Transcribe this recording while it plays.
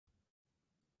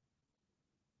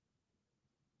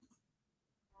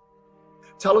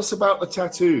Tell us about the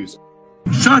tattoos.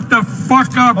 Shut the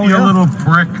fuck up, you little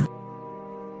prick.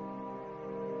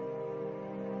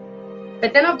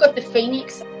 But then I've got the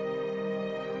Phoenix.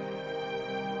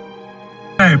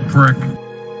 Hey, prick.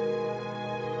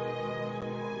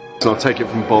 So I'll take it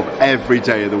from Bob every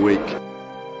day of the week.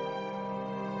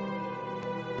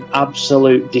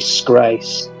 Absolute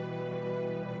disgrace.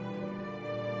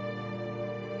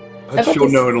 I'm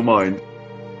sure no one will mind.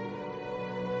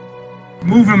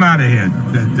 Move him out of here,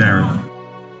 Darren.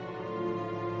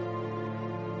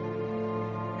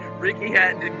 Ricky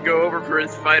Hatton didn't go over for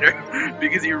his fighter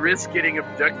because he risked getting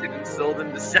abducted and sold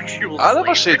into sexual I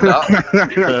never said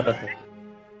that.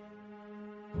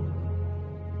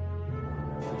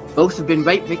 Both have been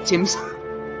rape victims.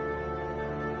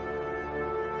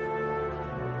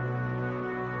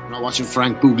 I'm not watching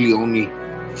Frank Buglioni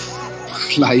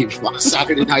live on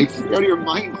Saturday night. You're out of your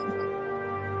mind.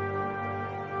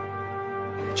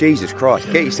 Jesus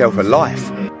Christ, get yourself a life.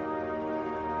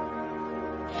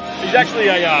 He's actually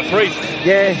a priest.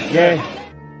 Yeah.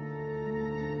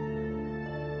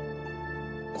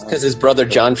 It's because his brother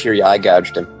John Fury eye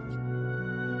gouged him.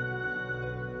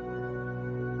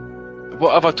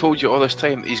 What have I told you all this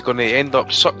time? He's going to end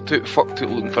up sucked out, fucked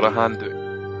out, looking for a handout.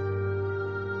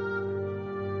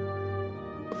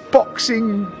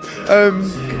 Boxing,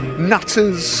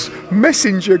 nutters,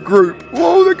 messenger group.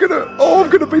 I'm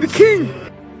gonna be the king.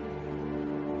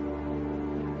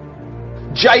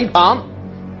 J-Pump,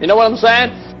 you know what I'm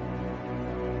saying?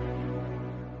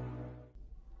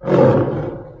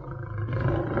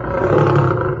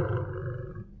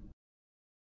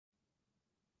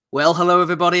 Well, hello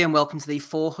everybody and welcome to the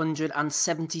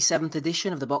 477th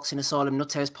edition of the Boxing Asylum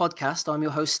Nuthouse podcast. I'm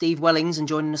your host Steve Wellings, and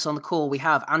joining us on the call we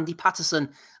have Andy Patterson,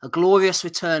 a glorious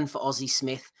return for Ozzie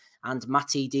Smith, and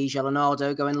Matty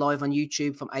DiGelinardo going live on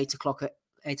YouTube from 8 o'clock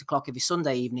every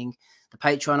Sunday evening. The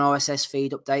Patreon RSS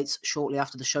feed updates shortly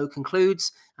after the show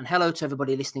concludes. And hello to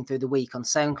everybody listening through the week on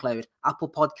SoundCloud, Apple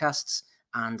Podcasts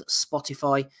and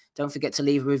Spotify. Don't forget to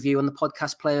leave a review on the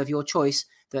podcast player of your choice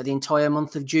throughout the entire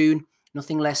month of June.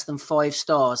 Nothing less than 5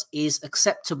 stars is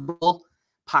acceptable.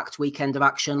 Packed weekend of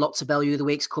action. Lots of Bellew of the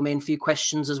Weeks come in. A few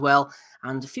questions as well.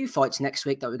 And a few fights next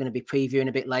week that we're going to be previewing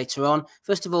a bit later on.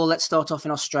 First of all, let's start off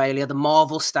in Australia. The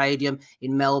Marvel Stadium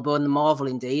in Melbourne. The Marvel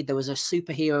indeed. There was a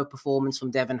superhero performance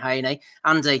from Devin Haney.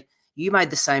 Andy, you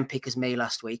made the same pick as me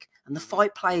last week. And the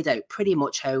fight played out pretty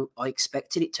much how I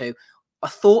expected it to. I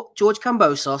thought George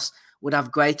Kambosos would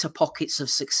have greater pockets of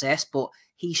success, but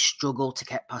he struggled to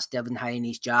get past Devin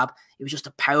Haney's jab. It was just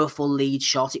a powerful lead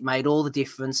shot. It made all the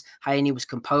difference. Haney was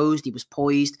composed. He was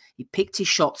poised. He picked his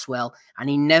shots well, and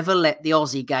he never let the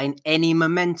Aussie gain any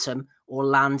momentum or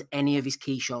land any of his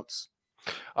key shots.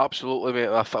 Absolutely, mate.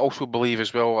 I also believe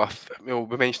as well,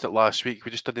 we mentioned it last week,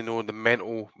 we just didn't know the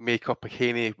mental makeup of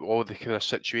Haney, all the kind of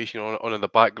situation on in the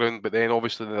background, but then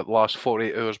obviously in the last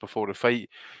 48 hours before the fight,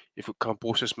 you've got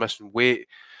Kambosos missing weight,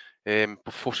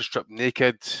 forced to strip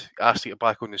naked, asked to get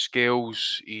back on the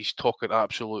scales. He's talking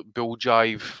absolute bull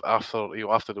jive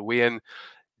after the weigh-in.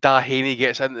 Haney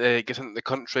gets into the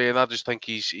country, and I just think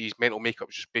his mental makeup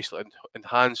was just basically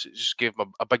enhanced. It just gave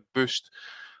him a big boost.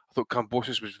 I thought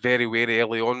Kambosos was very wary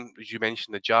early on. As you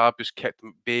mentioned, the jab just kept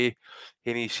him at bay.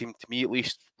 Haney seemed to me, at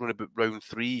least, run about round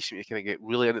 3. He seemed to kind of get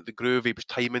really into the groove. He was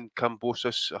timing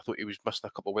Kambosos. I thought he was missing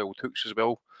a couple of wild hooks as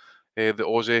well. The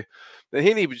Aussie. And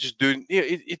Haney was just doing,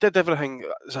 he did everything,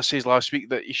 as I said last week,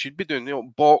 that he should be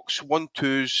doing. Box,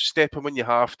 1-2s, step in when you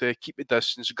have to, keep the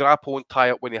distance, grapple and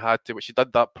tie up when he had to, which he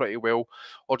did that pretty well,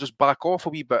 or just back off a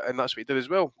wee bit, and that's what he did as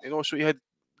well. So he had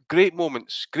great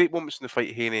moments in the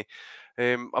fight, Haney.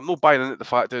 I'm not buying into the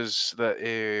fact is that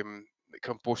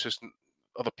Kambosos,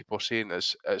 other people are saying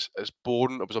it's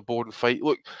boring. It was a boring fight.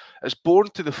 Look, it's boring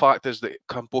to the fact is that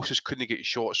Kambosos couldn't get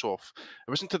shots off. It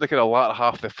wasn't until the kind of latter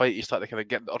half of the fight he started to kind of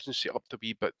get the urgency up to a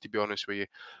wee bit, to be honest with you.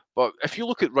 But if you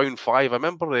look at round 5, I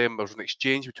remember there was an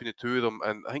exchange between the two of them,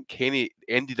 and I think Haney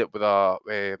ended it with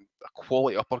a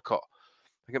quality uppercut.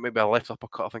 I think it might be a left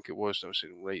uppercut. I think it was. I was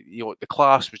saying, right, the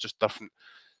class was just different.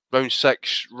 Round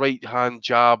 6, right hand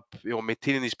jab,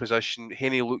 maintaining his position.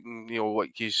 Haney looking,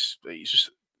 like he's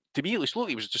just. To me, at least, look,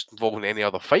 he was just involved in any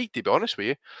other fight, to be honest with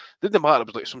you. Didn't matter, it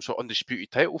was like some sort of undisputed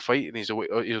title fight, and he's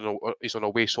on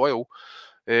away soil.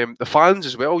 The fans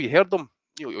as well, you heard them.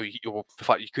 The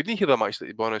fact you couldn't hear them, actually,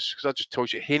 to be honest, because that just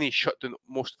tells you Haney shut down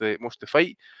most of the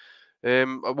fight. I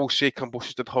will say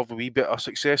Kambosos did have a wee bit of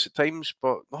success at times,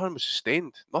 but nothing was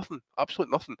sustained. Nothing.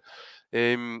 Absolutely nothing.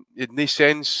 It had no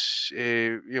sense,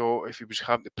 if he was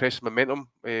having to press momentum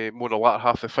more in the latter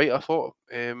half of the fight, I thought.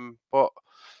 But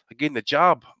again, the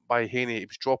jab by Haney, he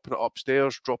was dropping it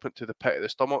upstairs, dropping it to the pit of the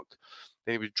stomach.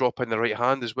 Then he was dropping the right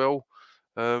hand as well.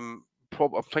 I'm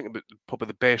thinking about probably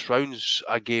the best rounds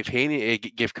I gave Haney,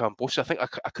 gave Kambosos. I think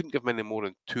I couldn't give him any more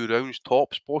than 2 rounds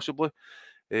tops, possibly.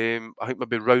 I think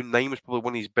maybe round 9 was probably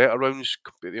one of his better rounds,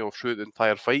 through the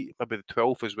entire fight. Maybe the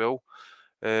 12th as well.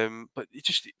 But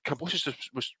Kambosos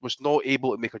was not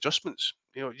able to make adjustments.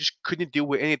 He just couldn't deal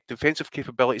with any defensive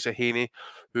capabilities of Haney,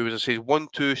 who, as I say,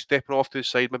 1-2, stepping off to the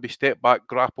side, maybe step back,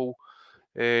 grapple,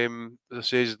 as I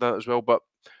say, that as well. But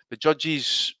the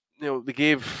judges, they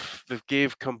gave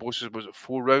Kambosos, was it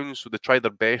 4 rounds, so they tried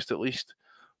their best at least.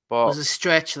 But it was a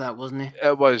stretch, that, wasn't it?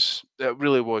 It was. It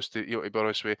really was, to be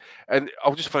honest with you. And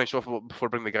I'll just finish off before I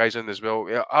bring the guys in as well.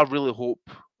 Yeah, I really hope,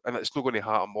 and it's not going to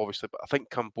happen, obviously, but I think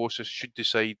Kambosos should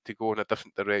decide to go in a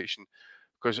different direction,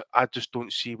 because I just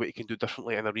don't see what he can do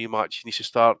differently in a rematch. He needs to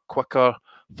start quicker,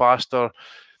 faster.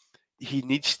 He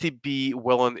needs to be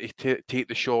willing to take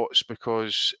the shots,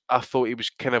 because I thought he was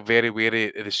kind of very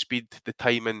wary of the speed, the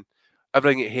timing,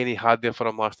 everything that Haney had there for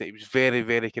him last night. He was very,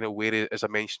 very kind of wary, as I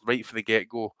mentioned, right from the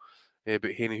get-go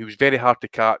about Haney, who was very hard to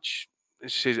catch.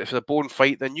 It says if it's a bone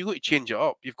fight, then you've got to change it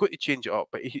up. You've got to change it up,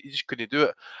 but he just couldn't do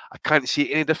it. I can't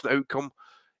see any different outcome.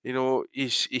 He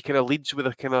kind of leads with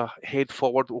a kind of head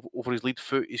forward over his lead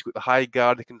foot. He's got the high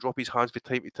guard. He can drop his hands from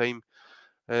time to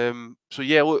time. So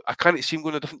yeah, look, I can't see him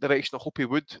going a different direction. I hope he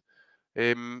would.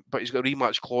 But he's got a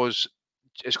rematch clause.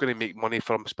 It's going to make money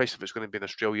for him, especially if it's going to be in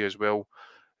Australia as well.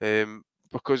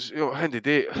 Because at the end of the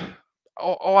day,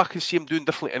 all I can see him doing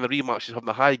differently in a rematch is having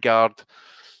a high guard,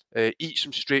 eat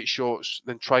some straight shots,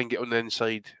 then try and get on the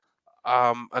inside.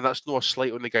 And that's not a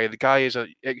slight on the guy. The guy is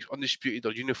an undisputed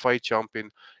or unified champion.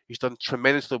 He's done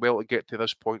tremendously well to get to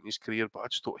this point in his career, but I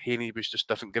just thought Haney was just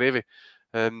different gravy.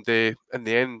 And in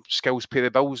the end, skills pay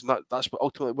the bills, and that's what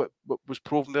ultimately what was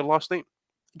proven there last night.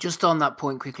 Just on that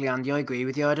point quickly, Andy, I agree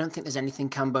with you. I don't think there's anything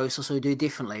Kambosos will do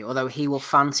differently, although he will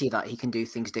fancy that he can do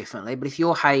things differently. But if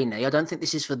you're Haney, I don't think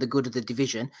this is for the good of the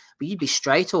division, but you'd be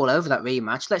straight all over that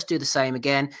rematch. Let's do the same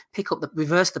again.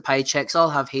 Reverse the paychecks. I'll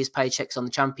have his paychecks on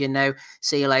the champion now.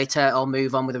 See you later. I'll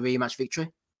move on with a rematch victory.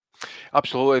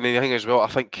 Absolutely. And the thing as well, I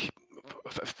think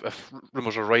if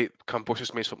rumours are right,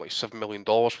 Kambosos made something like $7 million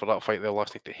for that fight there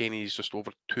last night. To Haney's just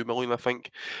over $2 million, I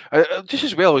think. Just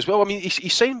as well. I mean, he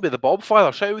signed with the Bob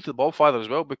Father. Shout out to the Bob Father as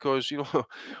well, because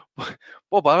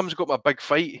Bob Adams got him a big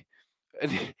fight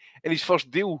in his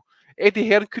first deal. Eddie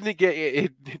Hearn couldn't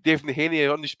get Devin Haney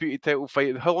an undisputed title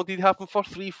fight. How long did it happen for?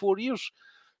 3-4 years.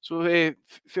 So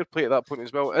fair play at that point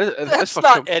as well. That's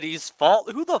not Eddie's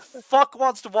fault. Who the fuck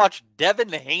wants to watch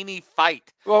Devin Haney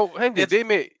fight? Well, end of the day,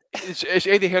 mate. It's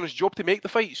Eddie Hearn's job to make the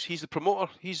fights. He's the promoter.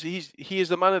 He is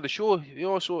the man of the show.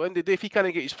 So end of the day, if he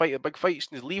can't get his fight at big fights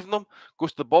and he's leaving them,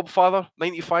 goes to the Bob Father,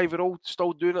 95-year-old,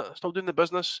 still doing it, still doing the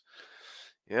business.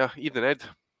 Yeah, evening, Ed.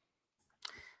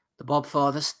 The Bob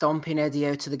Father stomping Eddie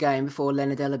out of the game before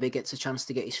Leonard Ellaby gets a chance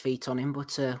to get his feet on him.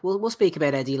 But we'll speak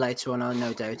about Eddie later on,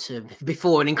 no doubt,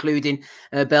 before and including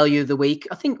Bellew of the Week.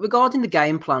 I think regarding the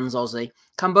game plans, Ozzy,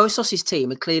 Kambosos' team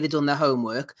had clearly done their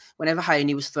homework. Whenever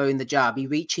Haney was throwing the jab, he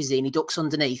reaches in, he ducks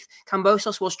underneath.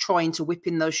 Kambosos was trying to whip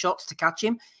in those shots to catch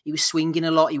him. He was swinging a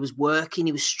lot, he was working,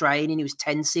 he was straining, he was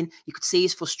tensing. You could see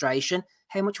his frustration.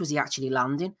 How much was he actually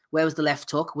landing? Where was the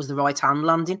left hook? Was the right hand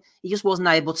landing? He just wasn't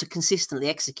able to consistently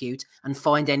execute and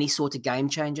find any sort of game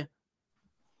changer.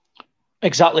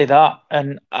 Exactly that.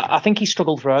 And I think he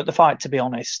struggled throughout the fight, to be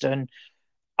honest. And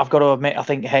I've got to admit, I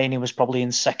think Haney was probably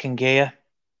in second gear,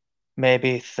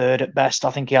 maybe third at best.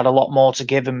 I think he had a lot more to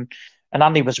give him. And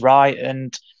Andy was right.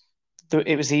 And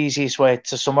it was the easiest way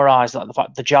to summarise that. The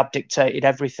fact the jab dictated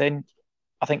everything.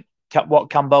 I think what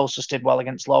Kambosos did well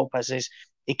against Lopez is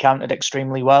he countered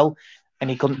extremely well, and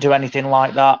he couldn't do anything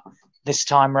like that this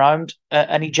time round.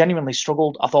 And he genuinely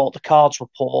struggled. I thought the cards were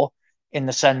poor in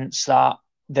the sense that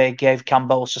they gave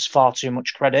Kambosos far too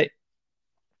much credit.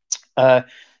 The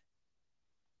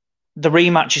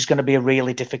rematch is going to be a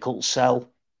really difficult sell,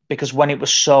 because when it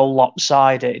was so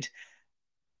lopsided,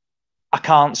 I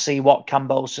can't see what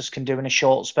Kambosos can do in a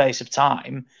short space of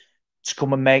time to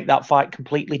come and make that fight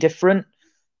completely different.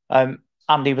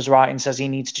 Andy was right and says he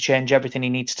needs to change everything. He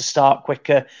needs to start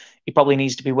quicker. He probably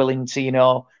needs to be willing to, he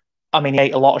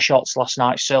ate a lot of shots last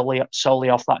night solely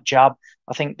off that jab.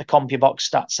 I think the CompuBox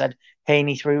stat said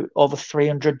Haney threw over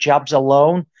 300 jabs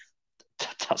alone.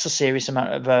 That's a serious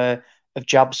amount of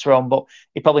jabs thrown, but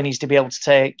he probably needs to be able to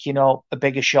take, a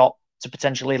bigger shot to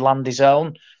potentially land his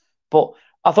own. But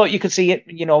I thought you could see it,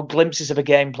 glimpses of a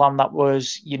game plan that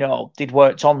was, they'd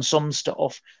worked on some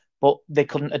stuff, but they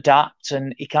couldn't adapt,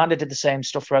 and he kind of did the same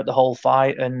stuff throughout the whole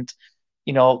fight. And,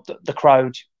 the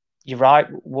crowd you're right,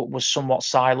 was somewhat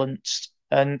silenced.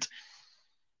 And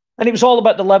it was all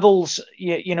about the levels.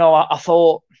 You know, I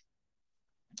thought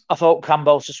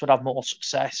Kambosos would have more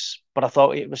success, but I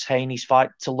thought it was Haney's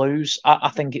fight to lose. I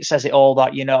think it says it all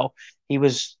that, you know, he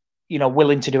was, you know,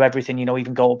 willing to do everything, you know,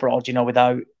 even go abroad, you know,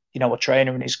 without, you know, a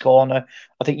trainer in his corner.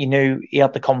 I think you knew he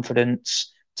had the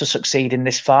confidence to succeed in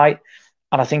this fight.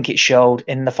 And I think it showed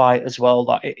in the fight as well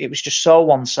that it was just so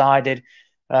one-sided.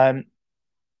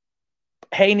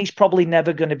 Haney's probably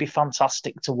never going to be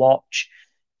fantastic to watch,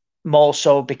 more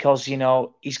so because, you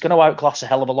know, he's going to outclass a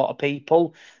hell of a lot of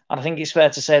people. And I think it's fair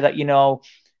to say that, you know,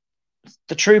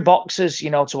 the true boxers, you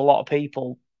know, to a lot of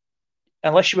people,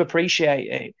 unless you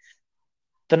appreciate it,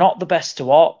 they're not the best to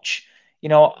watch. You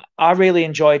know, I really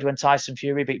enjoyed when Tyson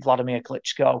Fury beat Vladimir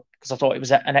Klitschko because I thought it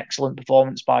was an excellent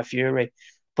performance by Fury.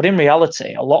 But in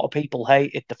reality, a lot of people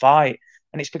hated the fight.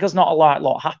 And it's because not a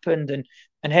lot happened.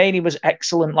 And Haney was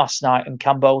excellent last night. And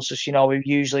Kambosos, you know, who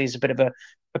usually is a bit of a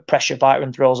pressure fighter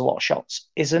and throws a lot of shots,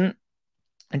 isn't,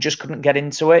 and just couldn't get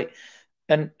into it.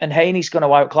 And Haney's going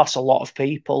to outclass a lot of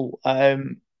people.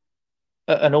 And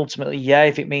ultimately, yeah,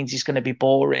 if it means he's going to be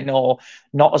boring or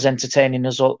not as entertaining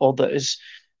as others,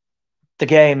 the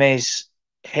game is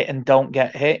hit and don't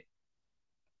get hit.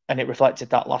 And it reflected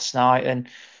that last night. And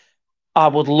I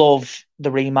would love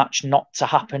the rematch not to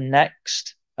happen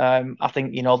next. I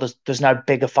think, you know, there's now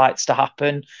bigger fights to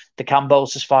happen. The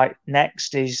Kambosos fight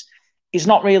next is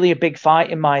not really a big fight,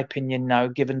 in my opinion, now,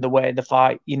 given the way the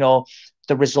fight, you know,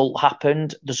 the result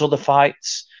happened. There's other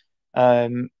fights.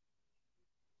 I'd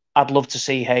love to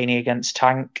see Haney against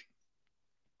Tank,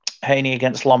 Haney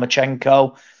against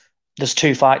Lomachenko. There's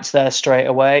 2 fights there straight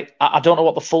away. I don't know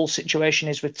what the full situation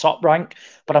is with Top Rank,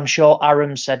 but I'm sure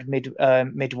Aram said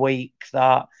midweek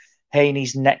that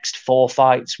Haney's next 4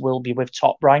 fights will be with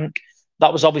Top Rank.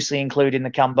 That was obviously including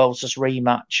the Kambosos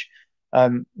rematch.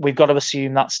 We've got to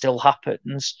assume that still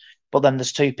happens, but then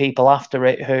there's 2 people after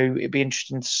it who it'd be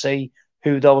interesting to see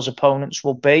who those opponents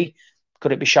will be.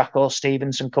 Could it be Shakur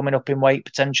Stevenson coming up in weight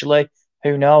potentially?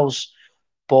 Who knows?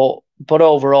 But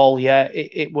overall, yeah,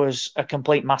 it was a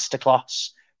complete masterclass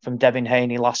from Devin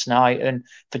Haney last night. And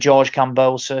for George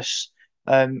Kambosos,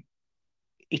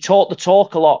 he talked the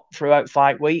talk a lot throughout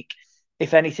fight week.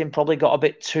 If anything, probably got a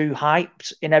bit too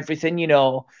hyped in everything, you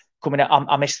know, coming out,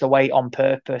 I missed the weight on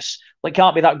purpose. Well, it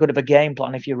can't be that good of a game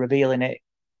plan if you're revealing it,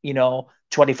 you know,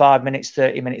 25 minutes,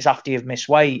 30 minutes after you've missed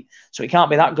weight. So it can't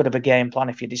be that good of a game plan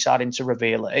if you're deciding to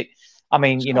reveal it. I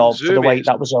mean, you know, for the weight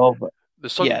that was over. The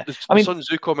Sun, yeah. the Sun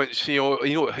Tzu comments, you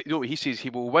know what he says.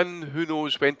 He will win. Who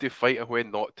knows when to fight and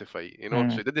when not to fight. You know,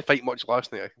 so he didn't fight much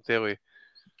last night. I can tell you.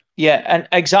 Yeah, and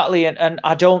exactly, and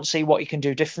I don't see what he can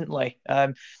do differently.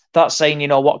 That's saying, you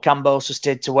know, what Kambosos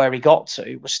did to where he got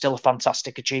to was still a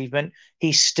fantastic achievement.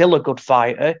 He's still a good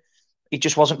fighter. He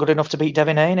just wasn't good enough to beat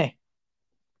Devin Haney.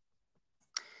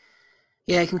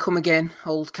 Yeah, he can come again.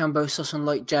 Old Kambosos,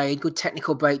 unlike Jade. Good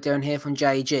technical breakdown here from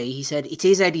JG. He said, it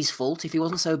is Eddie's fault. If he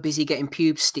wasn't so busy getting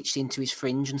pubes stitched into his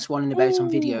fringe and swanning about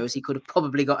on videos, he could have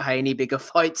probably got Haney bigger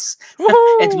fights.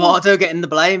 Eduardo getting the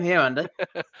blame here, Andy.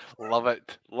 Love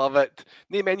it. Love it.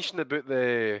 They mentioned about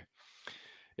the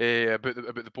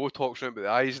Botox around about the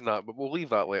eyes and that, but we'll leave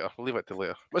that later. We'll leave it to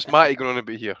later. What's Matty going on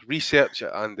about here? Research it,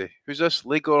 Andy. Who's this?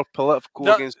 Ligor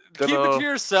Politico against Dinner? Keep it to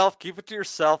yourself. Keep it to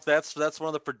yourself. That's one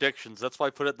of the predictions. That's why I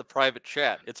put it in the private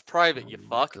chat. It's private, you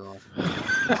fuck.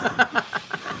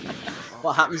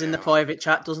 What happens in the private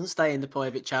chat doesn't stay in the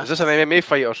private chat. Is this an MMA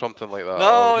fight or something like that?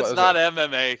 No, it's not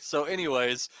MMA. So,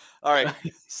 anyways, all right.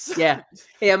 yeah,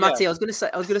 Matty. I was going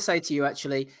to say to you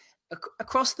actually.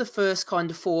 Across the first kind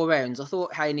of 4 rounds, I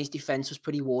thought Haney's defense was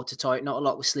pretty watertight. Not a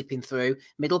lot was slipping through.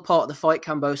 Middle part of the fight,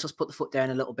 Kambosos put the foot down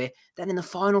a little bit. Then in the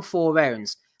final 4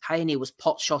 rounds, Haney was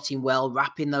pot-shotting well,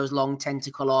 wrapping those long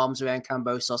tentacle arms around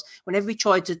Kambosos. Whenever he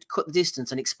tried to cut the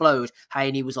distance and explode,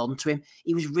 Haney was onto him.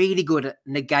 He was really good at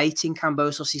negating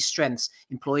Kambosos' strengths,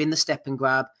 employing the step and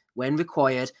grab when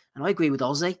required. And I agree with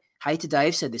Ozzy. Hater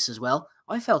Dave said this as well.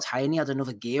 I felt Haney had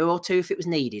another gear or 2 if it was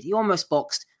needed. He almost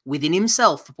boxed within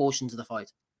himself for portions of the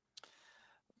fight.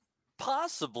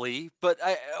 Possibly, but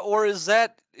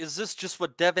is this just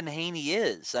what Devin Haney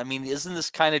is? I mean, isn't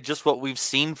this kind of just what we've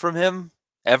seen from him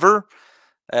ever?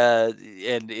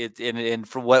 And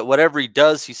for whatever he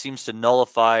does, he seems to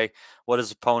nullify what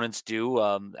his opponents do,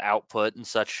 output and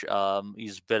such.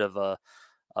 He's a bit of a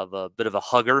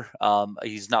hugger.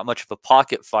 He's not much of a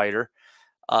pocket fighter.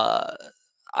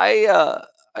 I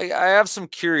have some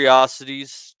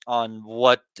curiosities on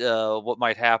what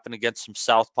might happen against some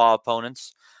southpaw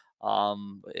opponents.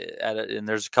 And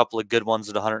there's a couple of good ones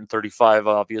at 135,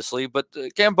 obviously, but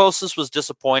Kambosos was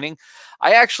disappointing.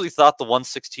 I actually thought the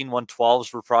 116,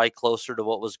 112s were probably closer to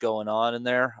what was going on in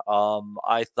there.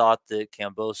 I thought that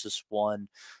Kambosos won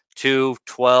 2,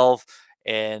 12,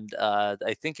 and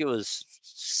I think it was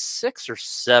 6 or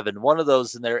 7, one of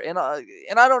those in there. And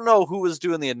I don't know who was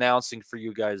doing the announcing for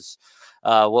you guys,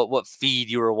 what feed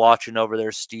you were watching over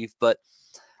there, Steve, but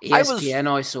ESPN,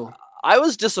 I saw. I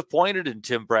was disappointed in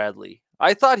Tim Bradley.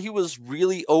 I thought he was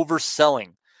really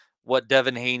overselling what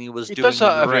Devin Haney was doing. He does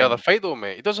that in the every ring. other fight, though,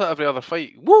 mate. He does that every other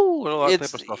fight. Woo! And all that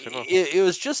type of stuff, you know.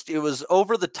 It was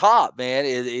over the top, man.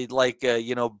 It like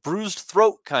bruised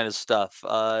throat kind of stuff.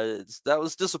 That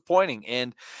was disappointing.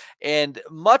 And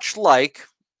much like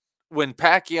when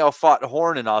Pacquiao fought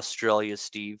Horn in Australia,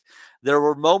 Steve, there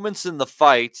were moments in the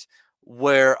fight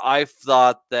where I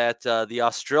thought that the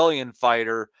Australian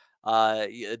fighter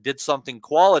did something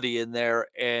quality in there,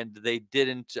 and they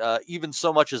didn't even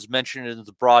so much as mention it in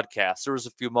the broadcast. There was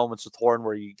a few moments with Horn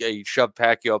where he shoved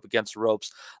Pacquiao up against the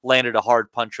ropes, landed a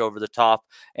hard punch over the top,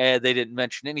 and they didn't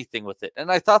mention anything with it.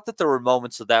 And I thought that there were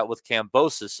moments of that with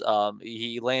Kambosos.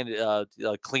 He landed a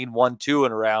clean 1-2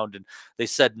 in a round, and they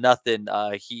said nothing.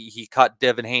 He caught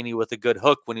Devin Haney with a good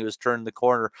hook when he was turning the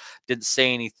corner, didn't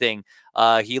say anything.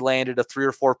 He landed a 3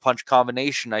 or 4 punch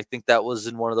combination. I think that was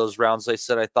in one of those rounds I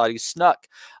said I thought he snuck,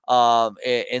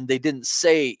 and they didn't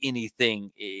say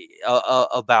anything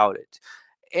about it.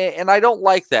 And I don't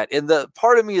like that. And the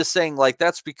part of me is saying, like,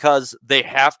 that's because they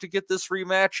have to get this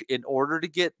rematch in order to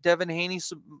get Devin Haney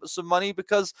some money.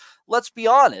 Because let's be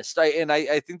honest,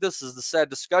 I think this is the sad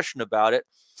discussion about it,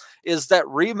 is that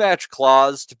rematch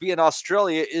clause to be in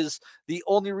Australia is the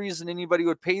only reason anybody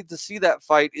would pay to see that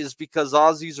fight, is because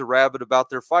Aussies are rabid about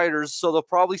their fighters. So they'll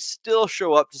probably still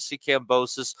show up to see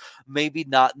Kambosos, maybe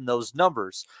not in those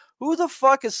numbers. Who the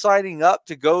fuck is signing up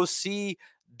to go see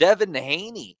Devin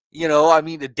Haney? You know, I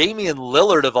mean, Damian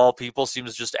Lillard, of all people,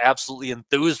 seems just absolutely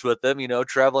enthused with him,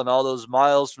 traveling all those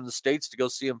miles from the States to go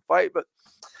see him fight. But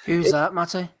who's that,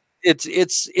 Matty? It's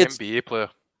NBA player.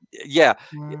 Yeah,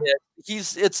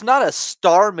 it's not a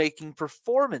star-making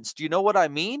performance. Do you know what I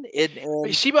mean?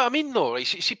 You see what I mean, though? Right?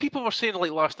 See, people were saying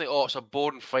like last night, "Oh, it's a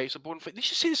boring fight. It's a boring fight." They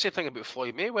should say the same thing about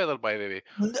Floyd Mayweather, by the way.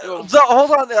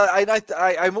 Hold on,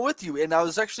 I'm with you, and I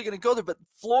was actually going to go there, but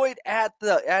Floyd at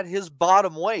his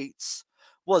bottom weights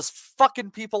was fucking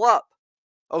people up.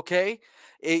 Okay.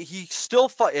 He still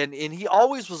fought, and he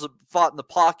always was fought in the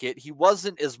pocket. He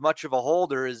wasn't as much of a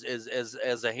holder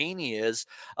as a Haney is,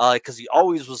 because he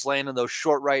always was landing those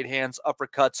short right hands,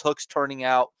 uppercuts, hooks turning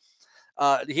out.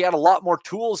 He had a lot more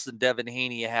tools than Devin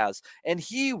Haney has, and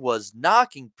he was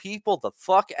knocking people the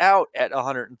fuck out at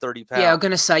 130 pounds. Yeah, I'm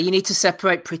gonna say you need to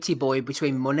separate Pretty Boy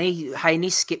between money.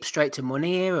 Haney skipped straight to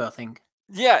money here, I think.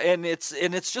 Yeah, and it's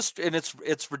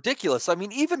ridiculous. I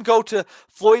mean, even go to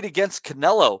Floyd against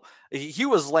Canelo. He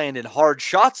was landing hard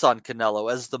shots on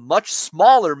Canelo as the much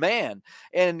smaller man.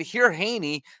 And here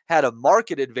Haney had a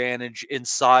market advantage in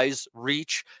size,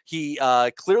 reach. He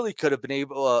clearly could have been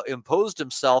able to impose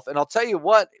himself. And I'll tell you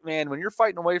what, man, when you're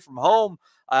fighting away from home,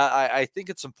 I think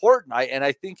it's important.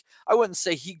 I think I wouldn't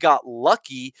say he got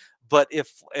lucky, but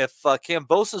if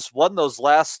Kambosos won those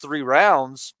last 3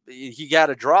 rounds, he got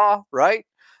a draw, right?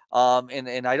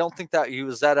 And I don't think that he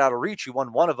was that out of reach. He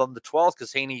won one of them, the 12th,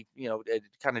 because Haney,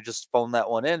 kind of just phoned that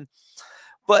one in.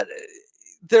 But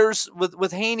there's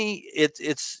with Haney,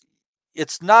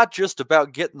 it's not just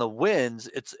about getting the wins.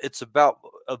 It's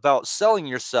about selling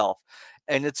yourself,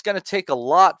 and it's going to take a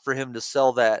lot for him to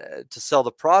sell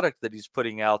the product that he's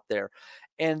putting out there.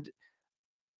 And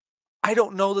I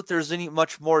don't know that there's any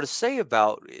much more to say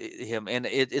about him, and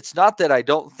it's not that I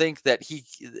don't think that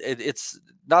it's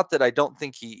not that I don't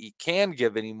think he can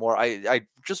give anymore. I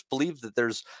just believe that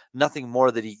there's nothing more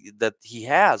that he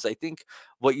has. I think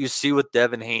what you see with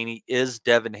Devin Haney is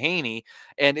Devin Haney,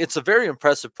 and it's a very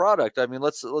impressive product. I mean,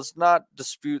 let's not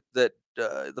dispute that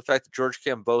the fact that George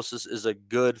Kambosos is a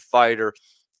good fighter,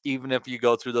 even if you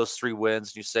go through those 3 wins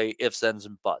and you say ifs, ands,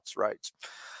 and buts, right?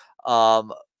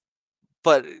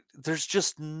 But there's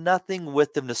just nothing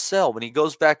with him to sell. When he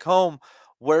goes back home,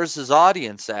 where's his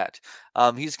audience at?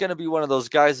 He's going to be one of those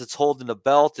guys that's holding a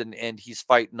belt and he's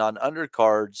fighting on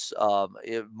undercards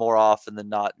more often than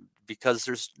not, because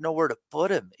there's nowhere to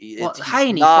put him.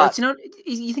 Haney fighting on?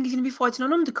 You think he's going to be fighting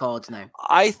on undercards now?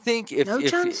 I think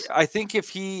if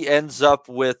he ends up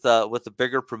with a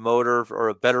bigger promoter or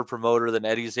a better promoter than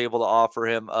Eddie's able to offer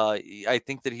him, I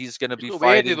think that he's going to be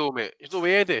fighting. Eddie, though, mate. He's no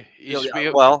Eddie.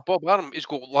 Bob Arum. He's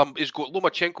got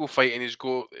Lomachenko fighting. He's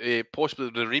got possibly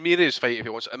the Ramirez fight if he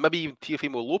wants, and maybe even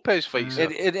Teofimo Lopez fights.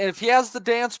 And if he has the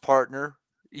dance partner,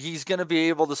 he's going to be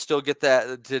able to still get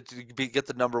that get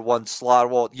the number one slot.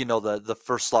 Well, the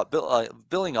first slot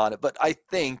billing on it. But I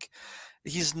think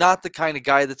he's not the kind of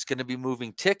guy that's going to be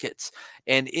moving tickets.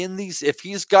 And if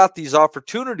he's got these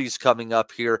opportunities coming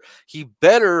up here, he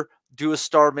better do a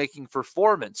star-making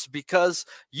performance, because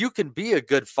you can be a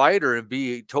good fighter and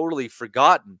be totally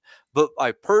forgotten. But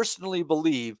I personally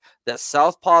believe that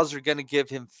Southpaws are going to give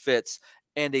him fits,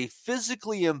 and a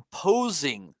physically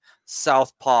imposing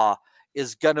Southpaw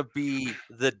is going to be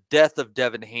the death of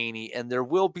Devin Haney, and there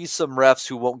will be some refs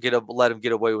who won't let him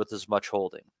get away with as much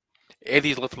holding.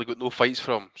 Eddie's literally got no fights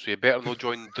from him, so you better not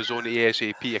join the zone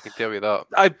ASAP, I can tell you that.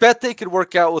 I bet they could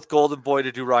work out with Golden Boy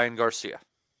to do Ryan Garcia.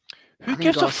 Who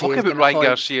gives a fuck about Ryan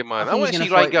Garcia, man? I want to see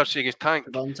Ryan Garcia against Tank.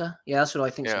 Yeah, that's what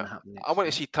I think is going to happen next. I want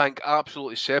to see Tank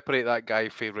absolutely separate that guy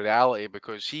from reality,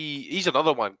 because he's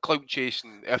another one, clout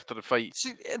chasing after the fight.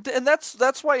 See, and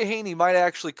that's why Haney might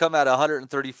actually come at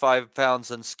 135 pounds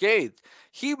unscathed.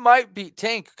 He might beat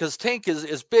Tank, because Tank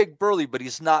is big, burly, but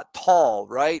he's not tall,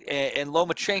 right? And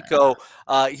Lomachenko,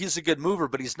 he's a good mover,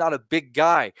 but he's not a big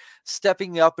guy.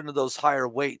 Stepping up into those higher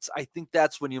weights, I think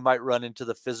that's when you might run into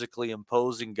the physically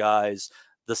imposing guys.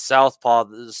 The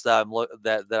Southpaws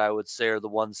that I would say are the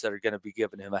ones that are going to be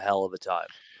giving him a hell of a time.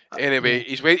 Anyway,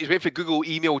 he's waiting for Google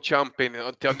email champion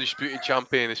to undisputed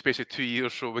champion in the space of 2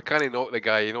 years, so we can't knock the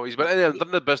guy. He's been in there and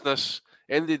done the business.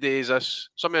 End of the day is this.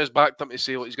 Somebody has backed him to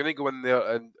say, look, he's going to go in there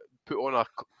and put on a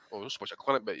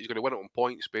clinic, but he's going to win it on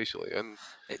points, basically. And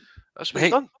that's what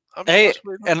he's done.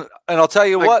 And I'll tell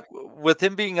you what, with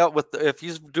him being out if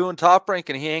he's doing Top Rank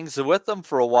and he hangs with them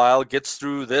for a while, gets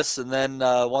through this, and then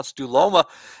wants to do Loma,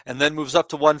 and then moves up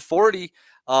to 140,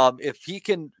 if he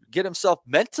can get himself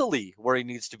mentally where he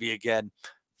needs to be again,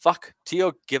 fuck,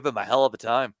 Tio, give him a hell of a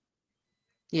time.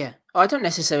 Yeah, I don't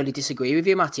necessarily disagree with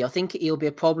you, Matty. I think he'll be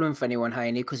a problem for anyone,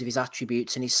 Haney, because of his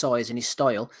attributes and his size and his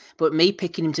style. But me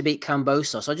picking him to beat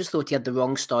Kambosos, I just thought he had the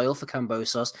wrong style for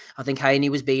Kambosos. I think Haney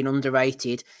was being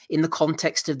underrated in the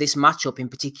context of this matchup in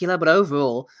particular. But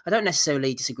overall, I don't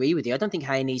necessarily disagree with you. I don't think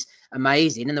Haney's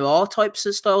amazing. And there are types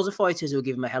of styles of fighters who will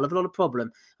give him a hell of a lot of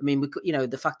problem. I mean,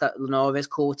 the fact that Linares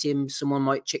caught him, someone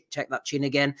might check that chin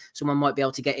again. Someone might be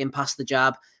able to get him past the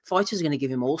jab. Fighters are going to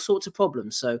give him all sorts of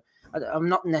problems. So I'm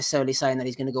not necessarily saying that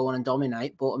he's going to go on and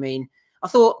dominate, but I mean, I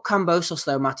thought Kambosos,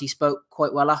 though, Matty, spoke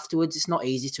quite well afterwards. It's not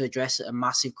easy to address a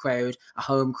massive crowd, a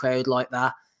home crowd like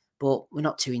that, but we're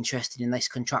not too interested in this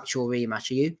contractual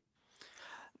rematch, are you?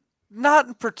 Not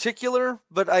in particular,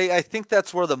 but I think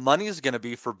that's where the money is going to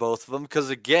be for both of them, because,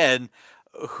 again,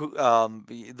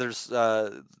 there's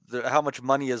how much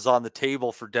money is on the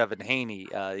table for Devin Haney.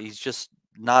 He's just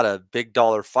not a big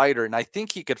dollar fighter, and I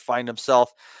think he could find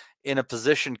himself in a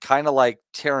position kind of like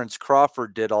Terrence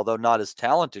Crawford did, although not as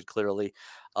talented, clearly,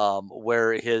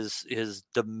 where his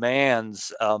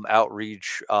demands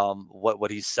outreach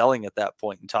what he's selling at that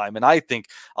point in time. And I think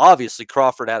obviously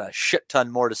Crawford had a shit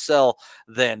ton more to sell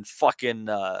than fucking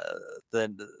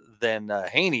than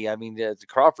Haney. I mean,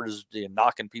 Crawford is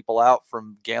knocking people out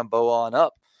from Gambo on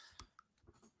up.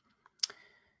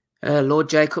 Lord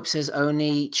Jacob says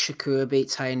only Shakur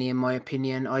beats Haney, in my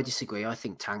opinion. I disagree. I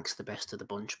think Tank's the best of the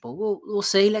bunch, but we'll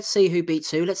see. Let's see who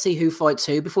beats who. Let's see who fights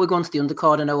who. Before we go on to the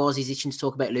undercard, I know Ozzy's itching to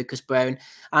talk about Lucas Brown.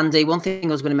 Andy, one thing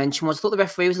I was going to mention was I thought the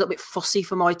referee was a little bit fussy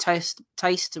for my taste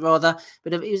rather,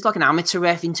 but it was like an amateur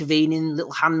ref intervening,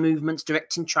 little hand movements,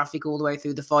 directing traffic all the way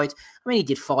through the fight. I mean, he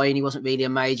did fine. He wasn't really a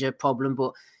major problem,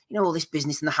 but all this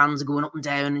business and the hands are going up and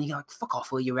down, and you're like, fuck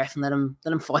off, will you, ref, and let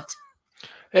him fight.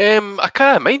 I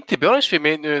can't mind, to be honest with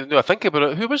you, mate. No, I think about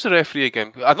it. Who was the referee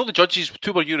again? I know the judges,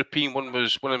 two were European, one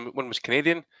was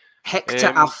Canadian.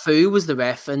 Hector Afu was the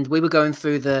ref, and we were going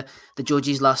through the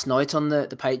judges last night on the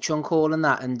Patreon call and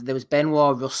that, and there was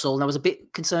Benoit Russell, and I was a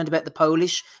bit concerned about the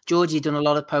Polish. Georgie had done a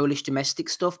lot of Polish domestic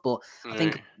stuff, but I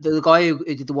think the guy who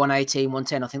did the 118,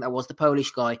 110, I think that was the Polish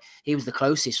guy. He was the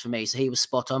closest for me, so he was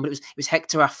spot on. But it was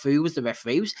Hector Afu was the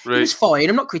referee. He was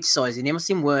fine. I'm not criticising him. I've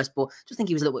seen worse, but I just think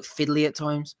he was a little bit fiddly at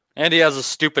times. And he has a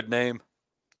stupid name.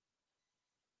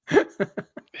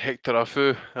 Hector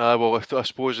Afu. Well, I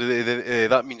suppose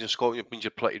that means in Scotland it means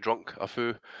you're pretty drunk,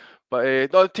 Afu.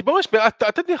 But no, to be honest, mate,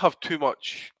 I didn't have too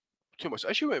much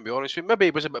issue with it, to be honest. Maybe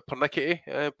it was a bit pernickety,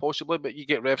 possibly, but you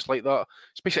get refs like that,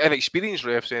 especially inexperienced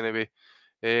refs anyway.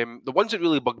 The ones that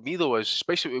really bug me though is,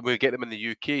 especially when we get them in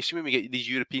the UK, see when we get these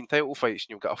European title fights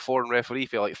and you've got a foreign referee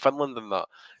for like Finland and that,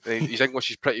 and his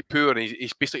English is pretty poor, and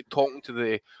he's basically talking to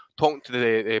the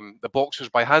boxers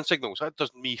by hand signals. That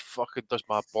does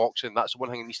my boxing. That's the one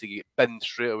thing that needs to get binned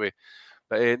straight away.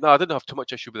 But no, I didn't have too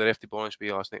much issue with the ref, to be honest with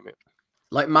you, last night, mate.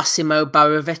 Like Massimo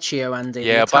Barravecchio, Andy.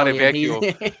 Yeah, the Italian.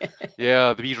 Barravecchio.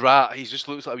 Yeah, the wee rat. He just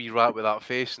looks like a wee rat with that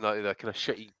face and that kind of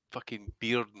shitty fucking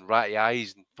beard and ratty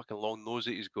eyes and fucking long nose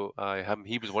that he's got. Aye, him.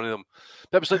 He was one of them.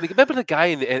 That was like, remember the guy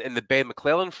in the Ben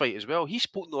McClellan fight as well? He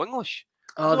spoke no English.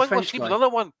 Oh, no the English. French He guy. was another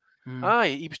one. Mm. Aye,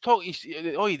 he was talking.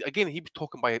 He was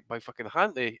talking by fucking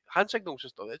hand signals and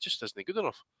stuff. It just isn't good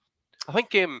enough. I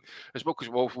think as well, because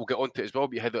we'll get onto it as well.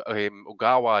 But you had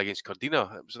Ogawa against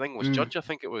Cardina. It was an English judge, I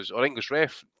think it was, or English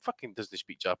ref. Fucking doesn't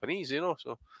speak Japanese, you know.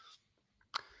 So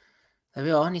there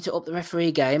we are. I need to up the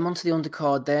referee game. Onto the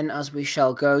undercard then, as we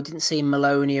shall go. Didn't see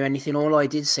Maloney or anything. All I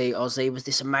did see, Ozzy, was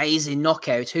this amazing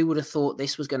knockout. Who would have thought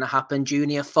this was going to happen?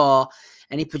 Junior Farr.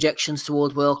 Any projections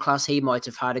toward world class he might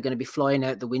have had are going to be flying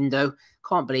out the window.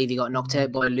 Can't believe he got knocked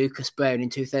out by Lucas Brown in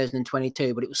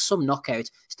 2022, but it was some knockout.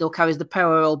 Still carries the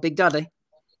power, old Big Daddy.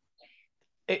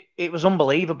 It was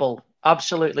unbelievable.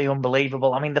 Absolutely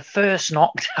unbelievable. I mean, the first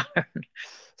knockdown,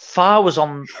 Farr was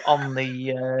on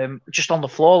the just on the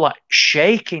floor, like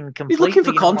shaking completely. He's looking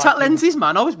for contact lenses,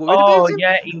 man. I was worried about him. Oh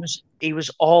yeah, he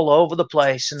was all over the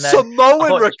place. And then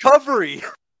Samoan recovery.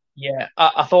 Yeah,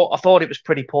 I thought it was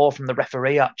pretty poor from the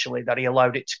referee, actually, that he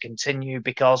allowed it to continue,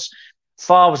 because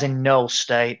Farr was in no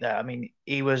state there. I mean,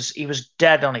 he was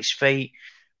dead on his feet.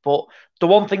 But the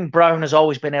one thing Brown has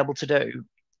always been able to do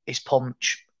is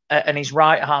punch. And his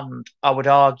right hand, I would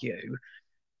argue,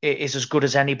 is as good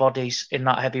as anybody's in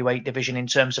that heavyweight division in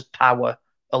terms of power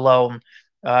alone.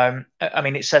 I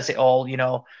mean, it says it all. You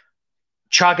know,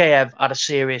 Chagayev had a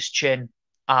serious chin,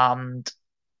 and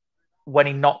when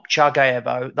he knocked Chagayev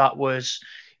out, that was,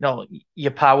 you know,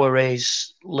 your power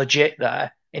is legit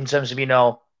there in terms of, you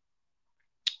know,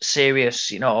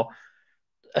 serious, you know,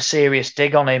 a serious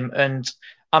dig on him. And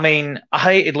I mean, I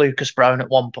hated Lucas Brown at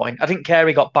one point. I didn't care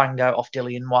he got banged out off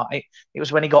Dillian White. It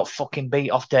was when he got fucking beat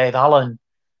off Dave Allen.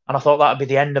 And I thought that would be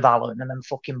the end of Allen. And then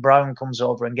fucking Brown comes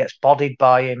over and gets bodied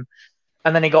by him.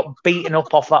 And then he got beaten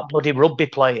up off that bloody rugby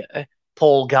player,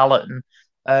 Paul Gallen,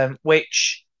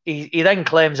 which he then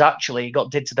claims actually he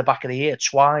got did to the back of the ear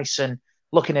twice. And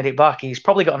looking at it back, he's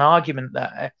probably got an argument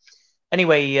there.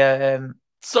 Anyway.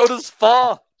 So does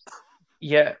Farr.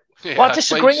 Yeah. Well, I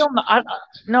disagree on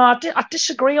that. I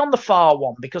disagree on the Farr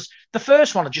one, because the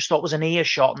first one I just thought was an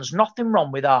earshot, and there's nothing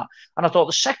wrong with that. And I thought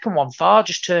the second one, Farr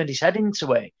just turned his head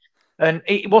into it, and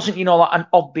it wasn't, you know, like an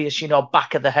obvious, you know,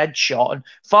 back of the head shot. And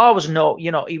Farr was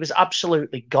he was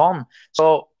absolutely gone.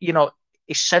 So, you know,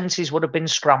 his senses would have been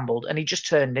scrambled, and he just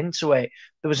turned into it.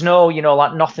 There was no, you know,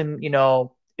 like nothing, you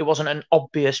know, it wasn't an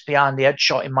obvious behind the head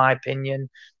shot, in my opinion.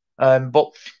 But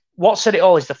what said it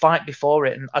all is the fight before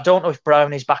it. And I don't know if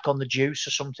Brown is back on the juice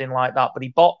or something like that, but he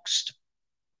boxed.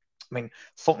 I mean,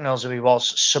 fuck knows who he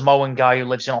was. Samoan guy who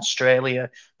lives in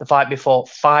Australia. The fight before,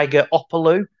 Figer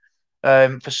Opalu,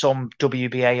 for some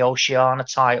WBA Oceania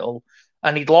title.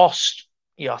 And he'd lost,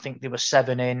 I think they were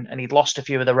 7 in, and he'd lost a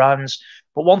few of the rounds.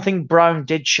 But one thing Brown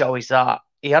did show is that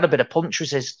he had a bit of punch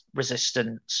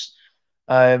resistance.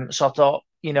 So I thought,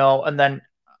 and then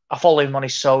I followed him on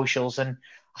his socials, and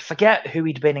I forget who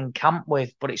he'd been in camp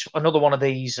with, but it's another one of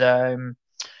these, I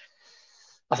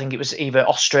think it was either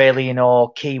Australian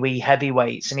or Kiwi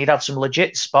heavyweights, and he'd had some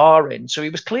legit sparring. So he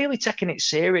was clearly taking it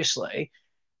seriously.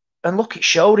 And look, it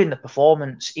showed in the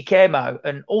performance. He came out,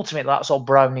 and ultimately that's all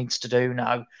Brown needs to do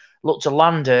now. Look, to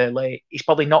land early. He's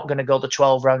probably not going to go the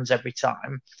 12 rounds every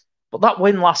time. But that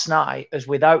win last night has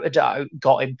without a doubt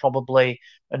got him probably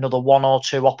another 1 or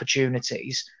 2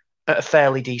 opportunities at a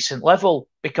fairly decent level.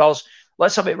 Because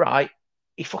let's have it right,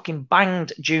 he fucking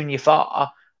banged Junior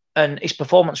Farr, and his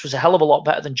performance was a hell of a lot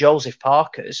better than Joseph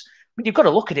Parker's. I mean, you've got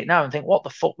to look at it now and think, what the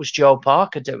fuck was Joe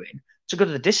Parker doing to go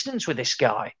to the distance with this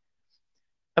guy?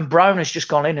 And Brown has just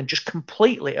gone in and just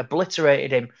completely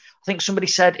obliterated him. I think somebody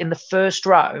said in the first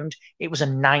round, it was a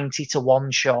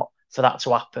 90-1 shot for that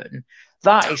to happen.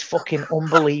 That is fucking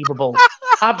unbelievable.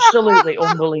 Absolutely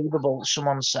unbelievable,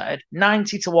 someone said.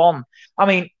 90-1. I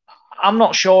mean, I'm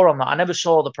not sure on that. I never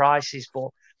saw the prices, but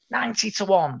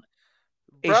 90-1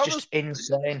 is just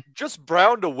insane. Just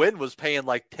Brown to win was paying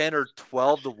like 10 or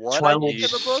 12 to 1. 12,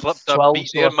 slipped a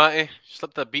beat there, Matty.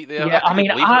 Slipped a beat there. Yeah,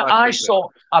 I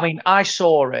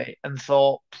saw it and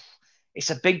thought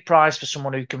it's a big price for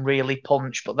someone who can really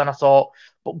punch. But then I thought,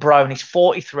 but Brown is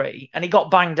 43 and he got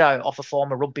banged out off a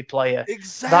former rugby player.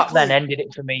 Exactly. That then ended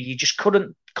it for me. You just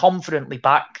couldn't confidently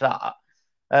back that.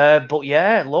 But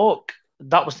yeah, look,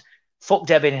 that was. Fuck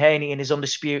Devin Haney and his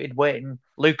undisputed win.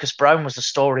 Lucas Brown was the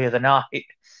story of the night.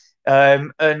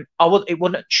 And it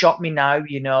wouldn't shock me now,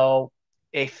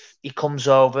 if he comes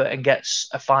over and gets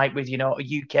a fight with, a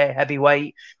UK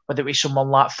heavyweight, whether it's someone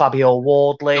like Fabio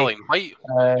Wardley. Dillian White.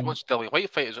 He wants Dillian White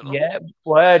fight, is it not? Yeah,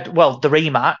 well, the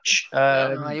rematch.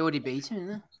 He already beat him,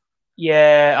 didn't he?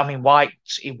 Yeah, I mean,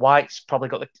 White's probably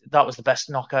got that was the best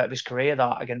knockout of his career,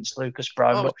 that against Lucas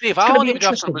Brown. Oh, but Dave it's Allen be he was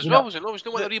after him as interesting, well, was it? No, was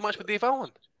no one a rematch with Dave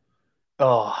Allen.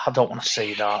 Oh, I don't want to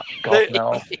see that. God,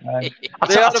 no.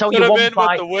 They ought to put him in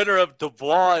with the winner of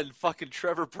Dubois and fucking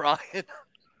Trevor Bryan.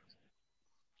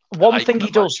 One thing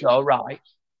he does, though, right?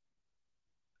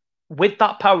 With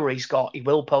that power he's got, he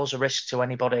will pose a risk to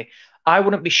anybody. I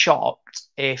wouldn't be shocked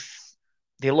if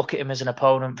they look at him as an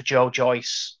opponent for Joe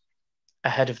Joyce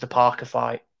ahead of the Parker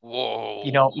fight. Whoa.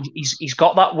 He's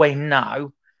got that win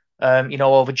now,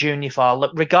 over Junior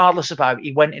File. Regardless of how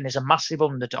he went in as a massive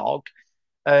underdog,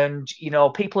 and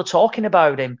people are talking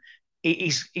about him.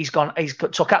 He's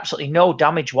took absolutely no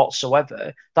damage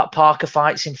whatsoever. That Parker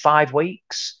fight's in 5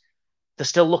 weeks. They're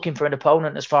still looking for an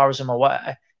opponent, as far as I'm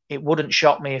aware. It wouldn't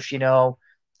shock me if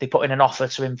they put in an offer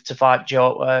to him to fight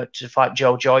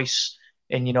Joe Joyce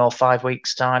in 5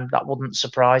 weeks' time. That wouldn't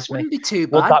surprise me. Wouldn't be too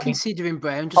bad considering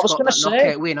Brown just got that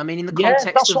knockout win. I mean, in the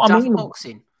context of daft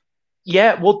boxing.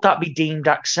 Yeah, would that be deemed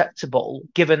acceptable,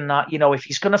 given that if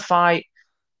he's going to fight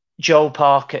Joe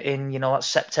Parker in that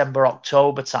September,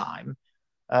 October time,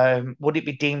 would it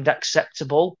be deemed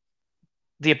acceptable?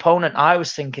 The opponent I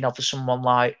was thinking of for someone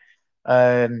like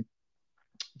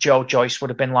Joe Joyce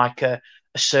would have been like a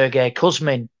Sergey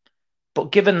Kuzmin.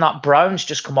 But given that Brown's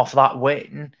just come off that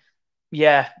win,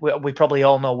 yeah, we probably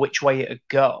all know which way it'd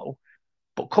go.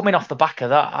 But coming off the back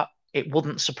of that, it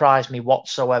wouldn't surprise me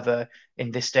whatsoever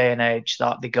in this day and age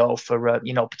that they go for,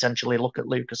 potentially look at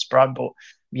Lucas Brown. But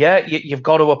yeah, you've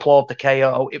got to applaud the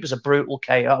KO. It was a brutal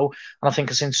KO. And I think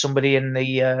I've seen somebody in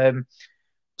the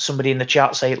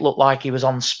chat say it looked like he was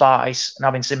on Spice. And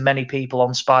having seen many people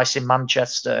on Spice in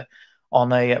Manchester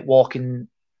on a walking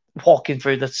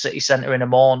through the city centre in the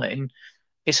morning,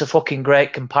 it's a fucking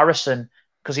great comparison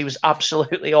because he was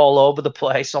absolutely all over the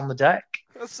place on the deck.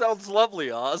 That sounds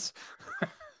lovely, Oz.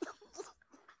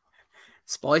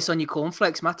 Spice on your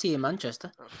cornflakes, Matty, in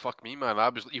Manchester. Oh, fuck me, man.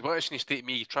 You weren't to state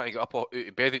me trying to get up out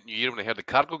of bed at New Year when I heard the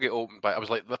cargo get opened, but I was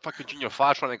like, the fucking Junior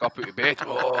Fire trying to get up out of bed.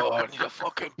 Oh, I need a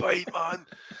fucking bite, man.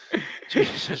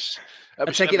 Jesus. I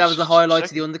take it that was the highlight of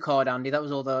the undercard, Andy. That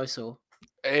was all that I saw.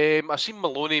 I seen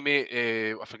Maloney, mate.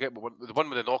 I forget the one with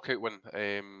the knockout one.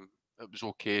 It was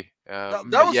okay.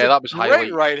 That was a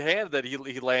great right hand that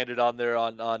he landed on there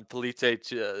on Polite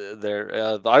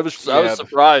there. I was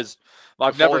surprised.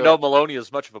 I've never known Maloney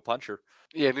as much of a puncher.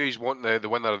 Yeah, I knew he's wanting the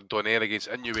winner of Donaire against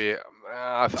Inoue.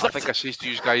 I think I said to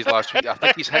you guys last week. I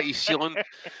think he's hit his ceiling.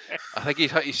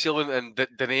 And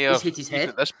Donaire. He's hit his head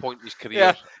at this point in his career.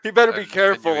 Yeah, he better be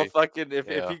careful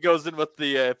if he goes in with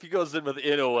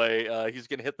Inoue, he's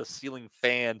gonna hit the ceiling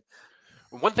fan.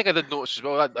 One thing I did notice as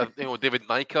well, David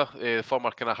Nika, the former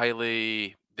kind of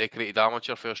highly decorated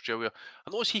amateur for Australia,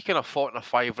 I noticed he kind of fought in a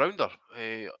 5-rounder.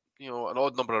 An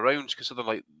odd number of rounds, considering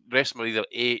like the rest were either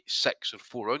 8, 6, or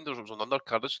 4-rounders. It was on the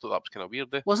undercard. I just thought that was kind of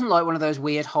weird. Wasn't like one of those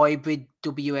weird hybrid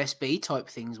WSB type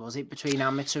things, was it, between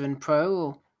amateur and pro?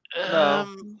 Or?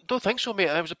 Don't think so, mate.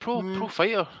 I was a pro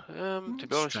fighter. To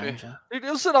be honest with you, it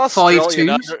was an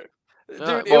Australian.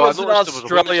 Dude, it was an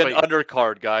Australian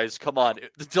undercard, guys. Come on.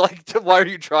 Why are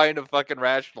you trying to fucking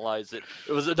rationalize it?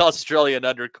 It was an Australian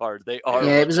undercard. They are.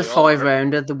 Yeah, it was a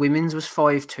 5-rounder. The women's was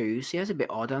 5-2. So yeah, it's a bit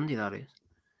odd, Andy, that is.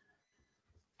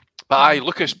 But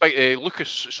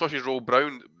Lucas Sausage Roll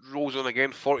Brown rolls on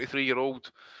again,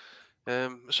 43-year-old.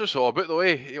 It's just all about the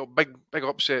way, big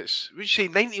upsets. Would you say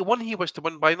 91 he was to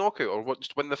win by knockout, or what,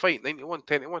 just win the fight? 91,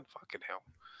 10-1? Fucking hell.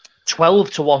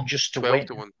 12-1 just to 12 win.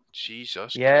 12-1.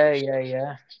 Jesus.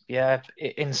 Yeah.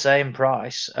 Insane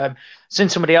price. Seen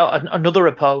somebody else, another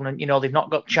opponent. They've not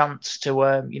got chance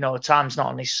to. Time's not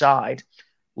on his side.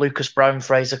 Lucas Brown,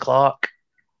 Fraser Clark.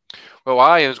 Well,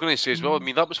 I was going to say as well. I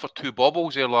mean, that was for 2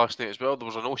 bobbles there last night as well. There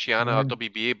was an Oceania, a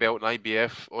WBA belt, an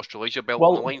IBF, Australasia belt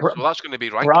on the line. So that's going to be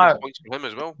ranking points for him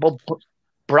as well. Well,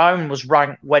 Brown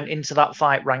went into that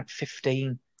fight ranked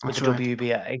 15 with the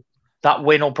WBA. That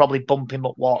win will probably bump him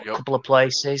up a couple of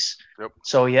places. Yep.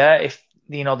 So yeah, if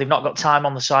they've not got time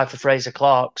on the side for Fraser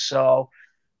Clark, so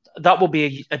that will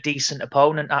be a decent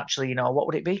opponent. Actually, what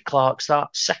would it be? Clark's that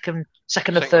second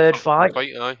or third fight.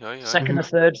 Second or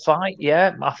third fight.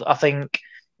 Yeah, I think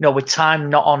with time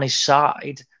not on his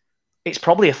side, it's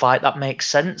probably a fight that makes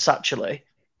sense actually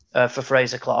for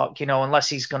Fraser Clark. Unless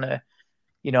he's gonna,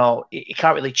 he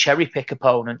can't really cherry pick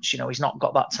opponents. He's not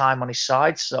got that time on his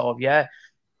side. So yeah.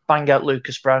 Bang out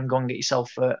Lucas Brown, go and get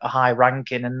yourself a high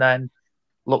ranking, and then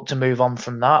look to move on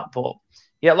from that. But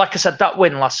Yeah, like I said, that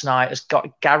win last night has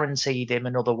guaranteed him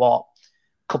another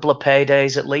couple of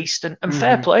paydays at least, and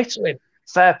fair play to him.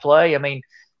 Fair play. I mean,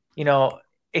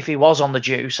 if he was on the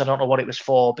juice, I don't know what it was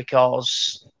for,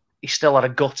 because he still had a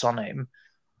gut on him,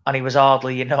 and he was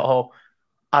hardly,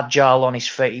 agile on his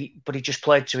feet, but he just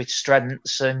played to his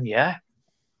strengths, and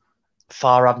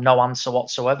Far had no answer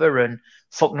whatsoever, and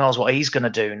fuck knows what he's going to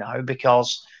do now,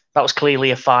 because that was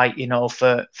clearly a fight,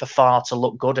 for Far to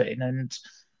look good in, and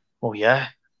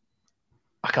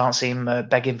I can't see him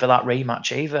begging for that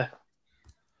rematch either.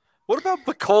 What about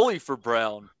Bacoli for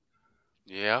Brown?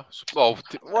 Yeah. Well,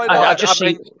 why not?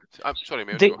 I'm sorry,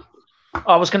 mate.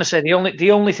 I was going to say the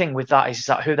only thing with that is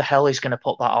that who the hell is going to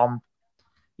put that on?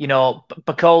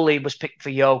 Bacoli was picked for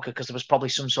Yoka because there was probably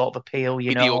some sort of appeal.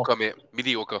 Mediocre, mate.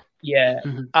 Mediocre. Yeah,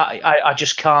 I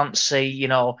just can't see.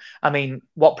 I mean,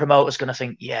 what promoter's going to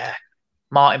think? Yeah,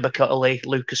 Martin Bacoli,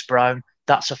 Lucas Brown.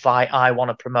 That's a fight I want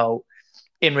to promote.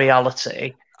 In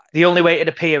reality, the only way it'd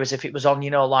appear is if it was on,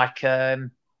 like a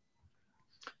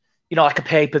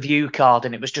pay-per-view card,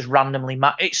 and it was just randomly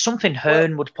it's something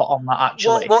Hearn would put on that,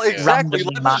 actually. Well, exactly.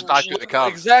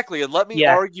 Exactly, and let me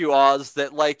argue, Oz,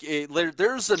 that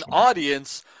there's an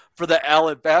audience for the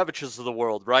Alan Babiches of the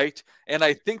world, right? And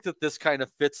I think that this kind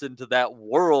of fits into that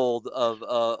world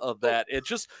of that. It's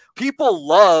just people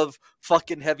love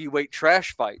fucking heavyweight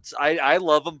trash fights. I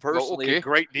love them personally a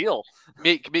great deal.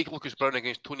 Make Lucas Brown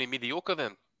against Tony Mediocre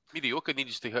then. Mediocre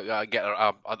needs to get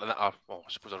I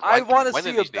want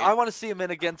to see him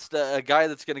in against a guy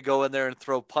that's going to go in there and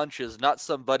throw punches, not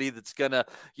somebody that's going to,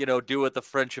 do what the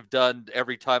French have done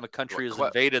every time a country has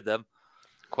invaded them.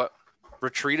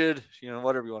 Retreated,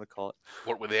 whatever you want to call it.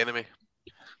 Work with the enemy.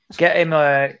 Get him,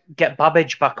 get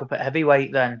Babbage back up at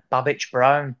heavyweight then. Babbage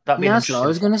Brown. That's what I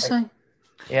was going to say.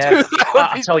 Yeah, dude,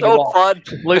 I tell you what,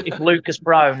 if Lucas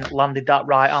Brown landed that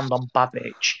right hand on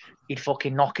Babbage, he'd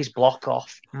fucking knock his block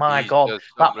off. My God,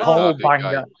 that pole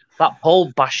banger, that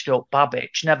pole bashed up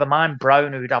Babbage. Never mind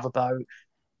Brown, who'd have about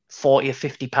 40 or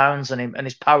 50 pounds on him, and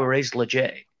his power is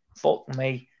legit. Fuck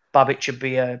me, Babbage should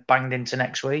be banged into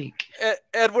next week.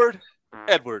 Edward,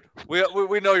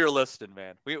 we know you're listening,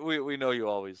 man. We know you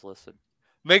always listen.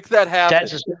 Make that happen.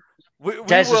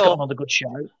 Des has got another good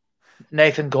show.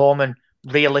 Nathan Gorman,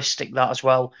 realistic that as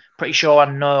well. Pretty sure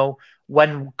I know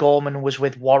when Gorman was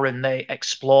with Warren, they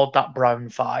explored that Brown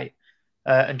fight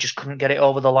and just couldn't get it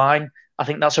over the line. I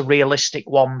think that's a realistic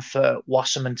one for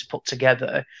Wasserman to put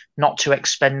together, not too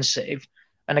expensive.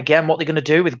 And again, what they're going to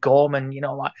do with Gorman,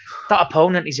 like that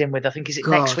opponent he's in with, I think, is it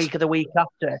next week or the week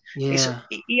after? Yeah.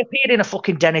 He appeared in a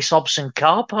fucking Dennis Hobson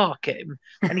car park, and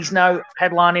he's now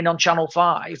headlining on Channel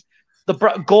 5.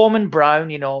 The Gorman Brown,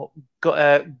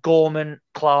 Gorman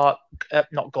Clark,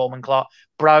 not Gorman Clark,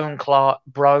 Brown Clark,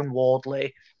 Brown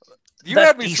Wardley. You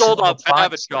had me sold on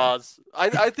Babbage, Jaws.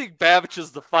 I think Babbage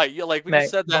is the fight. When you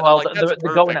said that,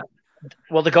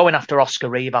 well, they're going after Oscar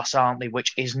Rivas, aren't they?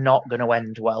 Which is not going to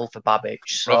end well for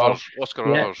Babbage. So, Oscar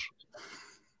Rivas.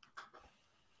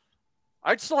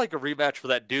 I'd still like a rematch for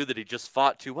that dude that he just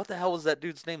fought to. What the hell was that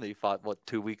dude's name that he fought,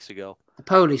 2 weeks ago? The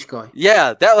Polish guy.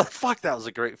 Yeah, that was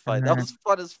a great fight. That was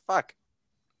fun as fuck.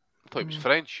 I thought he was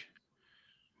French.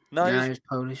 No, he was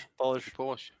Polish.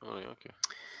 Polish. Oh, yeah, okay.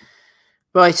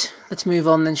 Right, let's move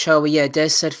on then, shall we? Yeah, Des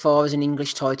said Far is an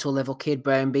English title level kid.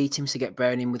 Brown beat him, so get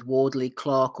Brown in with Wardley,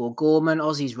 Clark, or Gorman.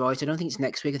 Ozzy's right. I don't think it's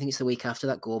next week. I think it's the week after.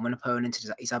 That Gorman opponent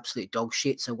is absolute dog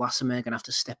shit. So Wasserman are going to have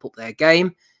to step up their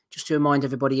game. Just to remind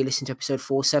everybody, you listen to episode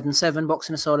 477,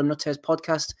 Boxing Asylum Nuthouse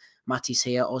podcast. Matty's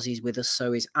here, Ozzy's with us,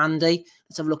 so is Andy.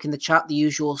 Let's have a look in the chat. The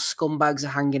usual scumbags are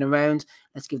hanging around.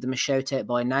 Let's give them a shout out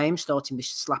by name, starting with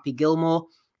Slappy Gilmore,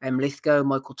 Lithgow,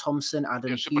 Michael Thompson,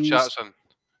 Adam Hughes.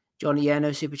 Johnny,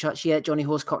 no super chats yet. Johnny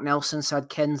Horsecock Nelson, Sad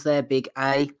Ken's there, Big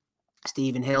A,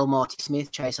 Stephen Hill, Marty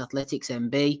Smith, Chase Athletics,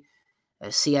 MB,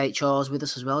 CHR's with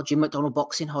us as well. Jim McDonald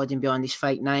Boxing, hiding behind his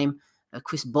fake name.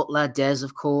 Chris Butler, Des,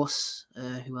 of course.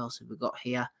 Who else have we got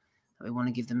here? We want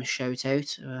to give them a shout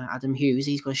out. Adam Hughes,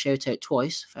 he's got a shout out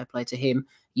twice. Fair play to him.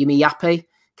 Yumi Yappy,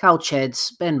 Cal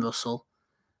Cheds, Ben Russell.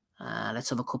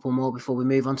 Let's have a couple more before we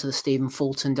move on to the Stephen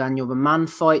Fulton, Daniel Raman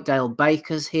fight. Dale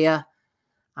Baker's here.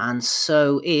 And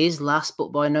so is, last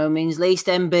but by no means least,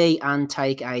 MB, and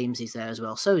Take Ames is there as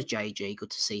well. So is JG. Good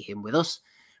to see him with us.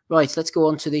 Right, let's go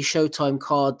on to the Showtime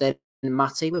card then.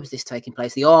 Matty, where was this taking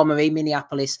place? The Armory,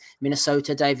 Minneapolis,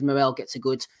 Minnesota. David Morrell gets a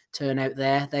good turnout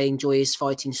there. They enjoy his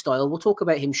fighting style. We'll talk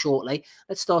about him shortly.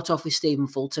 Let's start off with Stephen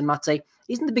Fulton. Matty,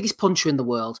 he isn't the biggest puncher in the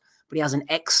world, but he has an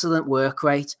excellent work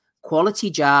rate,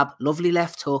 quality jab, lovely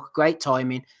left hook, great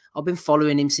timing. I've been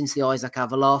following him since the Isaac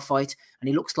Avalar fight, and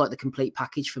he looks like the complete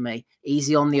package for me.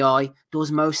 Easy on the eye,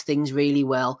 does most things really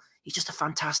well. He's just a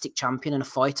fantastic champion and a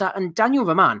fighter. And Daniel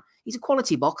Roman, he's a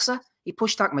quality boxer. He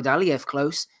pushed Akhmadaliev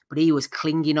close, but he was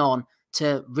clinging on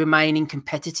to remaining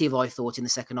competitive, I thought, in the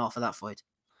second half of that fight.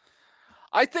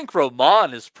 I think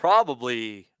Roman is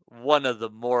probably one of the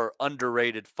more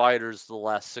underrated fighters the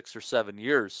last 6 or 7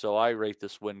 years. So I rate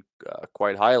this win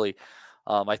quite highly.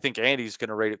 I think Andy's going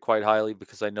to rate it quite highly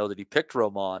because I know that he picked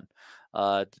Roman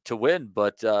to win.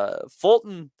 But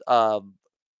Fulton,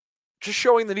 just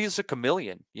showing that he's a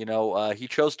chameleon. He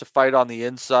chose to fight on the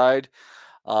inside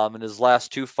in his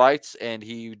last 2 fights, and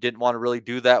he didn't want to really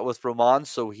do that with Roman,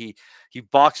 so he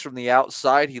boxed from the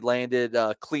outside. He landed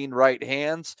clean right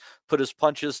hands, put his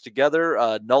punches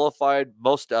together, nullified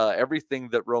most everything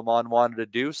that Roman wanted to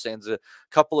do, sans a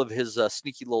couple of his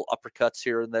sneaky little uppercuts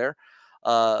here and there.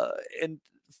 And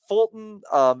Fulton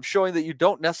showing that you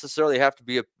don't necessarily have to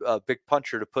be a big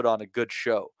puncher to put on a good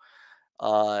show.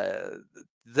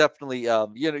 Definitely,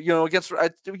 against,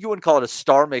 you wouldn't call it a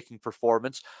star-making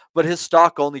performance, but his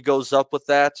stock only goes up with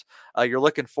that. You're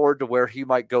looking forward to where he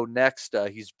might go next.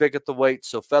 He's big at the weight,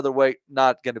 so featherweight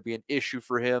not going to be an issue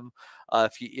for him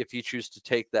if he chooses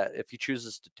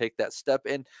to take that step.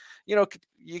 And you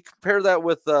compare that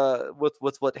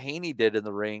with what Haney did in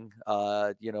the ring,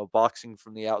 boxing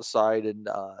from the outside, and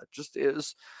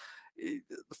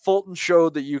Fulton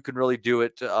showed that you can really do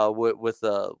it with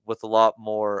a lot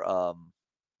more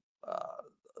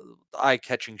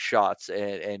eye-catching shots,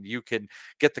 and you can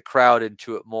get the crowd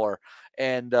into it more.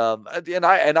 And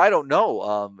I don't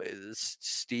know,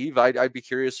 Steve. I'd be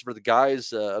curious for the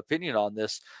guys' opinion on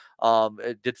this.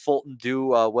 Did Fulton do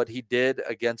what he did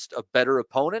against a better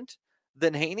opponent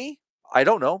than Haney? I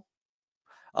don't know.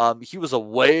 He was a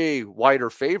way wider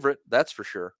favorite, that's for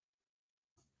sure.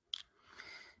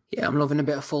 Yeah, I'm loving a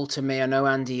bit of Fulton, me. I know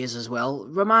Andy is as well.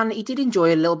 Roman, he did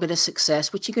enjoy a little bit of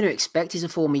success, which you're going to expect. He's a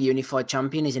former unified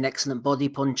champion. He's an excellent body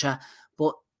puncher.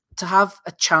 But to have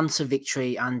a chance of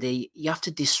victory, Andy, you have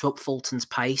to disrupt Fulton's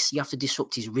pace. You have to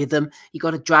disrupt his rhythm. You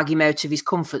got to drag him out of his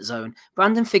comfort zone.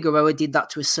 Brandon Figueroa did that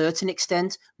to a certain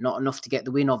extent. Not enough to get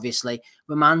the win, obviously.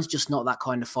 Roman's just not that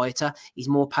kind of fighter. He's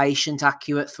more patient,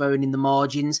 accurate, throwing in the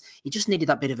margins. He just needed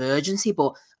that bit of urgency,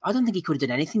 but I don't think he could have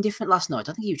done anything different last night.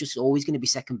 I think he was just always going to be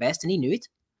second best, and he knew it.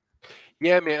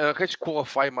 Yeah, mate. I just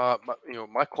qualify my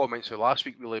comments of last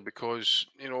week really, because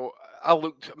I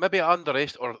looked maybe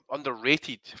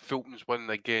underrated Fulton's win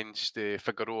against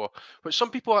Figueroa, but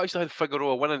some people actually had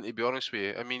Figueroa winning. To be honest with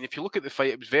you, I mean, if you look at the fight,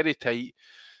 it was very tight.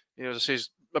 As I says,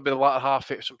 maybe the latter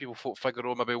half, some people thought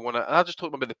Figueroa maybe won it, and I just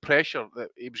thought maybe the pressure that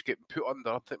he was getting put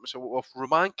under. I think myself, well, if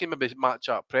Roman can maybe match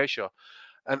that pressure.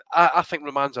 And I think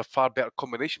Roman's a far better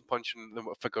combination puncher than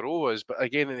what Figueroa is. But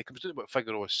again, when it comes down to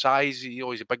Figueroa's size,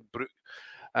 he's a big brute.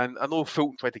 And I know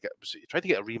Fulton tried to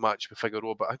get a rematch with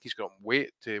Figueroa, but I think he's got him weight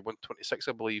to 126,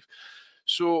 I believe.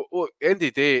 So, look, end of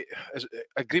the day,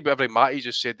 I agree with every Matty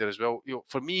just said there as well.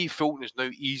 For me, Fulton is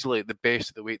now easily the best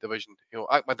of the weight division.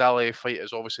 Akhmadaliev fight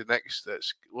is obviously next.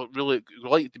 It's really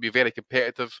likely to be very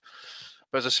competitive.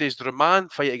 But as I say, the Roman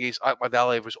fight against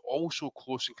Akhmadaliev was also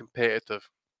close and competitive.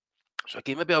 So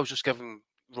again, maybe I was just giving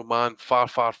Roman far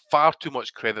too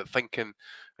much credit, thinking,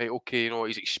 right, okay,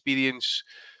 he's experienced,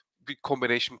 good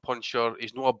combination puncher,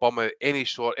 he's not a bum of any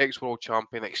sort, ex-world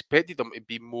champion. I expected him to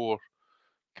be more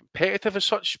competitive as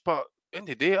such, but in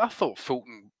the day, I thought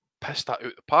Fulton pissed that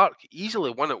out the park, easily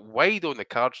won it wide on the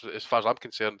cards as far as I'm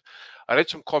concerned. I read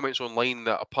some comments online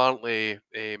that apparently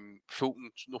Roman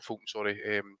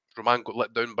got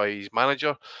let down by his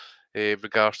manager.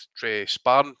 Regards to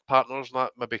sparring partners and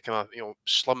that, maybe kind of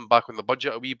slim back on the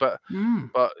budget a wee bit.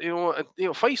 But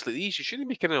fights like these, you shouldn't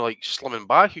be kind of like slimming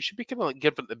back. You should be kind of like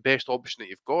giving the best option that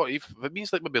you've got. If it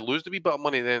means like maybe lose a wee bit of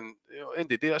money, then end of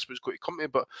the day that's what's going to come to.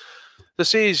 But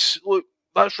this is, look,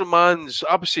 that's Roman's,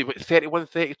 I would say, 31,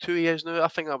 32 he is now. I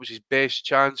think that was his best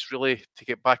chance really to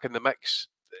get back in the mix.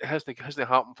 It hasn't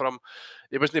happened for him.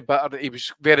 He wasn't better. He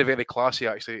was very, very classy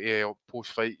actually.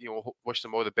 Post fight, wished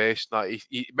him all the best.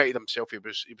 He admitted himself he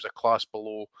was a class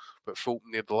below what Fulton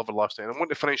they delivered last night. And I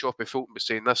want to finish off by Fulton by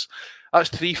saying this: that's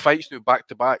 3 fights now back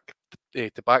to back.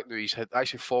 Now he's had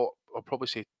actually fought, I'll probably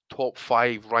say, top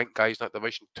 5 ranked guys in that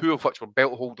division, 2 of which were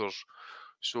belt holders.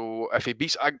 So if he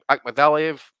beats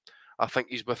Akhmadaliev, I think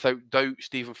he's without doubt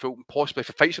Stephen Fulton, possibly if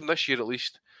he fights him this year at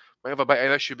least. Might have a bit of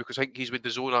an issue because I think he's with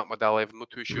the zone at Akhmadaliev. I'm not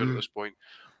too sure at this point.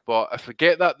 But if we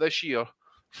get that this year,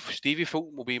 Stevie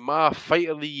Fulton will be my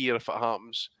fighter of the year if it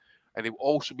happens. And he will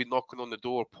also be knocking on the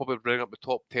door, probably bring up the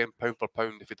top 10 pound for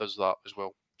pound if he does that as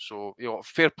well. So,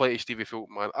 fair play to Stevie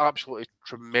Fulton, man. Absolutely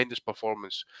tremendous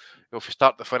performance. From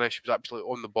start to finish, he was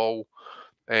absolutely on the ball.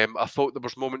 I thought there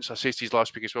was moments, I said to you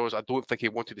last week as well, I don't think he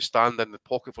wanted to stand in the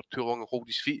pocket for too long and hold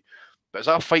his feet. But as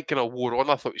that fight kind of wore on,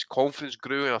 I thought his confidence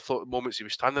grew, and I thought the moments he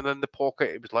was standing in the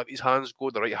pocket, he was letting his hands go,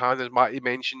 the right hand, as Matty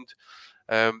mentioned.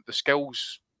 The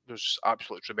skills was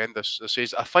absolutely tremendous.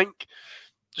 I think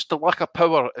just the lack of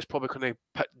power is probably going to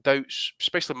put doubts,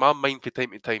 especially in my mind, from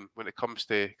time to time when it comes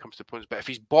to opponents. But if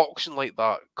he's boxing like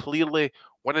that, clearly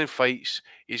winning fights,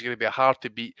 he's going to be hard to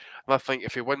beat. And I think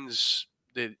if he wins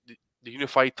the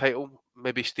unified title,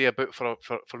 maybe stay about for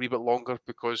a wee bit longer,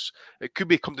 because it could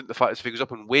be come down to the fact that if he goes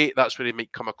up in weight, that's where he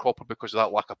might come a cropper because of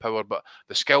that lack of power. But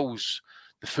the skills,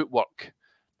 the footwork,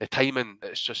 the timing,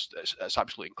 it's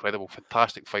absolutely incredible.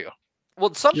 Fantastic fighter.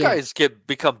 Well, some guys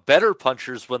become better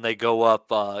punchers when they go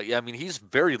up. I mean, he's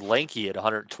very lanky at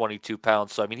 122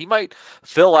 pounds, so I mean, he might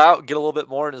fill out, get a little bit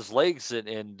more in his legs,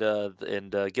 and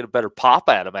get a better pop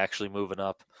at him actually moving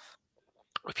up.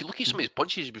 If you look at some of his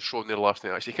punches he was throwing there last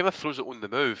night, actually, he kind of throws it on the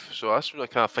move. So that's when I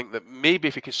kind of think that maybe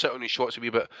if he can sit on his shots a wee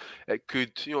bit, it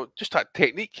could, just that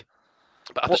technique.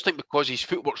 But I just think because his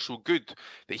footwork's so good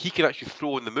that he can actually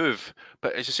throw on the move.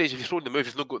 But as I say, if you throw on the move,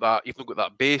 you've not got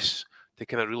that base to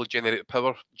kind of really generate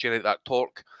power, generate that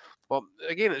torque. Well,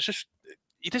 again, it's just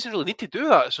he doesn't really need to do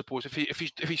that. I suppose if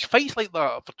he fights like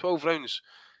that for 12 rounds,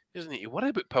 he doesn't need to worry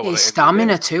about power. His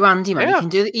stamina too, Andy, man. Yeah. He can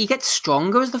do. He gets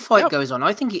stronger as the fight goes on.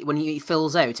 I think when he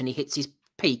fills out and he hits his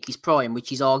peak, his prime, which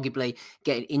he's arguably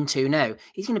getting into now,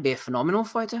 he's going to be a phenomenal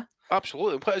fighter.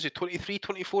 Absolutely. What is he, 23,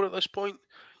 24 at this point?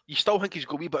 You still think he's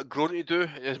got a wee bit of growing to do?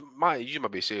 Matt, you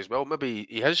maybe say as well. Maybe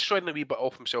he has shredding a wee bit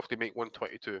off himself to make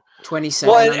 122. 27.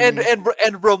 Well,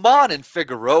 and Roman and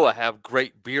Figueroa have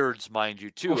great beards, mind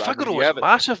you, too. Well, Figueroa is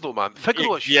massive, though, man.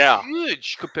 Figueroa is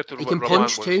huge compared to he what can Roman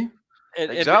punch was. too.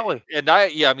 Exactly.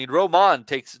 I mean, Roman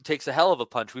takes a hell of a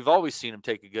punch. We've always seen him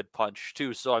take a good punch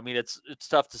too. So I mean, it's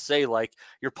tough to say like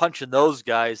you're punching those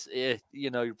guys.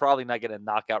 You're probably not getting a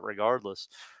knockout regardless.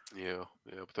 Yeah.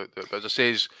 But as I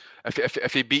say,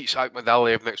 if he beats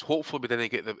Akhmadaliev next, hopefully we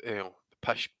didn't get the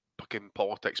pish fucking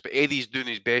politics. But Eddie's doing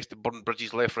his best to burn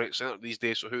bridges left, right, centre these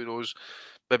days. So who knows?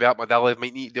 Maybe Akhmadaliev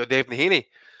might need Devin Haney.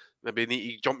 Maybe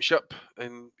need to jump ship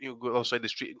and go to the other side of the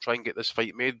street and try and get this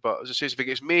fight made. But as I say, if it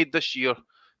gets made this year,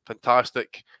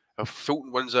 fantastic. If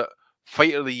Fulton wins it,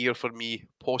 fighter of the year for me,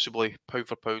 possibly pound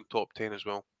for pound top 10 as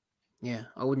well. Yeah,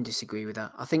 I wouldn't disagree with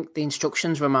that. I think the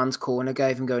instructions Roman's corner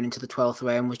gave him going into the 12th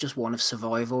round was just one of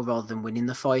survival rather than winning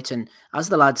the fight. And as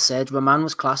the lad said, Roman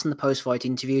was class in the post-fight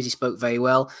interviews. He spoke very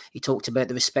well. He talked about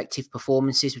the respective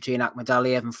performances between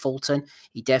Akhmadaliev and Fulton.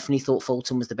 He definitely thought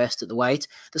Fulton was the best at the weight.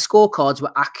 The scorecards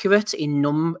were accurate in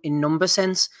number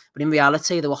sense, but in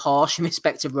reality, they were harsh in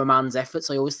respect of Roman's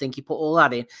efforts. I always think you put all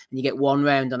that in and you get one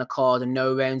round on a card and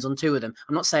no rounds on two of them.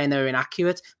 I'm not saying they're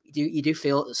inaccurate. You do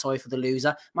feel sorry for the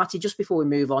loser. Matty, just before we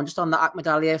move on, just on the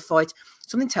Akhmadaliev fight,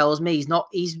 something tells me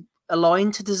he's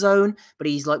aligned to DAZN, but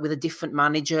he's like with a different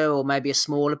manager or maybe a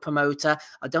smaller promoter.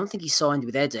 I don't think he's signed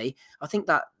with Eddie. I think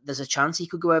that there's a chance he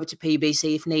could go over to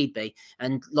PBC if need be.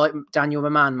 And like Daniel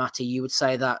Roman, Matty, you would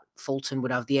say that Fulton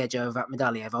would have the edge over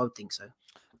Akhmadaliev. I would think so.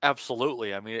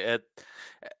 Absolutely. I mean,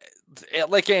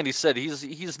 like Andy said,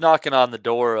 he's knocking on the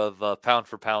door of pound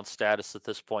for pound status at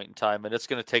this point in time, and it's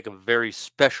going to take a very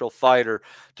special fighter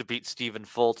to beat Stephen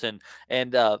Fulton.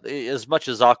 And as much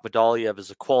as Akhmadaliev is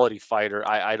a quality fighter,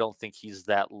 I don't think he's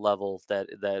that level that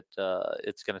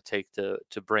it's going to take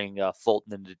to bring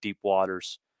Fulton into deep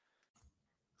waters.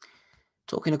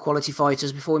 Talking of quality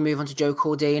fighters, before we move on to Joe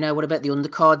Cordino, what about the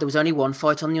undercard? There was only one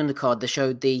fight on the undercard. They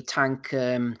showed the Tank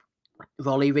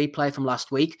Rolly replay from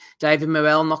last week. David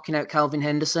Morrell knocking out Calvin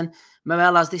Henderson.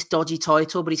 Morrell has this dodgy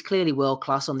title, but he's clearly world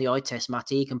class on the eye test,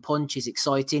 Matty. He can punch, he's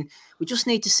exciting. We just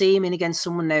need to see him in against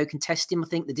someone now who can test him, I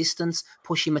think, the distance,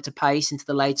 push him at a pace into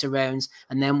the later rounds,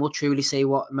 and then we'll truly see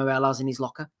what Morrell has in his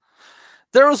locker.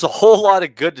 There was a whole lot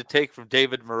of good to take from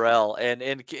David Morrell, and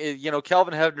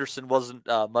Calvin Henderson wasn't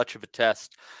much of a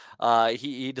test.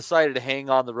 He decided to hang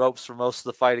on the ropes for most of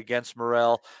the fight against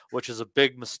Morrell, which is a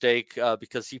big mistake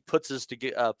because he puts his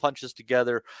punches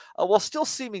together while still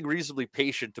seeming reasonably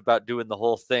patient about doing the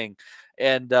whole thing.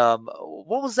 And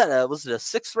what was that? Was it a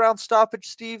 6th round stoppage,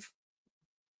 Steve?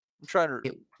 I'm trying to.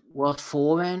 It was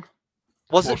 4 round.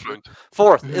 Was it 4th?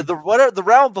 Mm-hmm. The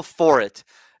round before it.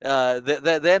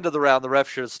 The end of the round, the ref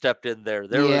should have stepped in there.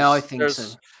 I think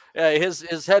so.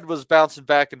 His head was bouncing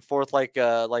back and forth like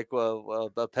a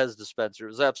Pez dispenser. It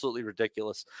was absolutely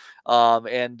ridiculous.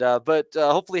 But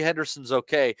hopefully Henderson's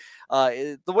okay.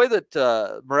 The way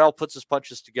that Morrell puts his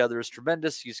punches together is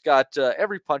tremendous. He's got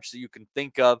every punch that you can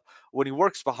think of. When he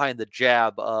works behind the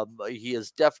jab, he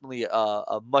is definitely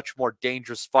a much more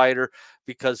dangerous fighter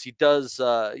because he does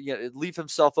leave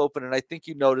himself open. And I think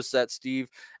you noticed that, Steve.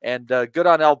 And good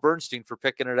on Al Bernstein for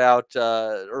picking it out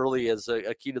early as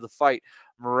a key to the fight.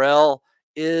 Morrell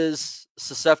is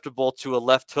susceptible to a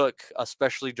left hook,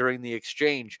 especially during the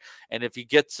exchange. And if he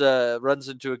gets runs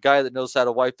into a guy that knows how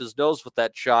to wipe his nose with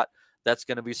that shot, that's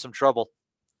going to be some trouble.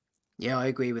 Yeah, I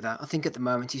agree with that. I think at the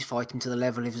moment he's fighting to the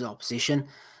level of his opposition.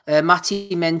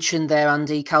 Matty mentioned there,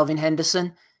 Andy, Calvin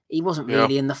Henderson. He wasn't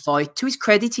really in the fight. To his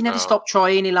credit, he never stopped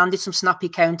trying. He landed some snappy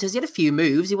counters. He had a few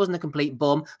moves. He wasn't a complete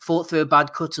bum. Fought through a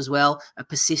bad cut as well, a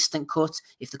persistent cut,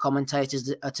 if the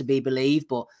commentators are to be believed.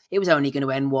 But it was only going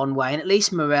to end one way. And at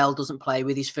least Morrell doesn't play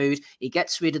with his food. He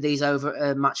gets rid of these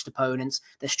overmatched opponents.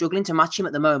 They're struggling to match him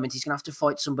at the moment. He's going to have to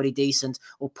fight somebody decent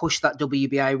or push that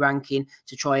WBA ranking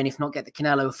to try and, if not get the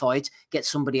Canelo fight, get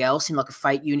somebody else in like a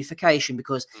fake unification,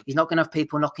 because he's not going to have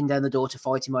people knocking down the door to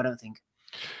fight him, I don't think.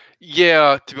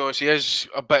 Yeah, to be honest, he is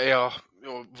a bit of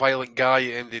a violent guy at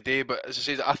the end of the day. But as I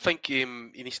said, I think he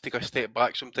needs to take a step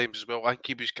back sometimes as well. I think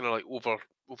he was kind of like over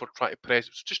trying to press,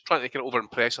 just trying to kind of over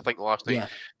impress. I think last night.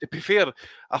 To be fair,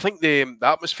 I think the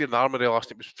atmosphere in the Armory last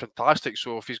night was fantastic.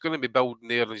 So if he's going to be building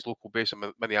there in his local base in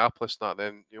Minneapolis,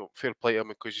 then fair play to him,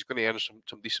 because he's going to earn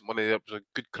some decent money there. It was a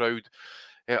good crowd.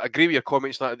 I agree with your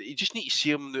comments that you just need to see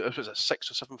him. If it's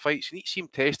 6 or 7 fights, you need to see him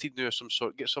tested now of some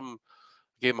sort. Get some.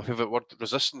 Again, my favourite word,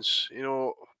 resistance.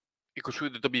 You go through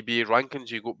the WBA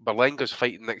rankings. You go, Berlanga's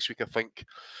fighting next week, I think.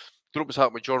 Don't know what's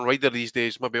happening with John Ryder these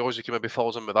days. Maybe Ozzy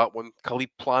falls in with that one.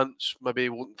 Khalid Plant's maybe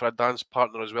looking for a dance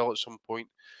partner as well at some point.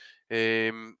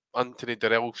 Anthony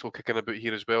Durrell still kicking about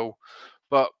here as well.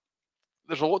 But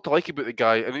there's a lot to like about the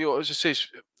guy. And, as I say,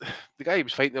 the guy he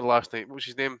was fighting there last night, what was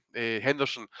his name?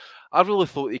 Henderson. I really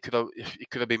thought he could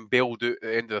have been bailed out at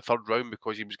the end of the 3rd round,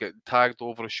 because he was getting tagged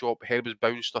over a shot, head was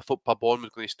bounced. I thought Pabon was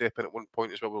going to step in at one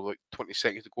point as well with like 20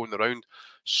 seconds to go in the round.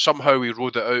 Somehow he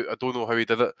rode it out. I don't know how he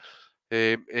did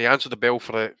it. He answered the bell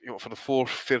for the 4th.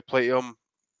 Fair play to him.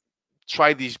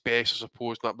 Tried his best, I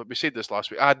suppose. But we said this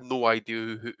last week. I had no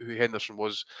idea who Henderson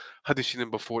was. Hadn't seen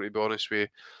him before, to be honest with you.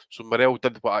 So Morrell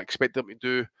did what I expected him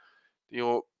to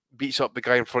do. Beats up the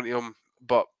guy in front of him.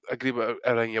 But I agree with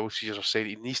everything else Caesar said.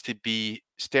 He needs to be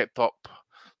stepped up.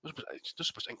 It's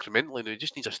just incrementally now. He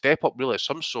just needs a step up, really, of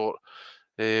some sort.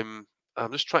 I'm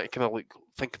just trying to kind of like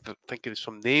think of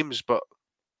some names, but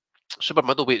super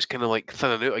middleweight's kind of like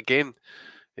thinning out again.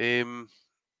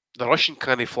 The Russian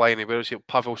can't fly anywhere.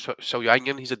 Pavel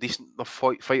Selyanyin, he's a decent enough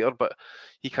fighter, but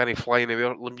he can't fly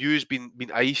anywhere. Lemieux's been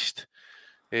iced.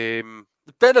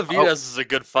 Benavidez is a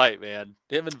good fight, man.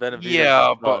 Him and Benavidez.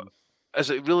 Yeah, but is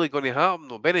it really going to happen?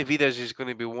 No, Benavidez is going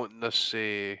to be wanting this.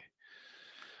 I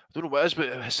don't know what it is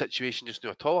about his situation just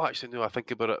now at all. Actually, now I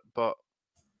think about it, but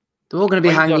they're all going to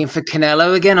be hanging for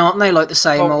Canelo again, aren't they? Like the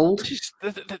same old.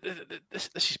 This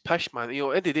is pish, man. End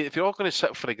of the day, if you're all going to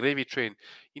sit for a gravy train,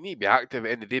 you need to be active at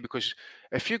the end of the day, because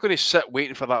if you're going to sit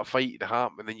waiting for that fight to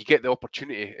happen and then you get the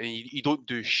opportunity and you don't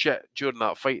do shit during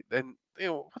that fight, then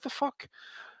what the fuck?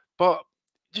 But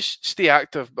just stay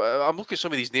active. But I'm looking at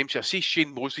some of these names here. I see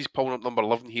Shane Mosley's pulling up number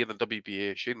 11 here in the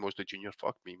WBA. Shane Mosley Jr.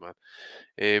 Fuck me,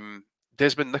 man.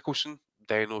 Desmond Nicholson.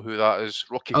 I know who that is.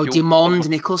 Rocky. Demond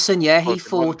Nicholson. Yeah, he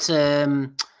fought.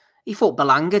 He fought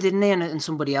Berlanga, didn't he? And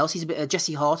somebody else. He's a bit.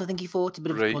 Jesse Hart, I think he fought. A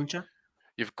bit of a puncher.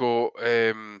 You've got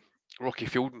Rocky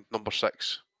Fulton, number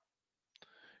 6.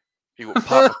 You got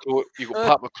Pat. You got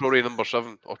Pat McCrory, number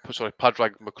 7. Or sorry,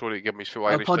 Padraig McCrory. Give me his full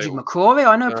Irish Padraig title. McCrory.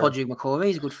 I know Padraig McCrory.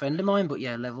 He's a good friend of mine. But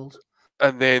yeah, levels.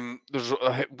 And then there's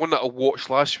one that I watched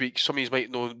last week. Some of you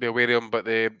might be aware of him, but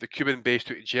the Cuban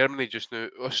based out of Germany just now,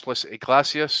 Uslis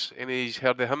Iglesias. Anybody's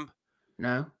heard of him?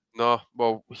 No. No.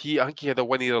 Well, I think he had a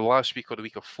win either last week or the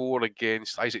week before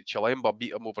against Isaac Chilemba.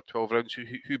 Beat him over 12 rounds.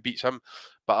 Who beats him?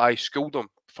 But I schooled him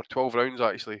for 12 rounds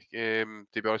actually. To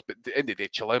be honest, but at the end of the day,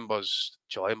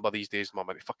 Chilemba these days, man.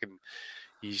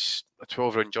 He's a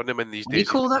 12-round journeyman these days. What do you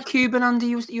call that Cuban, Andy,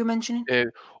 you were mentioning?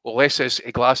 Olesis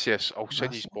Iglesias. I'll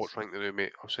send you sports rank now,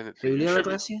 mate. I'll send it to Julio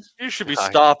Iglesias? You should be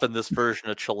stopping this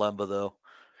version of Chilemba, though.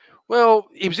 Well,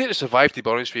 he was there to survive, to be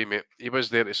honest with you, mate. He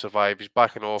was there to survive. He's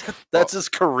backing off. That's his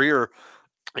career.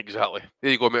 Exactly.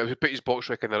 There you go, mate. I'll put his box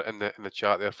rec in the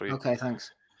chat there for you. Okay,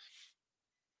 thanks.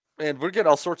 Man, we're getting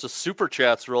all sorts of super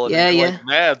chats rolling. Yeah. Like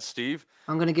mad, Steve.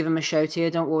 I'm going to give him a shout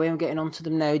here. Don't worry, I'm getting onto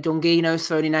them now. Dungino's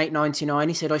thrown in $8.99.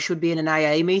 He said, I should be in an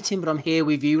AA meeting, but I'm here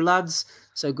with you, lads.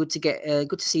 So good to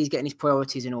see he's getting his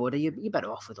priorities in order. You're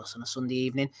better off with us on a Sunday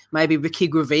evening. Maybe Ricky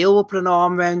Graville will put an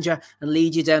arm around you and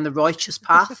lead you down the righteous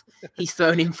path. He's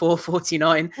thrown in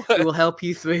 $4.49. He will help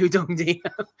you through, Dungdino.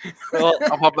 Well,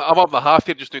 I'm up the half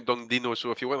here just doing Dungdino,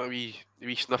 so if you want a wee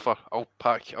sniffer, I'll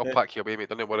pack you away, mate.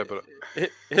 Don't worry about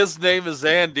it. His name is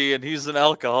Andy, and he's an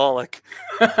alcoholic.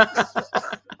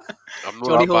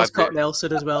 Johnny Horscott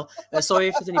Nelson as well. Sorry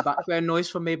if there's any background noise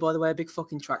from me, by the way. Big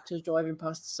fucking tractors driving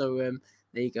past, so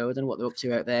There you go. I don't know what they're up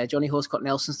to out there. Johnny Horsecott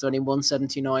Nelson's thrown in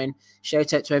 179.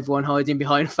 Shout out to everyone hiding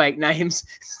behind fake names.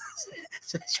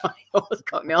 Johnny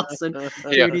Horsecott Nelson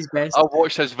doing his best. I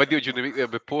watched his video during the week there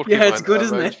with Porky. Yeah, it's good,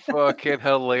 isn't it? Fucking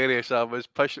hilarious. I was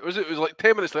pushing. It was like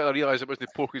 10 minutes later I realised it wasn't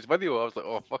Porky's video. I was like,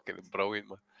 oh, fucking brilliant,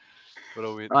 man.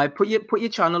 Brilliant. All right, put your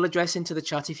channel address into the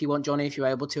chat if you want, Johnny, if you're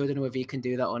able to. I don't know whether you can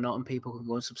do that or not, and people can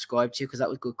go and subscribe to you because that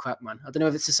was good crack, man. I don't know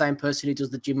if it's the same person who does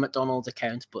the Jim McDonald's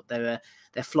account, but they're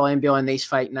flying behind these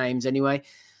fake names anyway.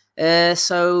 Oh,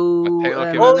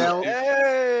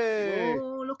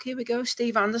 look, here we go.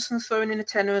 Steve Anderson throwing in a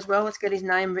tenner as well. Let's get his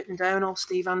name written down. Old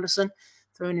Steve Anderson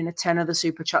throwing in a tenner. The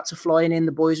super chats are flying in.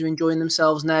 The boys are enjoying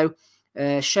themselves now.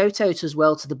 Shout out as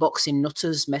well to the Boxing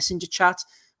Nutters messenger chat.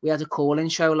 We had a call-in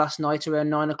show last night around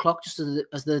 9 o'clock, just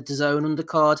as the DAZN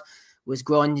undercard was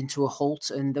grinding to a halt,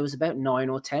 and there was about 9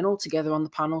 or 10 altogether on the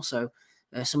panel. So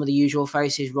some of the usual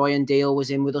faces. Ryan Deal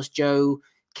was in with us, Joe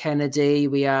Kennedy.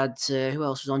 We had, who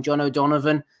else was on? John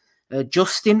O'Donovan.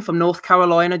 Justin from North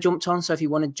Carolina jumped on. So if you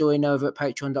want to join over at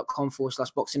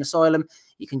patreon.com/Boxing Asylum,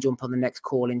 you can jump on the next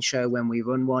call-in show when we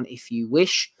run one if you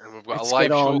wish. And we've got a live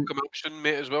show coming up soon,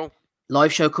 mate, as well.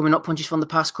 Live show coming up, Punches from the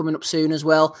Past coming up soon as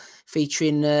well,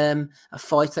 featuring a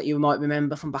fight that you might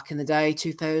remember from back in the day,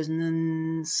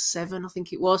 2007, I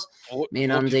think it was. Me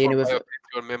and Andy.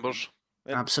 Members.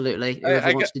 Absolutely.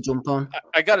 Whoever wants to jump on.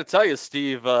 I got to tell you,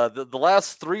 Steve, the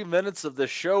last 3 minutes of this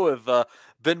show have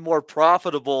been more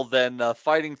profitable than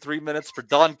fighting 3 minutes for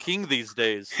Don King these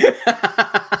days.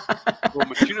 Well,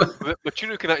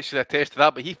 Machino can actually attest to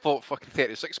that, but he fought fucking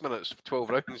 36 minutes, 12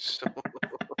 rounds. So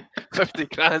 50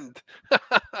 grand.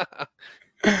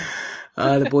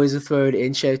 The boys are throwing it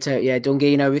in. Shout out, yeah,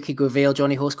 Dungino, Ricky Graville,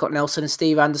 Johnny Horsecott Nelson, and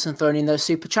Steve Anderson throwing in those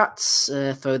super chats.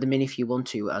 Throw them in if you want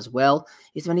to as well.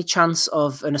 Is there any chance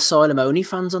of an Asylum only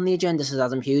fans on the agenda? Says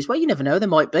Adam Hughes. Well, you never know. There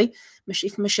might be.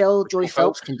 If Michelle Joy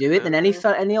Phelps can do it, then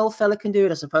any old fella can do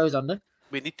it, I suppose, Andy.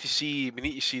 We need to see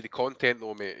the content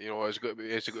though, mate. You know, is it got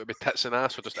to be tits and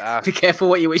ass or just ass? Be careful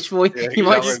what you wish for. Yeah, you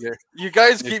might just... You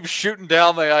guys keep shooting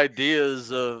down my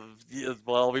ideas of.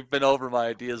 Well, we've been over my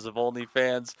ideas of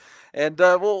OnlyFans, and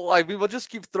we'll just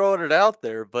keep throwing it out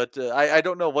there. But I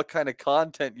don't know what kind of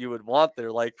content you would want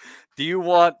there. Like, do you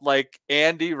want like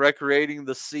Andy recreating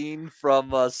the scene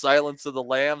from Silence of the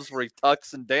Lambs where he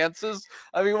tucks and dances?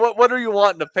 I mean, what are you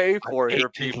wanting to pay for here,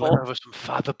 people? With some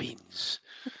fava beans.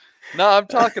 No, I'm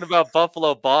talking about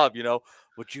Buffalo Bob. You know,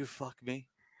 would you fuck me?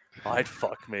 I'd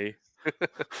fuck me.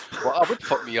 Well, I would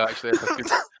fuck me actually if I could.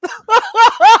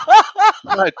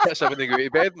 That's everything go to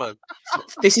bed, man.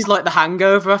 This is like the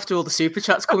hangover after all the super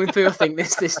chats coming through. I think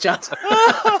this chat.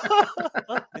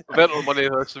 Mental money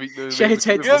this week now. Shout out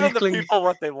to Declan. The people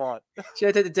what they want.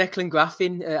 Shout out to Declan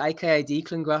Graffin, aka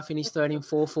Declan Graffin. He's thrown in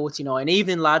 449.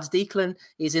 Evening, lads. Declan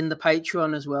is in the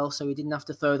Patreon as well, so we didn't have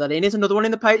to throw that in. Here's another one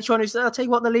in the Patreon. Who's, I'll tell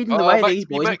you what, they're leading the way. These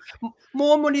boys,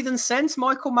 more money than sense.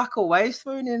 Michael McElway is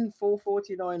thrown in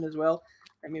 449 as well.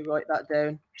 Let me write that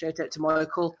down. Shout out to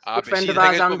Michael. Good friend of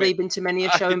ours, Andy, been to many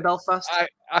a show in Belfast.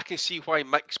 I can see why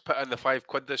Mick's put in the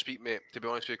 £5 this week, mate, to be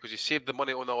honest with you, because he saved the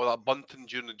money on all that bunting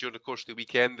during the course of the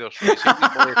weekend there. So he saved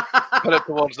his money, put it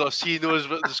towards us. He knows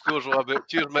what the scores are about.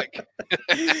 Cheers, Mick.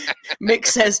 Mick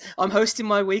says, I'm hosting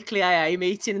my weekly AA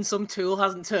meeting and some tool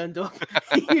hasn't turned up.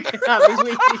 You can have his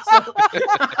weekly stuff.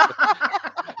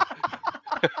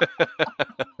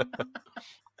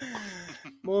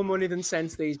 More money than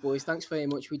sense, these boys. Thanks very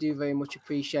much. We do very much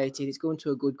appreciate it. It's going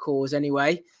to a good cause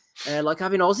anyway. Like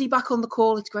having Ozzy back on the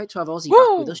call. It's great to have Ozzy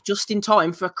back with us just in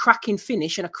time for a cracking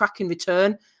finish and a cracking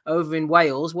return over in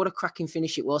Wales. What a cracking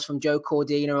finish it was from Joe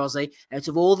Cordina, Ozzy. Out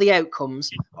of all the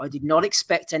outcomes, I did not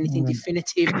expect anything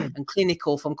definitive and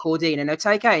clinical from Cordina. Now,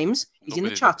 take Ames. He's in the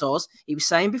chat, Oz. He was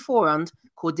saying beforehand,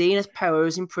 Cordina's power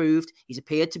has improved. He's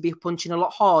appeared to be punching a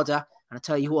lot harder. And I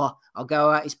tell you what, I'll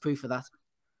go out. His proof of that.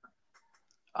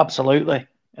 Absolutely.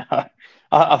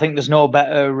 I think there's no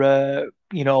better,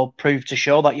 proof to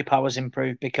show that your power's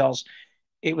improved because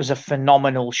it was a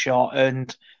phenomenal shot.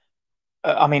 And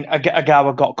I mean, a guy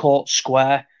got caught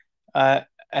square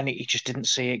and he just didn't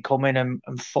see it coming. And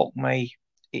fuck me,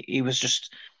 he was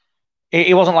just,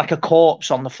 he wasn't like a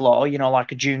corpse on the floor,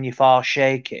 like a junior far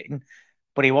shaking,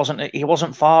 but he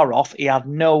wasn't far off. He had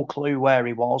no clue where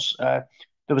he was.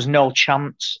 There was no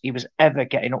chance he was ever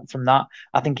getting up from that.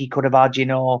 I think he could have had,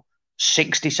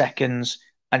 60 seconds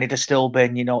and he'd have still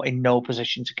been, in no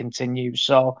position to continue.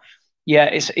 So, yeah,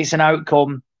 it's an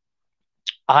outcome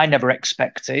I never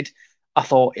expected. I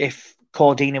thought if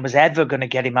Cordina was ever going to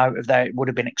get him out of there, it would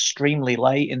have been extremely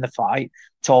late in the fight,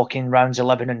 talking rounds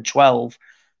 11 and 12,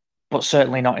 but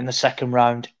certainly not in the second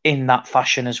round in that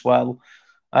fashion as well.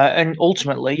 And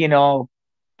ultimately,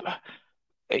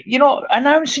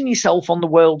 announcing yourself on the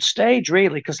world stage,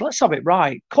 really, because let's have it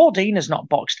right. Cordina's not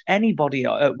boxed anybody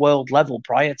at world level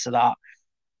prior to that.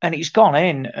 And he's gone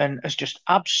in and has just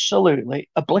absolutely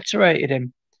obliterated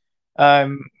him.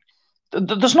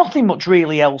 There's nothing much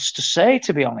really else to say,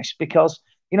 to be honest, because,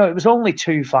 it was only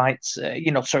 2 fights,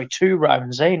 2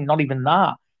 rounds in, not even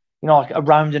that, like a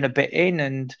round and a bit in.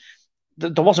 And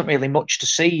there wasn't really much to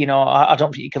see. I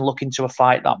don't think you can look into a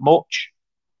fight that much.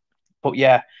 But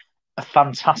yeah, a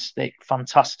fantastic,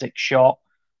 fantastic shot.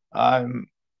 A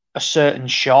certain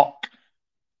shock.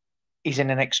 He's in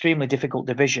an extremely difficult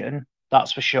division,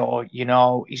 that's for sure.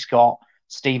 He's got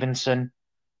Stevenson,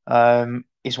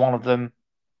 is one of them,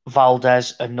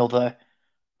 Valdez, another.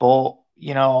 But,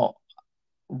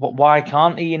 why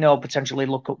can't he, potentially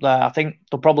look up there? I think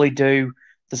they'll probably do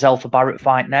the Zelfa Barrett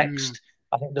fight next.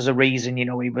 I think there's a reason,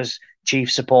 he was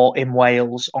chief support in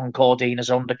Wales on Cordina's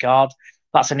undercard.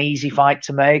 That's an easy fight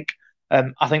to make.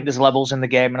 I think there's levels in the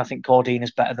game, and I think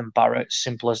Cordina's better than Barrett.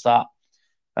 Simple as that.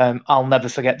 I'll never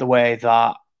forget the way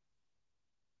that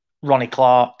Ronnie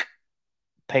Clark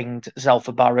pinged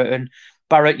Zelfa Barrett, and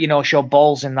Barrett, showed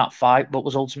balls in that fight, but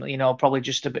was ultimately, probably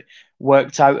just a bit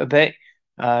worked out a bit.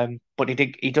 But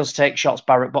he does take shots,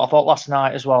 Barrett. But I thought last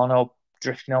night as well, I know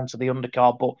drifting onto the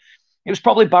undercard, but it was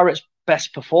probably Barrett's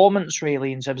best performance,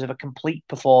 really, in terms of a complete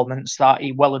performance, that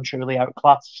he well and truly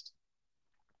outclassed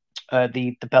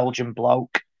the Belgian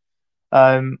bloke.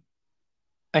 And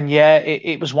yeah,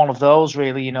 it was one of those,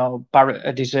 really. Barrett,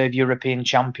 a deserved European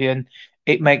champion.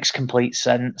 It makes complete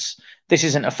sense. This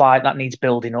isn't a fight that needs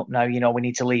building up now. We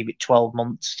need to leave it 12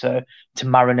 months to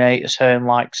marinate, as Hearn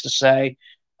likes to say.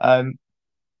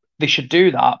 They should do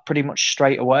that pretty much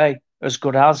straight away, as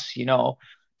good as,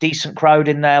 decent crowd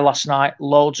in there last night,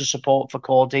 loads of support for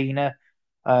Cordina.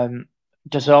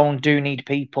 DAZN do need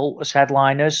people as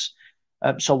headliners.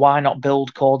 So why not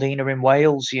build Cordina in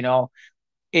Wales?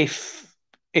 If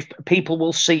people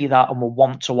will see that and will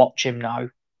want to watch him now,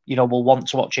 will want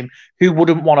to watch him. Who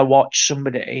wouldn't want to watch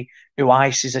somebody who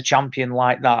ices a champion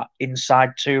like that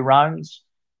inside 2 rounds?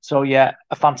 So yeah,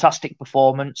 a fantastic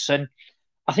performance. And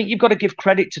I think you've got to give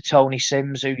credit to Tony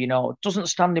Sims, who, doesn't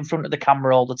stand in front of the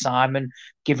camera all the time and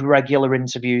give regular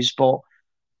interviews. But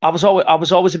I was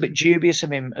always a bit dubious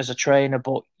of him as a trainer.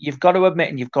 But you've got to admit,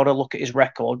 and you've got to look at his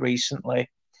record recently.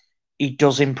 He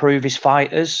does improve his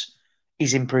fighters.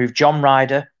 He's improved John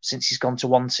Ryder since he's gone to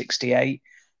 168.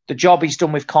 The job he's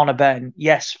done with Conor Benn,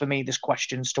 yes, for me, there's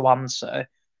questions to answer.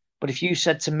 But if you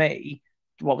said to me,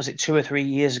 what was it, 2 or 3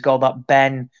 years ago, that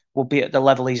Ben will be at the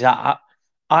level he's at,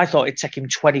 I thought it'd take him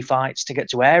 20 fights to get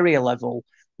to area level.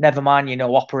 Never mind,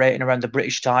 operating around the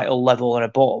British title level and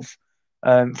above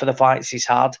for the fights he's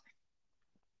had.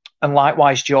 And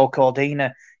likewise, Joe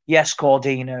Cordina. Yes,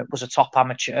 Cordina was a top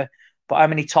amateur, but how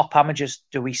many top amateurs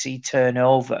do we see turn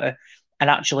over and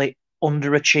actually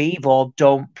underachieve or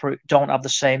don't have the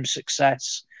same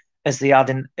success as they had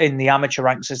in the amateur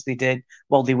ranks as they did?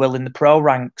 Well, they will in the pro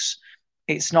ranks.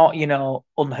 It's not,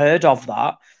 unheard of,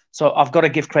 that. So I've got to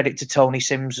give credit to Tony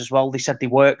Sims as well. They said they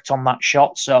worked on that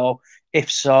shot. So if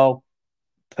so,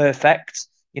 perfect.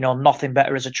 Nothing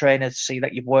better as a trainer to see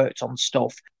that you've worked on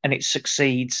stuff and it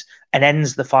succeeds and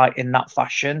ends the fight in that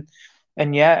fashion.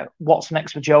 And yeah, what's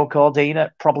next for Joe Cordina?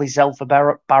 Probably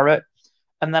Zelfa Barrett.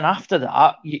 And then after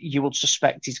that, you would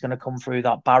suspect he's going to come through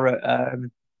that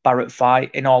Barrett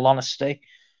fight, in all honesty.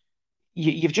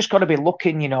 You've just got to be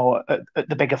looking, at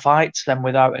the bigger fights then,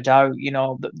 without a doubt.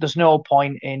 There's no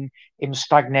point in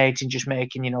stagnating, just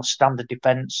making, standard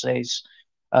defences.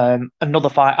 Another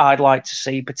fight I'd like to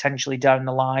see potentially down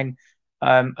the line,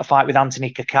 a fight with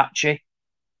Anthony Kakachi.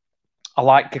 I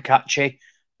like Kakachi.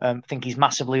 I think he's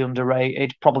massively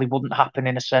underrated. Probably wouldn't happen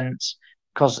in a sense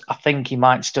because I think he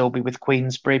might still be with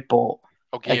Queensbury, but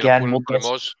again,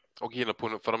 I'll give you an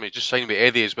opponent for him. He just signed with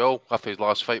Eddie as well after his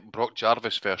last fight, Brock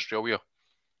Jarvis for Australia.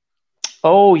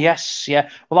 Oh yes, yeah.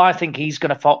 Well, I think he's going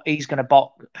to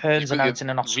box Hearn's announcing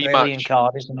an Australian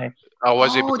card, isn't he? Oh,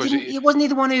 was he? Because wasn't he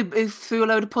the one who threw a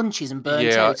load of punches and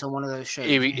burnt out on one of those shows?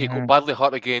 He got badly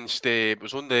hurt against. It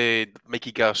was on the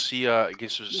Mikey Garcia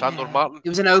against Sandor Martin. It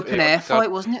was an open air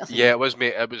fight, wasn't it? I think. Yeah, it was,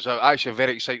 mate. It was actually a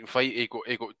very exciting fight. He got.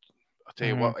 I tell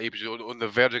you what, he was on the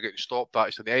verge of getting stopped.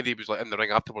 Actually, Eddie was like in the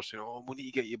ring afterwards saying, "Oh, we need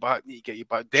to get you back.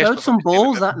 Showed some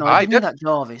balls that night, didn't he, that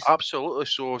Jarvis? Absolutely.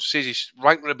 So says he's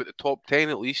ranked about the top 10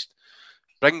 at least.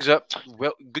 Brings up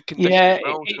good condition as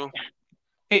well.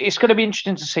 It's going to be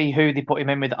interesting to see who they put him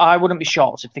in with. I wouldn't be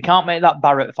shocked if they can't make that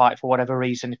Barrett fight for whatever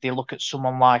reason. If they look at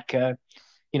someone like, a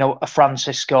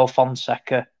Francisco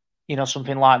Fonseca,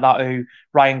 something like that, who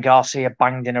Ryan Garcia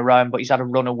banged in around, but he's had a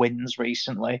run of wins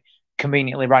recently.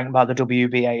 Conveniently ranked by the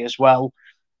WBA as well.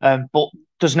 But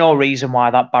there's no reason why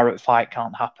that Barrett fight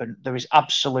can't happen. There is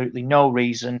absolutely no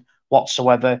reason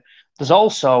whatsoever. There's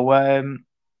also,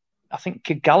 I think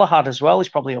Kid Galahad as well is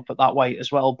probably up at that weight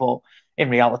as well. But in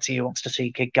reality, he wants to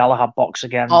see Kid Galahad box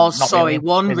again. Oh, Not sorry. really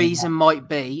One reason might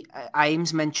be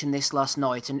Ames mentioned this last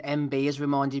night, and MB has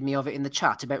reminded me of it in the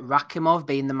chat about Rakimov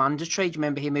being the mandatory. Do you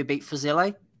remember him who beat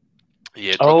Fazile?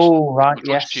 Yeah. Oh, right.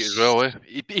 Yes. As well. Eh?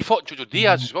 He fought Jojo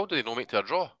Diaz as well. Did he not make to a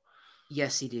draw?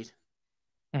 Yes, he did.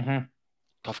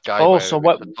 Tough guy. Oh, so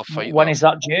when that. is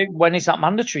that due? When is that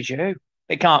mandatory due?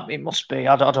 It can't. It must be.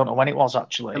 I don't know when it was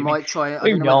actually. They might try. I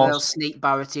don't know whether they'll sneak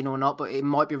Barrett in or not, but it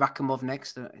might be Rakimov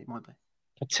next. It might be.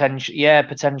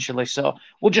 Potentially. So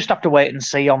we'll just have to wait and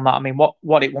see on that. I mean,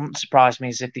 what it wouldn't surprise me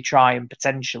is if they try and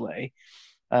potentially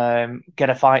get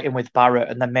a fight in with Barrett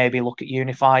and then maybe look at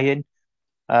unifying.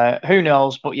 Who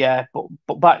knows? But yeah,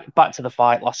 but back to the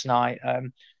fight last night.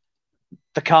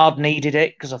 The card needed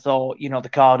it because I thought, the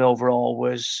card overall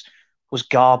was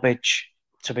garbage.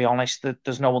 To be honest,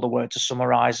 there's no other word to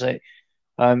summarize it.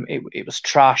 It was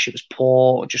trash. It was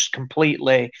poor. Just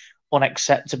completely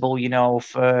unacceptable.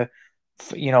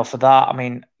 For that. I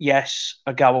mean, yes,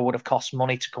 Ogawa would have cost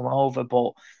money to come over,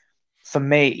 but for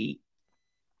me,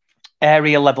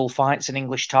 area level fights and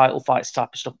English title fights type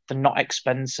of stuff, they're not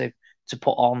expensive to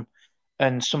put on.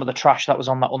 And some of the trash that was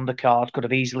on that undercard could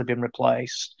have easily been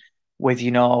replaced with,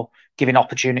 giving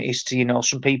opportunities to,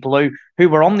 some people who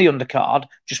were on the undercard,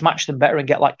 just match them better and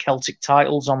get like Celtic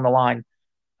titles on the line.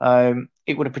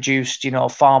 It would have produced, a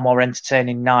far more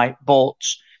entertaining night. But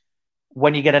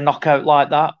when you get a knockout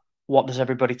like that, what does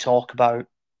everybody talk about?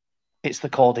 It's the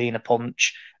Cordina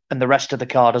punch, and the rest of the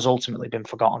card has ultimately been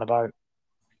forgotten about.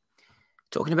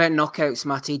 Talking about knockouts,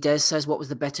 Matty, Des says, what was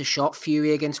the better shot,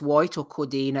 Fury against White or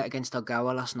Cordina against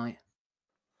Ogawa last night?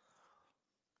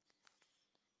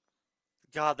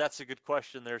 God, that's a good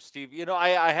question there, Steve.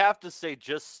 I have to say,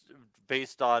 just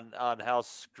based on how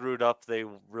screwed up they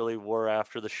really were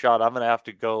after the shot, I'm going to have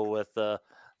to go with the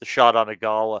shot on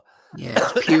Ogawa. Yeah,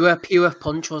 it's pure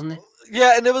punch, wasn't it?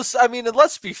 Yeah, and it was, and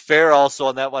let's be fair also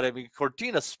on that one.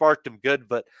 Cordina sparked him good,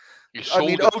 but he sold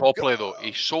it properly, though.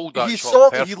 He sold that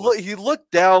shot perfectly. He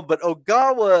looked down, but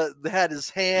Ogawa had his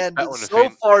hand so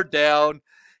far down.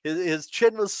 His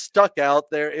chin was stuck out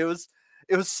there. It was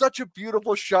such a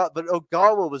beautiful shot, but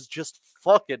Ogawa was just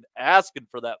fucking asking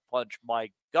for that punch. My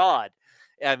God.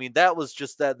 That was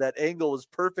just that angle was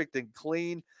perfect and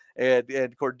clean.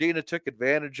 And Cordina took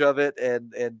advantage of it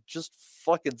and just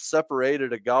fucking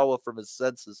separated Ogawa from his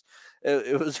senses.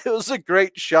 It was a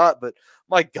great shot, but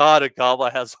my God,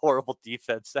 Ogawa has horrible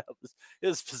defense.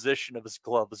 His position of his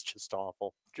glove was just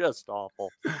awful. Just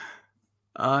awful.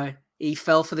 He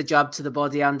fell for the jab to the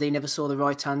body, and he never saw the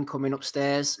right hand coming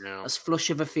upstairs. Yeah. As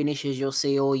flush of a finish as you'll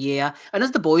see all year. And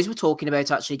as the boys were talking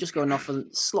about, actually, just going off a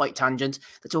slight tangent,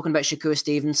 they're talking about Shakur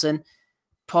Stevenson.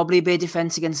 Probably be a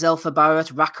defense against Zelfa Barrett.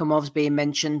 Rakimov's being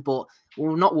mentioned, but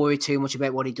we'll not worry too much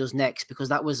about what he does next because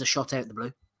that was a shot out of the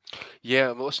blue.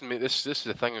 Yeah, well, listen, mate, this is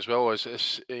the thing as well.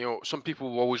 Is some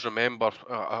people will always remember.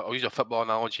 I'll use a football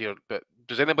analogy here, but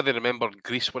does anybody remember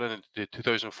Greece winning the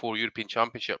 2004 European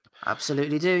Championship?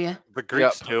 Absolutely do, yeah. The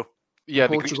Greeks do. Yeah,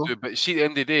 the Greeks do. But see, at the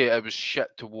end of the day, it was shit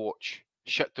to watch.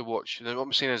 Shit to watch. And what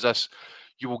I'm saying is this: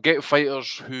 you will get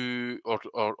fighters who or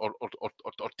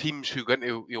teams who go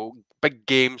into big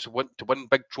games, want to win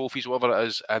big trophies, whatever it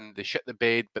is, and they shit the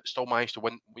bed, but still manage to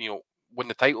win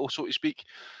the title, so to speak.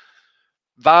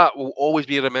 That will always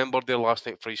be remembered there last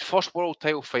night for his first world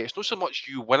title fight. It's not so much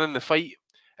you winning the fight,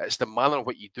 it's the manner in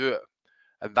which you do it.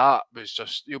 And that was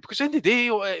just, because at the end of the day,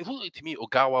 it looked like to me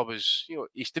Ogawa was,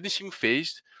 he didn't seem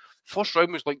phased. First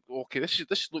round was like, okay,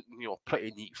 this looked,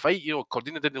 pretty neat fight.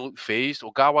 Cordina didn't look phased.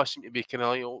 Ogawa seemed to be kind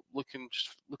of, looking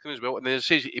as well. And then it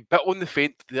says he bit on the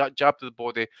feint, that jab to the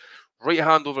body, right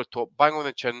hand over the top, bang on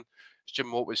the chin, as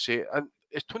Jim Watt would say. And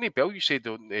as Tony Bell, you said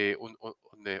on the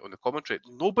commentary,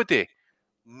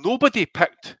 nobody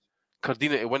picked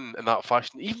Cordina to win in that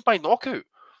fashion, even by knockout.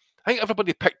 I think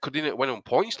everybody picked Cordina to win on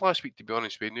points last week, to be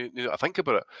honest with you, now that I think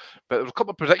about it. But there were a couple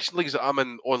of prediction leagues that I'm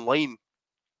in online,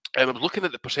 and I was looking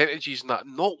at the percentages, and that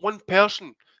not one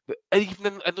person, that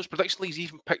even in those prediction leagues,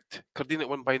 even picked Cordina to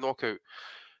win by knockout.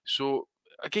 So,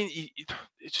 again, you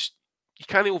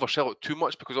can't oversell it too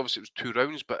much, because obviously it was 2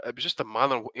 rounds, but it was just the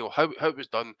manner, how it was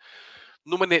done.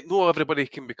 No everybody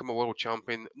can become a world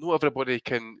champion. No everybody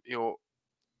can,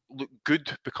 look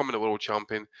good becoming a world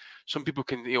champion. Some people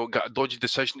can, get a dodgy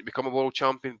decision to become a world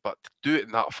champion, but to do it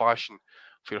in that fashion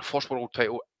for your first world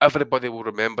title, everybody will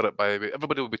remember it, by the way.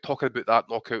 Everybody will be talking about that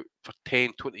knockout for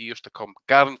 10, 20 years to come.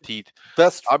 Guaranteed.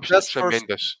 That's absolutely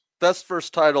tremendous. best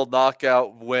first title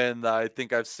knockout win I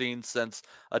think I've seen since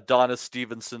Adonis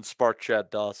Stevenson sparked Chad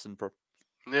Dawson.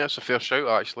 Yeah, it's a fair shout,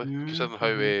 actually, considering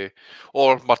how...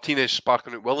 or Martinez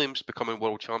sparking out Williams becoming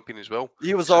world champion as well.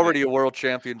 He was already a world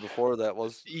champion before that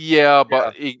was... Yeah,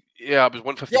 but it was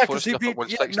 154. Yeah, because he beat...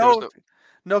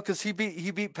 No, because he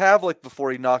beat Pavlik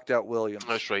before he knocked out Williams.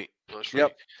 That's right. That's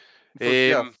right.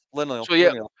 Yep. Lineal. So,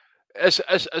 yeah,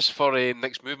 as for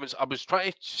next movements, I was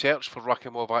trying to search for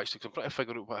Rakimov, actually, because I'm trying to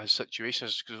figure out what his situation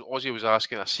is, because Ozzy was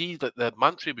asking. I see that the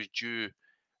Mantry was due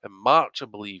in March, I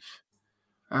believe.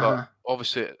 But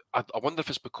obviously, I wonder if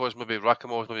it's because maybe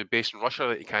Rakimov is maybe based in Russia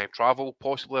that he can't travel,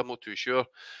 possibly. I'm not too sure.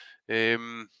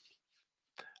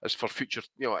 As for future,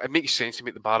 it makes sense to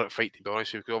make the Barrett fight, to be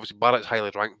honest with you, because obviously Barrett's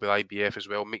highly ranked with IBF as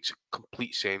well. Makes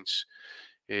complete sense,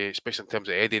 especially in terms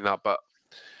of Eddie and that. But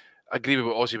I agree with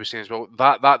what Ozzy was saying as well.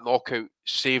 That knockout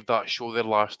saved that show there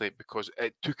last night, because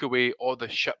it took away all the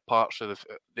shit parts of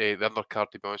the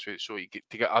undercard, to be honest with you. So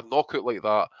to get a knockout like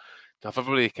that, to have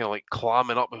everybody kind of like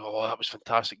clamming up, oh, that was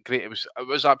fantastic, great. It was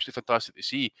absolutely fantastic to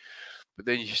see. But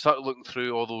then you start looking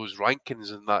through all those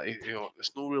rankings and that,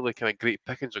 it's no really kind of great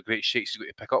pickings or great shakes he's got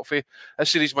to pick up for.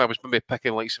 That's the reason why I was maybe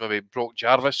picking like maybe Brock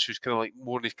Jarvis, who's kind of like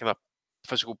more in his kind of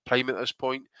physical prime at this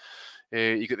point.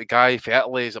 You got the guy for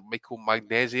Italy, is Michael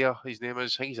Magnesia, his name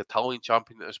is. I think he's Italian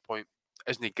champion at this point.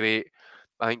 Isn't he great?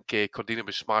 I think Cordina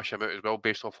would smash him out as well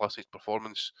based off last night's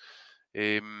performance.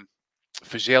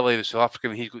 Fuzeli, the South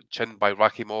African, he got chinned by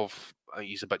Rakimov. I think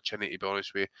he's a bit chinny, to be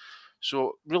honest with you.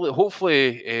 So really,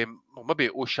 hopefully, maybe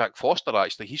Oshak Foster,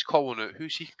 actually, he's calling out.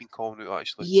 Who's he been calling out,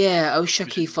 actually? Yeah,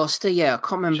 Oshaki Foster. Yeah, I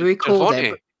can't remember who he called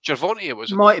it. Gervonta, it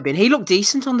was. Might have been. He looked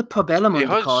decent on the Probellum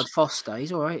undercard, Foster.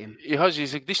 He's all right. He has.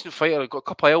 He's a decent fighter. Got a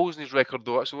couple of L's in his record,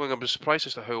 though. That's the one I'm surprised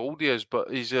as to how old he is.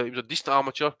 But he was a decent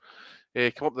amateur.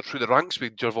 Come up through the ranks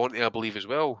with Gervonta, I believe, as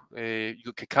well. You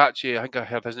got Kakachi. I think I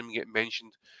heard his name get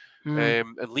mentioned.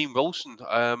 And Liam Wilson.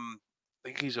 I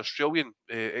think he's Australian,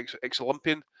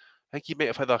 ex-Olympian. I think he might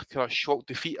have had a kind of shock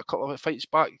defeat a couple of fights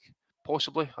back,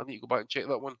 possibly. I need to go back and check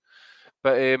that one.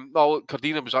 But no, look,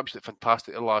 Cardina was absolutely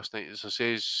fantastic last night. As I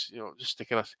says, just to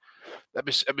kind of,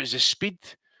 it was the speed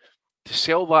to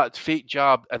sell that fake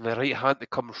jab and the right hand to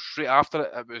come straight after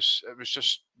it. It was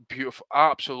just beautiful,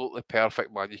 absolutely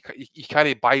perfect, man. You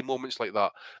can't buy moments like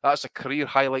that. That's a career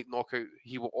highlight knockout.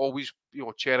 He will always,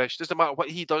 cherish. Doesn't matter what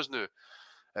he does now.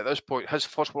 At this point, his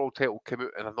first world title came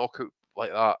out in a knockout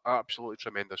like that. Absolutely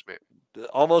tremendous, mate.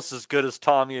 Almost as good as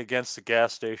Tommy against the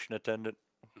gas station attendant.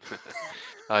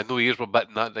 I know ears were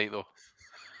bitten that night, though.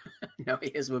 No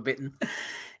ears were bitten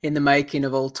in the making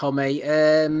of old Tommy.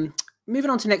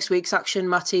 Moving on to next week's action,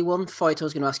 Matty. One fight I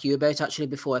was going to ask you about, actually,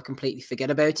 before I completely forget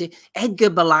about it. Edgar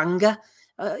Berlanga.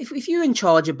 If you're in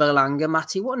charge of Berlanga,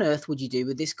 Matty, what on earth would you do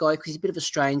with this guy? Because he's a bit of a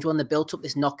strange one. They built up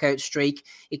this knockout streak.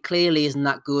 It clearly isn't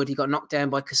that good. He got knocked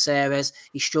down by Caceres.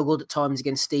 He struggled at times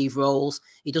against Steve Rolls.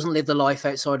 He doesn't live the life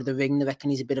outside of the ring. They reckon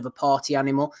he's a bit of a party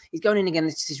animal. He's going in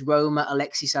against this Roma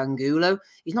Alexis Angulo.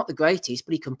 He's not the greatest,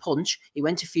 but he can punch. He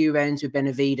went a few rounds with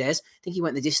Benavidez. I think he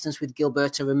went the distance with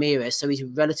Gilberto Ramirez, so he's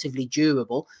relatively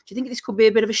durable. Do you think this could be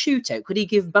a bit of a shootout? Could he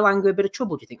give Berlanga a bit of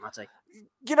trouble, do you think, Matty?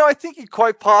 I think he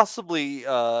quite possibly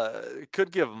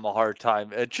could give him a hard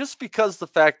time, just because the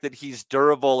fact that he's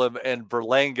durable and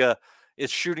Berlanga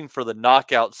is shooting for the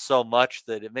knockout so much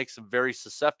that it makes him very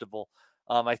susceptible.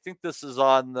 I think this is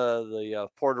on the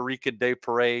Puerto Rican Day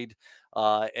Parade,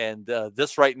 and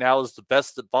this right now is the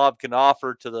best that Bob can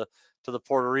offer to the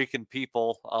Puerto Rican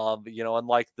people.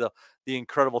 Unlike the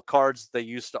incredible cards they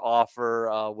used to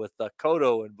offer with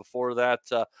Cotto, and before that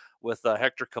with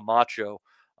Hector Camacho.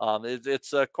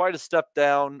 It's quite a step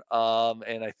down,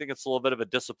 and I think it's a little bit of a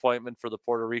disappointment for the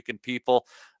Puerto Rican people.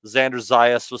 Xander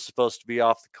Zayas was supposed to be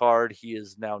off the card. He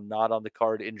is now not on the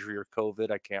card, injury or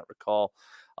COVID, I can't recall.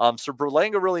 So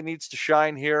Berlanga really needs to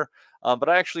shine here, but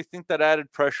I actually think that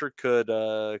added pressure could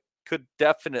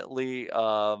definitely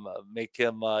make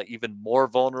him even more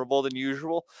vulnerable than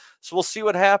usual. So we'll see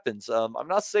what happens. I'm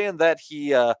not saying that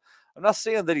he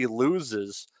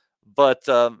loses, but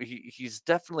he's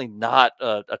definitely not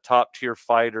a top tier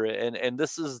fighter, and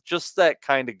this is just that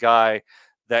kind of guy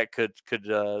that could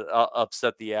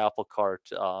upset the apple cart.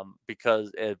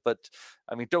 But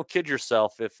I mean, don't kid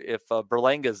yourself. If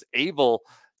Berlanga is able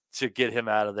to get him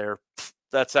out of there,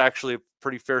 that's actually a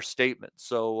pretty fair statement.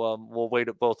 So we'll wait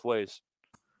it both ways.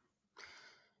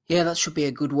 Yeah, that should be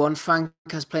a good one. Frank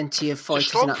has plenty of fighters.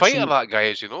 He's a strong fighter, that guy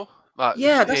is, that's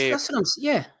what I'm saying.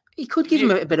 Yeah. He could give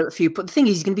him a few, but the thing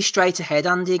is, he's going to be straight ahead,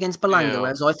 Andy, against Berlanga,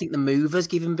 whereas I think the movers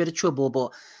give him a bit of trouble.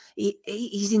 But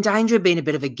he's in danger of being a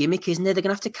bit of a gimmick, isn't he? They're going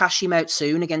to have to cash him out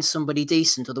soon against somebody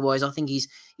decent. Otherwise, I think he's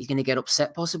going to get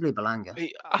upset, possibly, Berlanga.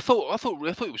 I thought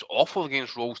it was awful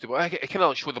against Rolls, but I kind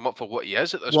of showed him up for what he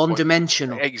is at this point.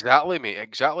 One-dimensional. Exactly, mate,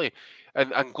 exactly.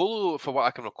 And Angolo, for what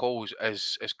I can recall,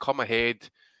 is come ahead.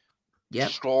 Yep.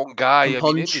 Strong guy. And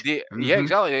I mean, yeah,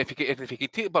 exactly. If he can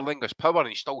take Berlanga's power and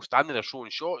he's still standing there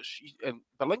showing shots, and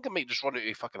Berlanga might just run out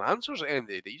of fucking answers at the end of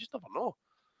the day. You just never know.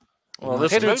 Well,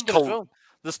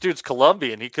 this dude's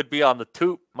Colombian. He could be on the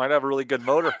toop. Might have a really good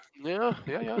motor. Yeah.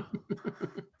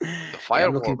 The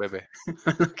firewall, baby.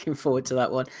 I'm looking forward to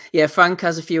that one. Yeah, Frank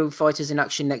has a few fighters in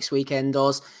action next weekend.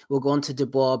 Oz. We'll go on to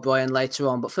Dubois, Brian later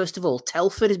on. But first of all,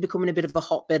 Telford is becoming a bit of a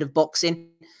hotbed of boxing.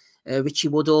 Richie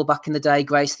Woodall back in the day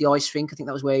graced the ice rink. I think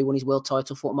that was where he won his world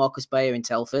title, fought Marcus Bayer in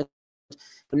Telford.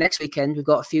 But next weekend, we've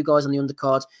got a few guys on the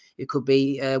undercard who could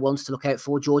be ones to look out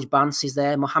for. George Bance is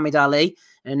there, Muhammad Ali,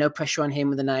 no pressure on him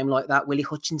with a name like that. Willie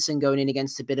Hutchinson going in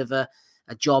against a bit of a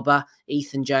jobber.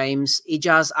 Ethan James,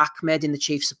 Ijaz Ahmed in the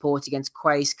chief support against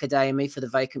Quace Kademi for the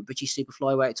vacant British super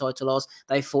flyweight title. Oz.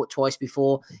 They fought twice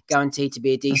before, guaranteed to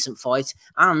be a decent fight.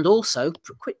 And also,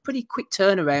 pretty quick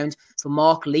turnaround for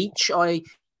Mark Leach.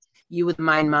 You were the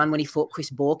main man when he fought Chris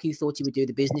Bork. You thought he would do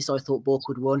the business. I thought Bork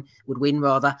would win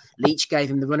rather. Leach gave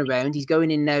him the runaround. He's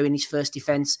going in now in his first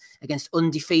defence against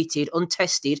undefeated,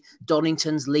 untested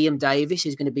Donington's Liam Davis,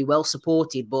 who's going to be well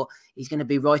supported, but he's going to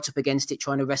be right up against it,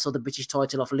 trying to wrestle the British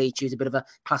title off Leach, who's a bit of a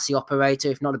classy operator,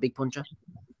 if not a big puncher.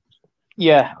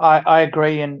 Yeah, I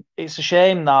agree, and it's a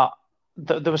shame that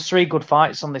there was 3 good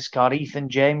fights on this card. Ethan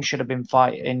James should have been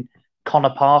fighting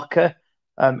Connor Parker.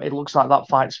 It looks like that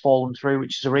fight's fallen through,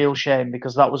 which is a real shame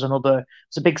because that was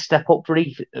it's a big step up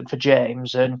for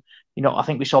James. And, I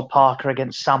think we saw Parker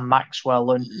against Sam Maxwell.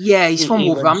 And yeah, he's from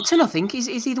Wolverhampton, I think. Is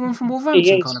he the one from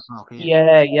Wolverhampton, Conor Parker?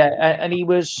 Yeah. And he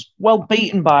was well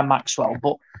beaten by Maxwell,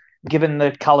 but given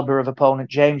the caliber of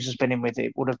opponent James has been in with,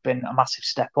 it would have been a massive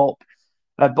step up.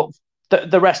 But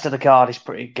the rest of the card is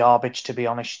pretty garbage, to be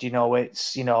honest.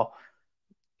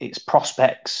 It's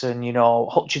prospects and,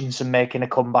 Hutchinson making a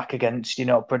comeback against,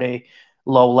 pretty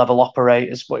low-level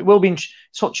operators. But it will be it's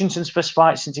Hutchinson's first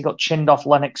fight since he got chinned off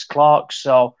Lennox Clark.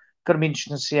 So going to be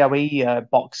interesting to see how he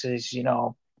boxes,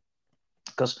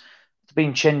 because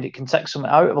being chinned, it can take something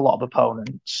out of a lot of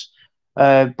opponents.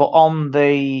 But on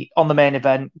the main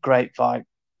event, great fight.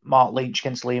 Mark Leach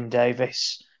against Liam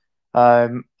Davis.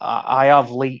 I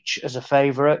have Leach as a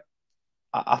favourite.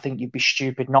 I think you'd be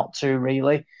stupid not to,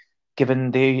 really,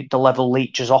 given the level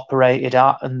Leach has operated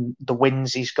at and the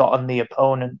wins he's got and the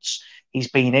opponents he's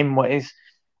been in with.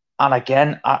 And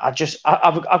again, I've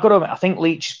got to admit, I think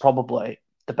Leach is probably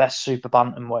the best super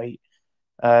bantamweight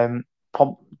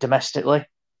domestically,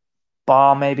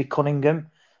 bar maybe Cunningham,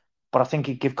 but I think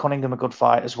he'd give Cunningham a good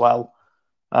fight as well.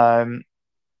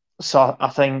 So I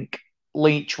think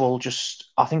Leach will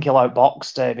I think he'll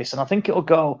outbox Davis, and I think it'll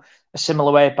go a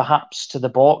similar way perhaps to the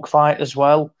Bork fight as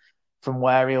well, from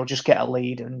where he'll just get a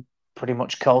lead and pretty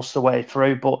much coast the way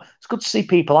through. But it's good to see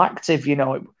people active.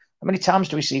 How many times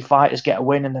do we see fighters get a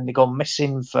win and then they go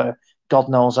missing for God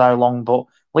knows how long? But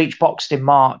Leach boxed in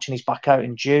March and he's back out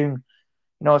in June.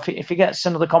 If he gets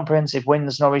another comprehensive win,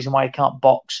 there's no reason why he can't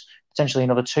box potentially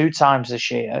another 2 times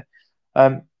this year.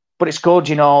 But it's good,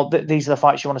 these are the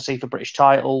fights you want to see for British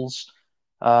titles.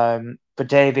 For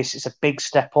Davis, it's a big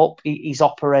step up. He's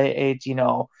operated,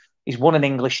 he's won an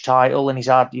English title and he's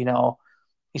had,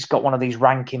 he's got one of these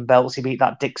ranking belts. He beat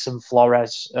that Dixon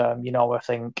Flores, I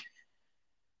think.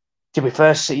 Did we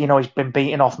first see, he's been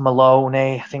beaten off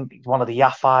Maloney. I think one of the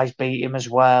Yafais beat him as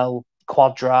well,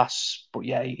 Quadras. But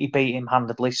yeah, he beat him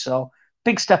handedly. So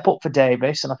big step up for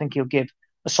Davis. And I think he'll give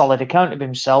a solid account of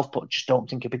himself, but just don't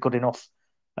think he'll be good enough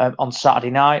on Saturday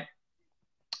night.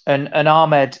 And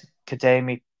Ahmed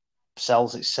Kademi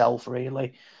sells itself,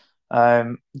 really.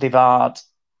 They've had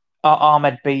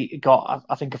Ahmed got,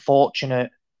 I think, a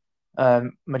fortunate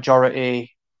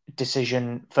majority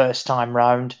decision first time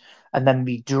round, and then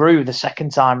we drew the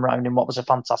second time round in what was a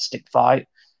fantastic fight.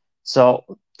 So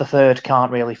the third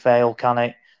can't really fail, can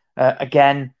it?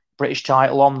 Again, British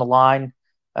title on the line,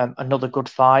 another good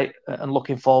fight, and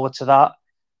looking forward to that.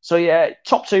 So yeah,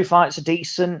 top 2 fights are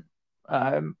decent.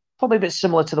 Probably a bit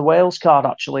similar to the Wales card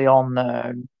actually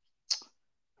on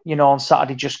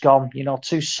Saturday just gone.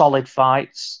 2 solid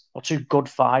fights or 2 good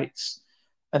fights,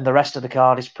 and the rest of the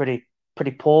card is pretty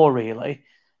poor, really.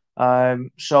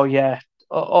 So yeah,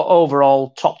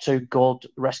 overall top 2 good,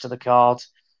 rest of the card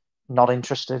not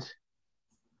interested.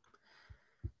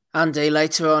 Andy,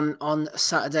 later on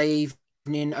Saturday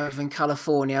Over in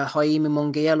California, Jaime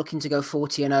Munguia looking to go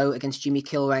 40-0 against Jimmy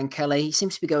Kilrain Kelly. He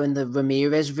seems to be going the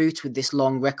Ramirez route with this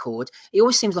long record. He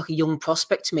always seems like a young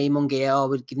prospect to me, Munguia. I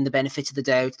would give him the benefit of the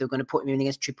doubt. They're going to put him in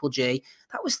against Triple G.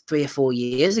 That was 3 or 4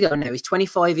 years ago now. He's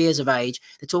 25 years of age.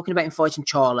 They're talking about him fighting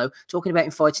Charlo, talking about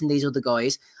him fighting these other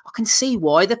guys. I can see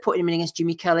why they're putting him in against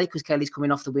Jimmy Kelly, because Kelly's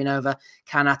coming off the win over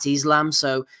Kanat Islam,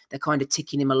 so they're kind of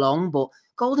ticking him along. But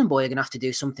Golden Boy are going to have to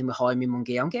do something with Jaime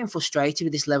Munguia. I'm getting frustrated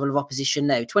with this level of opposition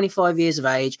now. 25 years of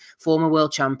age, former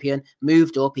world champion,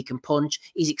 moved up, he can punch.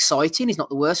 He's exciting. He's not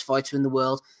the worst fighter in the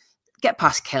world. Get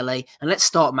past Kelly and let's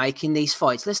start making these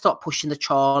fights. Let's start pushing the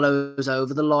Charlos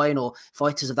over the line, or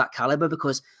fighters of that caliber,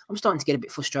 because I'm starting to get a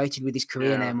bit frustrated with his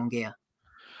career now, Munguia.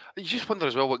 You just wonder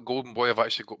as well what Golden Boy have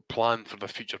actually got planned for the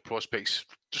future prospects,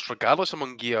 just regardless of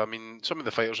Munguia. I mean, some of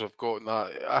the fighters have got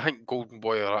that. I think Golden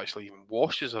Boy are actually even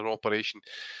washed as an operation.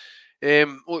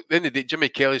 Look, at the end of the day, Jimmy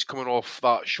Kelly's coming off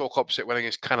that shock upset win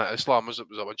against Kanat Islam. Was it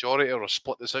a majority or a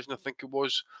split decision? I think it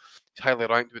was. He's highly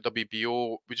ranked with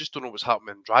WBO. We just don't know what's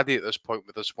happening in Andrade at this point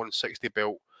with this 160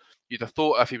 belt. You'd have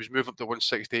thought if he was moving up to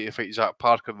 160 to fight Zach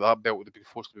Parker, that belt would have been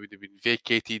forced, would have been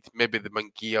vacated. Maybe the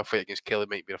Munguia fight against Kelly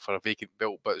might be for a vacant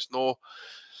belt, but it's no.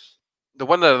 The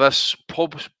winner of this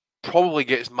probably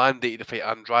gets mandated to fight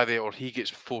Andrade, or he gets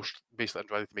forced, basically,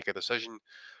 Andrade to make a decision,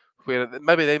 where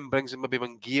maybe then brings in maybe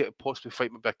Munguia to possibly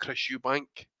fight maybe a Chris Eubank.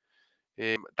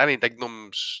 Danny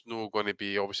Dignum's not going to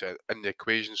be obviously in the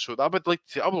equation, so I would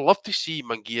love to see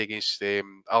Munguia against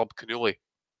Alb Canuli.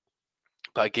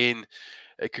 But again,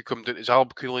 it could come down to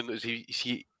Alb Canuli. Is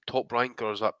he top rank,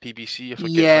 or is that PBC?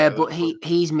 Yeah, but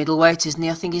he's middleweight, isn't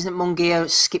he? I think isn't Munguia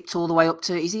skipped all the way up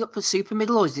to? Is he up to super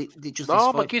middle, or is it just?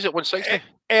 No, Munguia's at 160.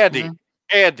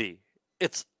 Andy,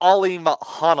 it's Ali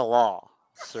Hanallah,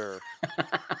 sir.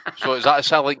 So is that a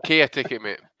silent K? I take it,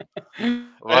 mate.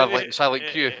 Like silent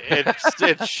Q.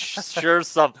 It's sure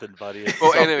something, buddy.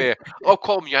 Well, anyway, I'll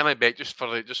call him Yanibek just for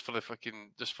the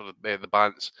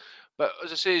bants. But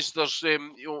as I say, there's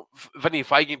Vinny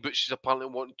Feigenbutch is apparently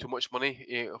wanting too much money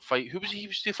to fight. Who was he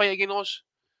used to fight against us?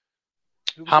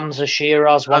 Hamza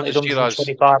Shiraz wanted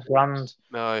 125 grand.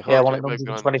 No, yeah, wanted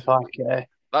 125k.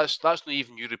 That's not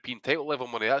even European title level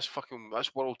money. That's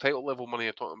world title level money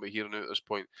you're talking about here and now at this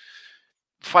point.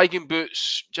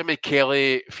 Feigenbutch, Jimmy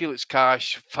Kelly, Felix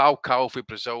Cash, Falcao for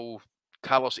Brazil,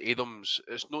 Carlos Adams.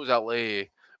 It's not exactly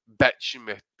bitching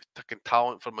with taking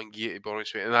talent for Munguia, to be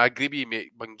honest with you. And I agree with you,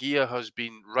 mate. Munguia has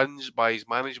been rinsed by his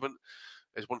management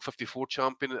as 154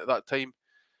 champion at that time.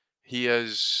 He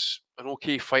is an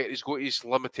okay fighter. He's got his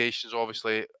limitations,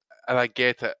 obviously, and I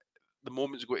get it. The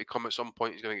moment's going to come at some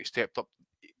point. He's going to get stepped up.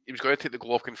 He was going to take the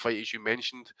Golovkin fight, as you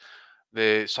mentioned.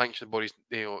 The sanctioned bodies,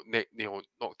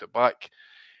 knocked it back.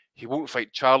 He won't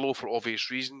fight Charlo for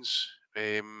obvious reasons.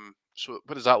 So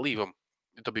where does that leave him?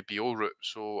 The WBO route.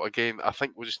 So again, I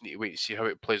think we'll just need to wait and see how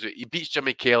it plays out. He beats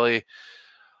Jimmy Kelly.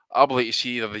 I would like to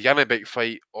see either the Yanibek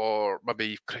fight or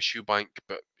maybe Chris Eubank.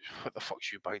 But what the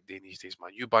fuck's Eubank doing these days,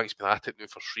 man? Eubank's been at it now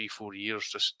for 3-4 years,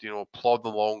 just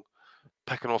plodding along,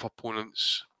 picking off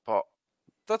opponents. But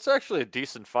that's actually a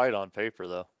decent fight on paper,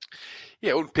 though.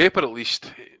 Yeah, on paper at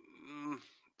least.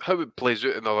 How it plays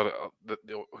out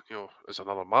is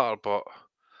another matter, but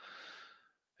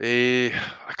I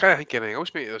can't think of anything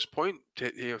else, mate, at this point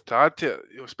to add to it,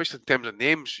 especially in terms of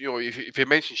names. If you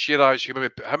mention Shiraz, you can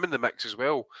maybe put him in the mix as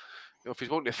well. If he's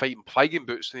wanting to fight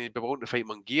Feigenbutch, then he'd be wanting to fight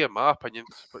Munguia, in my opinion.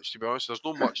 But to be honest, there's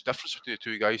not much difference between the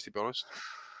two guys, to be honest.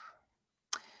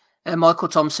 Michael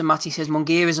Thompson, Matty says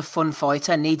Munguia is a fun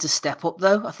fighter, needs a step up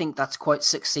though. I think that's quite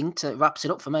succinct. It wraps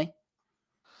it up for me.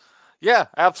 Yeah,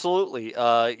 absolutely.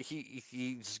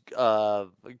 He's got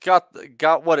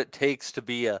what it takes to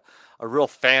be a real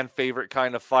fan favorite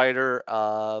kind of fighter.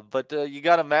 But you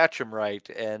got to match him right,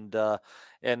 and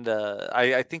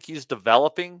I think he's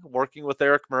developing, working with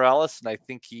Eric Morales, and I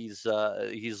think he's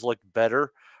looked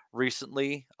better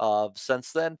recently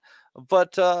since then.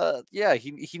 But yeah,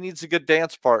 he needs a good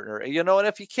dance partner, and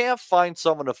if he can't find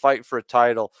someone to fight for a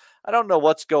title, I don't know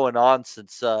what's going on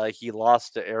since he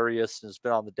lost to Arias and has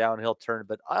been on the downhill turn.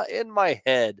 But in my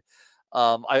head,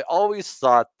 I always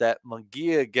thought that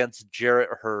Munguia against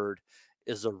Jarrett Hurd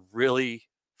is a really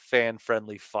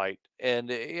fan-friendly fight.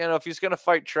 And if he's going to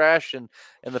fight trash and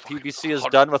the PBC is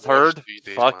done with Hurd,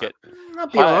 fuck it. That'll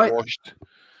be all right.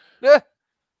 Yeah,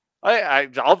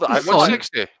 I'll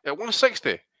 160 at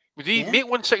 160. Would he make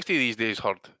 160 these days,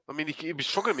 Hurd? I mean, he was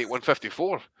struggling to make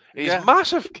 154. He's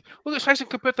massive. Look at size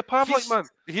compared to Pavlik, man.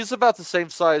 He's about the same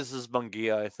size as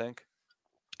Munguia, I think.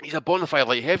 He's a bona fide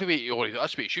light heavyweight. Or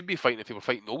that's what he should be fighting if he were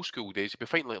fighting old school days. He'd be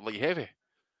fighting like light heavy.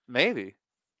 Maybe.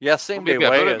 Yeah, same day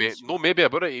weigh-ins. No, maybe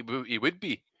about it. He would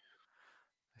be.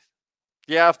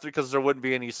 Yeah, because there wouldn't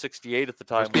be any 68 at the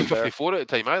time. There was 54 at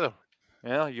the time either.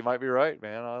 Yeah, you might be right,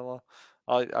 man.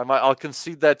 I'll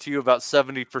concede that to you about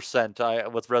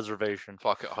 70% with reservation.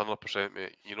 Fuck it, 100%,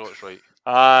 mate. You know it's right.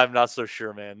 I'm not so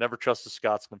sure, man. Never trust a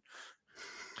Scotsman.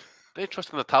 They ain't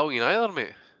trust an Italian either,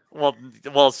 mate. Well,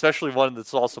 especially one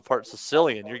that's also part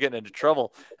Sicilian. You're getting into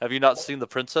trouble. Have you not seen The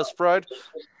Princess Bride?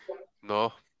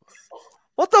 No.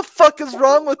 What the fuck is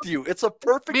wrong with you? It's a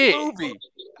perfect movie.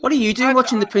 What are you doing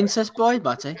watching The Princess Bride,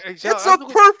 Matty? Exactly. It's a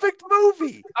perfect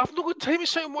movie. I've not got time to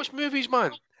sit and watch movies,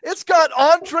 man. It's got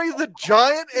Andre the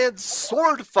Giant and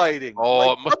sword fighting.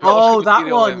 Oh, that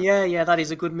one. Yeah, that is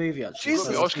a good movie, actually.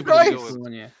 Jesus Christ.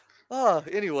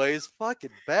 Anyways, fucking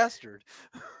bastard.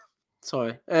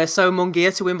 Sorry. So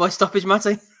Mungia to win by stoppage,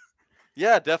 Matty?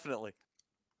 Yeah, definitely.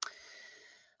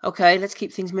 Okay, let's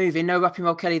keep things moving. No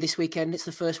Rapping Kelly this weekend. It's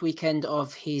the first weekend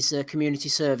of his community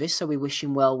service, so we wish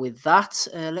him well with that.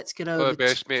 Let's get over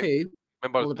best, to... Mate.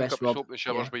 Remember, all the best, Rob. Soap the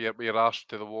showers with your arse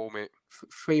to the wall, mate.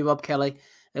 Free Rob Kelly.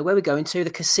 Where are we going to? The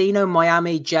Casino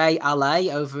Miami J LA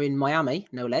over in Miami,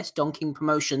 no less. Don King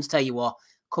Promotions. Tell you what,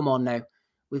 come on now.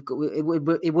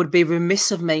 It would be remiss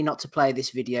of me not to play this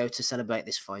video to celebrate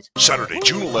this fight. Saturday,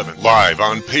 June 11th, live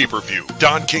on pay-per-view.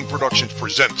 Don King Productions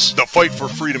presents The Fight for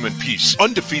Freedom and Peace.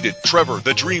 Undefeated Trevor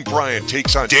the Dream Bryant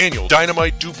takes on Daniel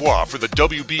Dynamite Dubois for the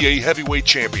WBA Heavyweight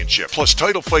Championship. Plus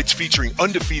title fights featuring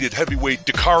undefeated heavyweight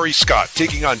Dakari Scott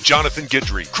taking on Jonathan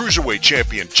Guidry. Cruiserweight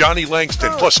champion Johnny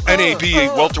Langston plus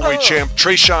NABA welterweight champ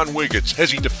Trayshawn Wiggins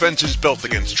as he defends his belt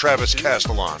against Travis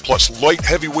Castellon. Plus light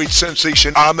heavyweight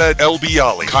sensation Ahmed El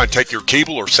Bialy. Contact your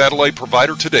cable or satellite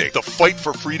provider today. The fight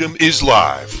for freedom is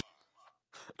live.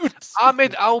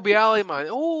 Ahmed Al Bialy, man.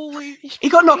 Holy, he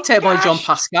got knocked out by John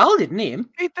Pascal, didn't he?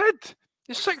 He did.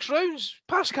 In 6 rounds.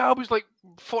 Pascal was like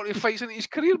 40 fights into his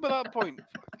career by that point.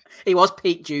 He was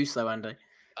peak juice, though, Andy.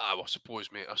 I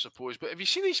suppose, mate. I suppose. But have you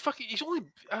seen his fucking...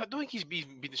 I don't think he's been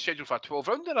scheduled for a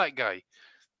 12-rounder, that guy.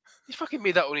 He's fucking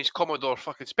made that on his Commodore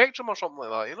fucking Spectrum or something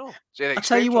like that, you know?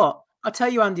 I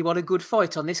tell you, Andy, what a good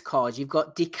fight on this card. You've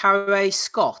got Dakari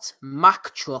Scott,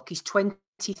 Mack Truck. He's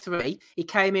 23. He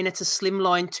came in at a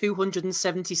slimline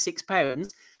 276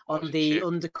 pounds on the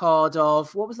undercard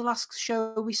of... What was the last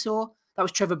show we saw? That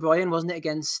was Trevor Bryan, wasn't it?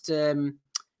 Against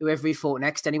whoever he fought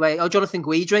next anyway. Oh, Jonathan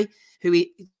Guidry,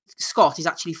 Scott is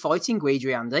actually fighting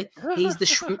Guidry, Andy. He's the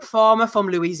shrimp farmer from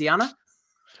Louisiana.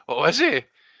 Oh, is he?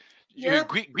 Yeah.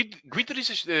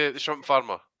 Guidry's the shrimp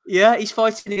farmer. Yeah, he's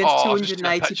fighting against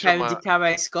 280-pound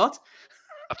Dakari Scott.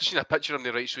 I've just seen a picture of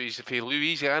him, right? So he's from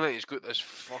Louisiana. He's got this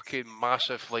fucking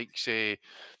massive, like, say,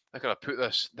 how can I put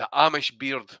this? The Amish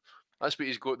beard. That's what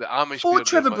he's got. The Amish beard. Fought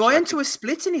Trevor Bryan to a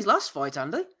split in his last fight,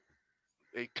 Andy.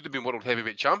 He could have been world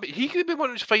heavyweight champion. He could have been one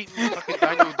who's fighting fucking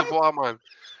Daniel Dubois, man.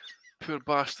 Poor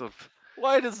bastard.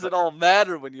 Why does it all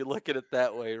matter when you look at it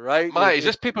that way, right? Mate, is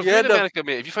this pay-per-view in America,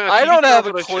 mate? If you find I don't have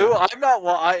a clue. I'm not.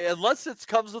 Well, unless it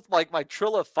comes with like my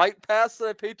Trilla Fight Pass that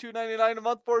I pay $2.99 a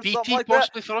month for, or something like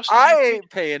that. For us I ain't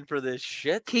paying for this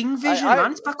shit. King Vision,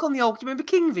 man. It's back on the old. Remember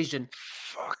King Vision?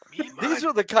 Fuck me, man. These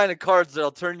are the kind of cards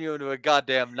that'll turn you into a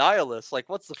goddamn nihilist. Like,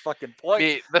 what's the fucking point?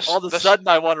 Mate, all of a sudden,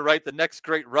 I want to write the next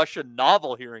great Russian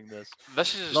novel hearing this.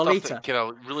 This is the stuff that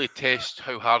can really test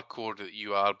how hardcore that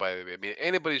you are, by the way. I mean,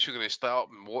 anybody who's going to start up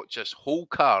and watch this whole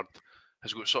card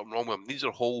has got something wrong with them. These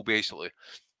are whole, basically.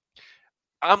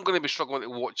 I'm going to be struggling to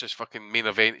watch this fucking main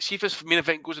event. See if this main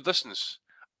event goes a distance.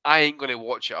 I ain't going to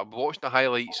watch it. I'll be watching the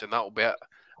highlights and that'll be it.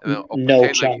 No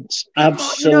chance.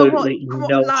 Absolutely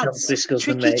no chance this goes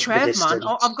to make Trev, the distance.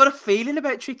 Man. I've got a feeling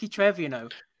about Tricky Trev, you know.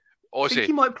 I think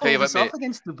he might pull this off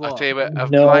against the ball. I tell you what,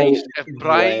 if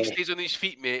Brian stays on his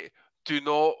feet, mate, do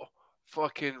not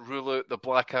fucking rule out the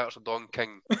black arts of Don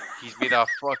King. He's made a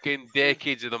fucking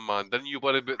decades of them, man. Don't you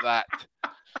worry about that.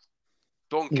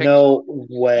 Don King. No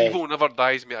way. Evil never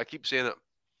dies, mate. I keep saying it.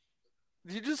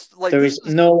 You just like there is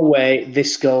no way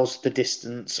this goes the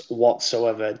distance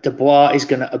whatsoever. Dubois is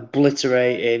going to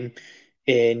obliterate him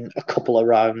in a couple of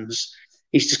rounds.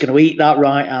 He's just going to eat that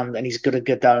right hand and he's going to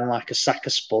go down like a sack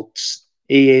of spuds.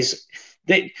 He is.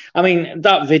 I mean,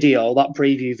 that video, that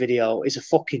preview video, is a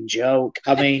fucking joke.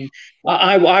 I mean,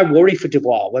 I worry for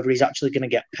Dubois whether he's actually going to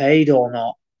get paid or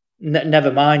not.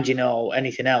 Never mind,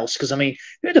 anything else. Because I mean,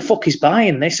 who the fuck is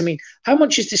buying this? I mean, how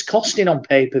much is this costing on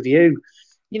pay-per-view?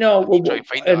 Fight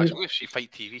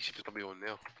TV, see if it's going to be on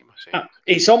there.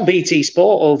 It's on BT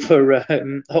Sport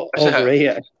over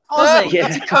here. Oh, yeah.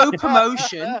 It's a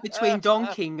co-promotion between Don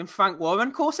King and Frank Warren.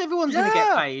 Of course, everyone's going to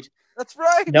get paid. That's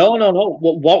right. No.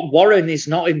 What Warren is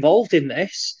not involved in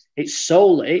this. It's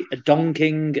solely a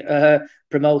donking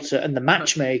promoter, and the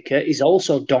matchmaker is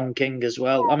also donking as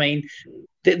well. I mean,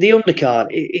 the undercard,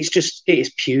 it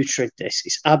is putrid.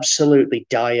 It's absolutely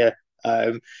dire.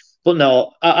 But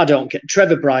no, I don't get.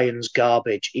 Trevor Bryan's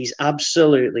garbage. He's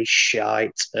absolutely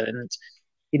shite, and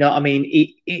you know, I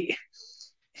mean,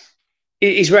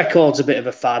 his record's a bit of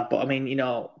a fad. But I mean, you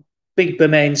know, Big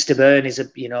Bermain to Burn is a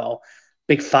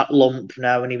big fat lump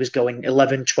now, and he was going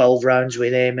 11, 12 rounds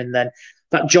with him, and then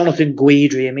that Jonathan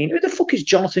Guidry. I mean, who the fuck is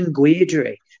Jonathan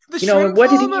Guidry? And where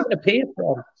did he even appear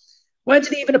from? Where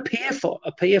did he even appear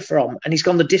from? And he's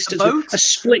gone the distance with a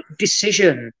split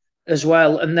decision as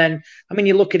well. And then, I mean,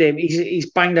 you look at him, he's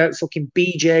banged out fucking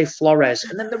BJ Flores.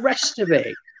 And then the rest of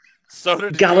it. So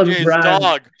did Gallon Brown,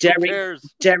 dog.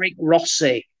 Derek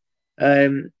Rossi,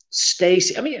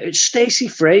 Stacey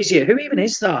Frazier. Who even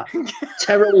is that?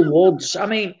 Terrell Woods. I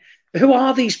mean, who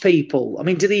are these people? I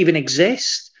mean, do they even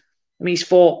exist? I mean, he's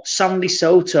fought Sandy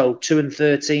Soto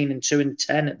 2-13 and 2-10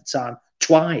 at the time,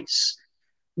 twice.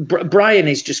 Bryan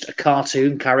is just a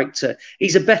cartoon character.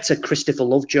 He's a better Christopher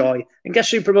Lovejoy. And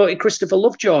guess who promoted Christopher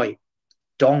Lovejoy?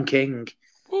 Don King.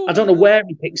 I don't know where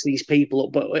he picks these people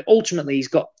up, but ultimately he's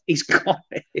got this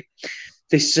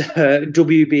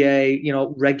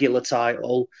WBA, regular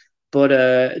title.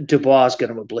 But Dubois is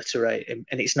going to obliterate him,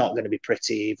 and it's not going to be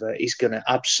pretty either. He's going to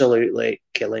absolutely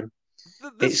kill him.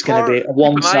 It's going to be a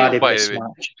one-sided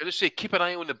mismatch. I just say keep an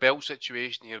eye on the belt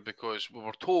situation here, because we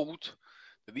were told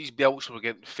that these belts were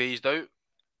getting phased out.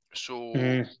 So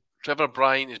Trevor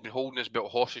Bryan has been holding this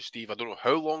belt hostage, Steve. I don't know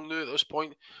how long now at this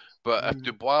point, but if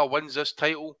Dubois wins this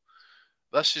title,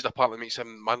 this is the part that makes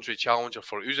him mandatory challenger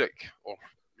for Usyk, or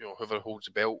whoever holds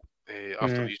the belt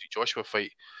after the Usyk Joshua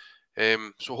fight.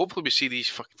 So hopefully we see these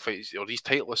fucking fights or these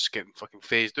title lists getting fucking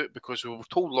phased out, because we were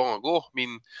told long ago. I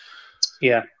mean,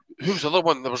 yeah. Who was the other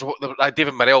one? There was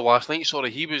David Morrell last night. Sorry,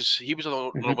 he was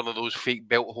another one of those fake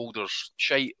belt holders.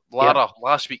 Shite. Lara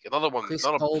last week, another one,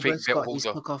 another fake belt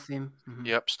holder. Off him.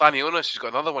 Yep, Stanionis has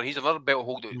got another one. He's another belt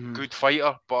holder, good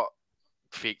fighter, but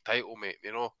fake title, mate.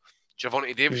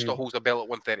 Gervonta Davis still holds a belt at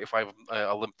 135.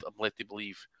 I'm led to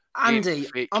believe. Andy,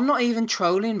 I'm not even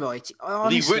trolling, right?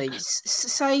 Honestly,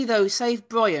 say if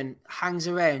Bryan hangs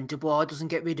around, Dubois doesn't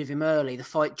get rid of him early, the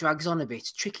fight drags on a bit.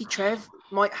 Tricky Trev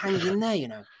might hang in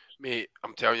there, Mate,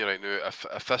 I'm telling you right now,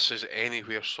 if this is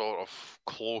anywhere sort of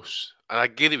close, and I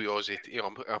get it with Ozzy,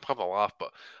 I'm having a laugh,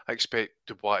 but I expect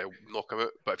Dubois to knock him out.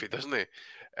 But if he doesn't,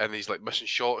 and he's like missing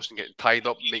shots and getting tied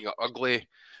up, making it ugly,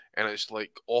 and it's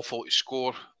like awful to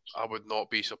score, I would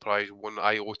not be surprised one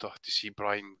iota to see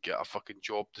Bryan get a fucking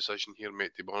job decision here,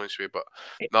 mate, to be honest with you.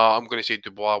 But I'm going to say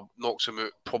Dubois knocks him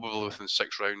out probably within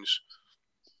 6 rounds.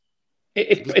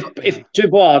 If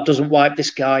Dubois doesn't wipe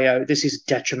this guy out, this is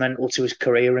detrimental to his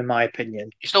career, in my opinion.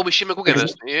 He's still with Shane McGuigan,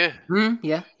 isn't he?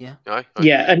 Yeah. Aye.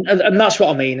 Yeah, and that's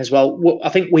what I mean as well. I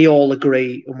think we all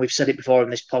agree, and we've said it before in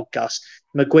this podcast,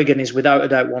 McGuigan is without a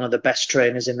doubt one of the best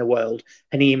trainers in the world,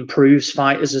 and he improves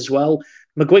fighters as well.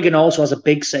 McGuigan also has a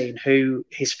big say in who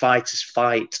his fighters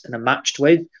fight and are matched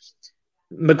with.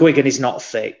 McGuigan is not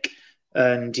thick.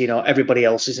 And, everybody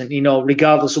else isn't.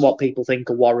 Regardless of what people think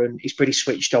of Warren, he's pretty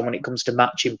switched on when it comes to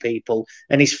matching people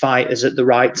and his fighters at the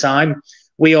right time.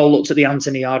 We all looked at the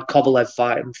Anthony Kovalev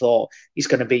fight and thought he's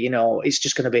going to be, it's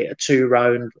just going to be a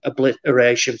 2-round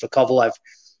obliteration for Kovalev.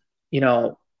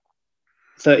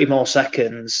 30 more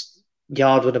seconds,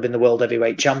 Yard would have been the world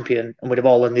heavyweight champion, and we'd have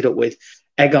all ended up with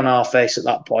egg on our face at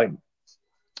that point.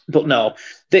 But no,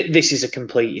 this is a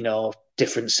complete,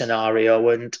 different scenario.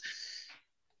 And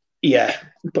yeah,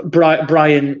 but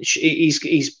Bryan,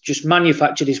 he's just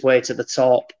manufactured his way to the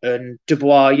top. And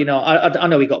Dubois, I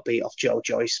know he got beat off Joe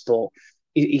Joyce, but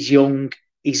he's young.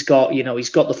 He's got, he's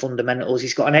got the fundamentals.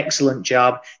 He's got an excellent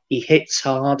jab. He hits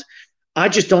hard. I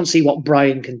just don't see what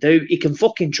Bryan can do. He can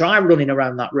fucking try running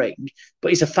around that ring, but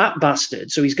he's a fat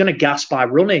bastard, so he's going to gas by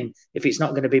running if it's not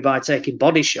going to be by taking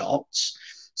body shots.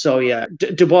 So, yeah,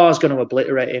 Dubois is going to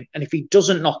obliterate him. And if he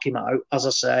doesn't knock him out, as I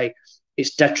say,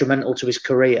 it's detrimental to his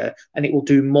career, and it will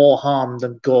do more harm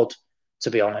than good, to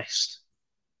be honest.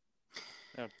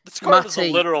 Yeah. This card is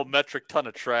a literal metric ton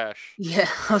of trash. Yeah,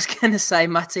 I was going to say,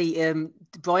 Matty,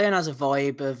 Bryan has a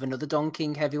vibe of another Don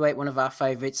King heavyweight, one of our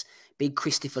favourites, big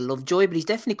Christopher Lovejoy, but he's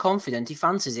definitely confident. He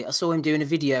fancies it. I saw him doing a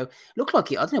video. Looked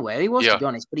like I don't know where he was, to be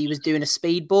honest, but he was doing a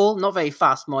speedball. Not very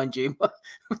fast, mind you.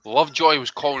 Lovejoy was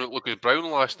calling it Lucas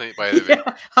Brown last night, by the way.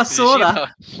 Yeah, I saw that.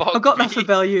 I got that for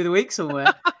Value of the Week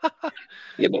somewhere.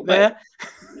 Yeah, but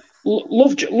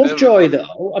Lovejoy,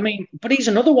 though, I mean, but he's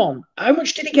another one. How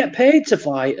much did he get paid to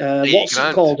fight? What's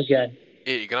it called again?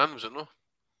 80 grand, was it, no?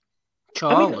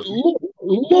 Charles.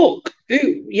 Look,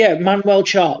 Manuel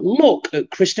Char. Look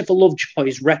at Christopher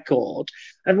Lovejoy's record,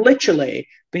 and literally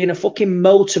being a fucking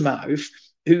motormouth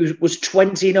who was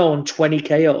 20-0 and 20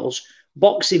 KOs,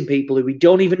 boxing people who we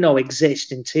don't even know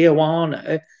exist in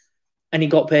Tijuana, and he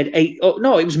got paid $8. Oh,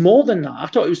 no, it was more than that. I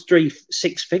thought it was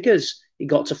 6 figures he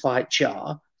got to fight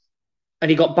Char, and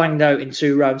he got banged out in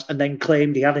 2 rounds and then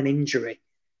claimed he had an injury.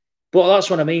 But that's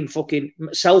what I mean, fucking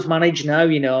self-managed now,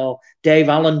 you know. Dave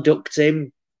Allen ducked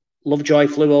him. Lovejoy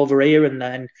flew over here, and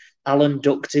then Allen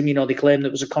ducked him. You know, they claimed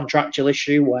it was a contractual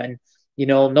issue when, you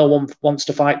know, no one wants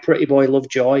to fight Pretty Boy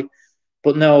Lovejoy.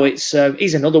 But no, it's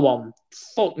he's another one.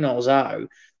 Fuck knows how,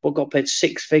 but got paid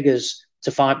 6 figures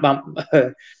to fight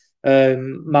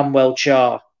Manuel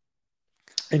Char.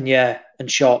 And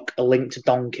Shock, a link to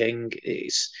Don King.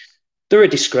 They're a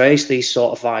disgrace, these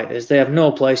sort of fighters. They have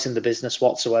no place in the business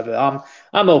whatsoever.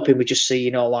 I'm hoping we just see,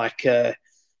 you know, like a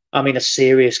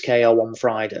serious KO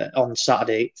on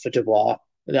Saturday for Dubois.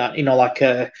 That, you know, like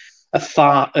a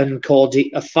Fart and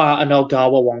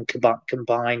Ogawa one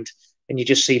combined, and you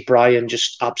just see Brian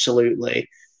just absolutely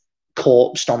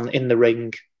corpsed in the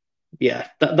ring. Yeah,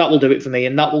 that will do it for me,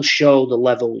 and that will show the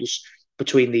levels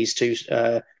between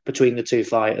the two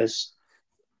fighters.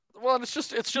 Well, it's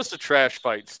just a trash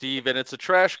fight, Steve, and it's a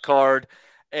trash card.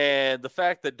 And the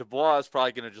fact that Dubois is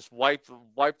probably going to just wipe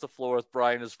the floor with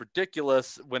Brian is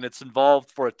ridiculous when it's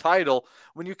involved for a title.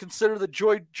 When you consider that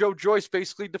Joe Joyce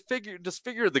basically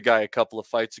disfigured the guy a couple of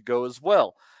fights ago as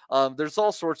well. There's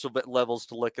all sorts of levels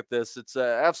to look at this. It's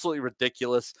absolutely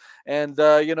ridiculous. And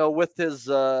you know, with his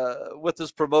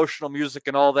promotional music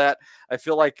and all that, I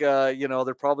feel like you know,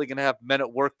 they're probably going to have Men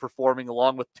at Work performing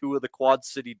along with 2 of the Quad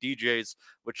City DJs,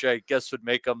 which I guess would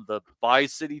make them the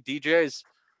Bi-City DJs.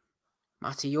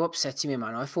 Matty, you're upsetting me,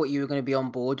 man. I thought you were going to be on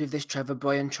board with this Trevor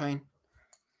Bryan train.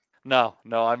 No,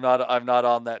 I'm not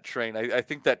on that train. I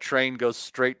think that train goes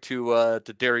straight to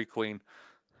Dairy Queen.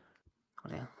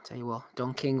 Well, yeah, tell you what,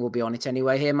 Don King will be on it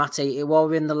anyway. Here, Matty, while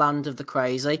we're in the land of the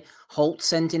crazy, Holt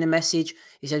sent in a message.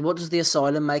 He said, "What does the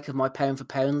Asylum make of my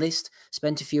pound-for-pound list?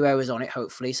 Spent a few hours on it,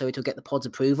 hopefully, so it'll get the pod's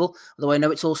approval. Although I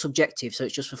know it's all subjective, so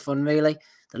it's just for fun, really.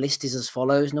 The list is as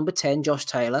follows. Number 10, Josh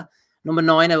Taylor. Number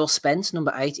 9, Errol Spence.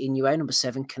 Number 8, Inoue. Number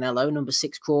 7, Canelo. Number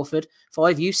 6, Crawford.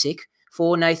 5, Usyk.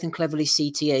 4, Nathan Cleverly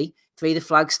CTE. 3, the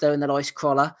Flagstone, that Ice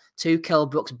Crawler. 2, Kell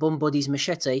Brooks, Bum Buddies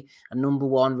Machete. And number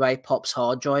 1, Ray Pop's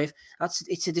Hard Drive.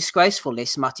 It's a disgraceful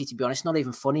list, Matty, to be honest. Not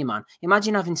even funny, man.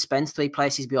 Imagine having Spence 3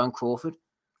 places behind Crawford.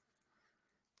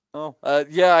 Oh,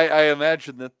 yeah, I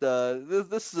imagine that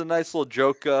this is a nice little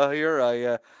joke here.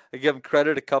 I give him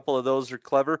credit. A couple of those are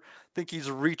clever. I think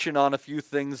he's reaching on a few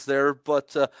things there,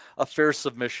 but a fair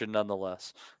submission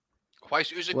nonetheless. Why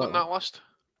is Usyk on that list?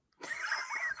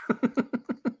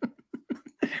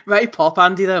 Ray Pop,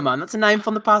 Andy, though, man. That's a name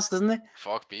from the past, isn't it?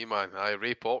 Fuck me, man. Aye,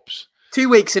 Ray Pops. 2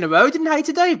 weeks in a row. Didn't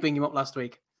Hater Dave bring him up last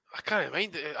week? I can't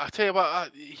mind. I tell you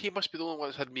what, he must be the only one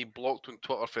that's had me blocked on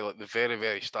Twitter for like the very,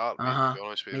 very start. Mate, to be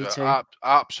honest with you,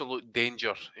 absolute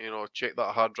danger. You know, check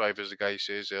that hard drive, as the guy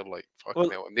says there. Like fucking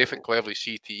hell. Nathan Cleverly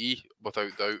CTE,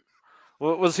 without doubt.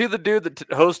 Well, was he the dude that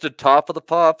hosted Top of the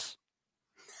Pops?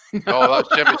 No,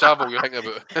 that's Jimmy Savile you're thinking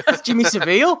about. That's Jimmy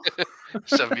Savile.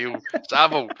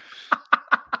 Savile.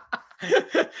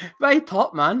 Ray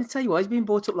Pop, man. I tell you what, he's been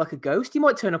brought up like a ghost. He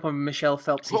might turn up on Michelle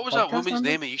Phelps' What was podcast, that woman's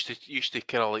name? He used to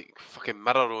kind of like fucking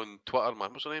mirror on Twitter,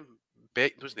 man. What's her name?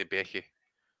 Wasn't it Becky?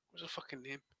 What's her fucking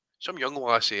name? Some young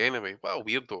lassie, anyway. What a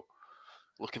weirdo.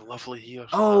 Looking lovely here.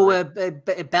 Oh,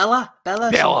 Bella.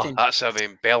 Bella, something. That's her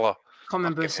name, Bella. Can't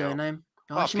remember her surname.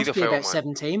 Oh, she must be about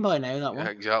 17 by now, that one.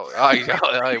 Yeah, exactly.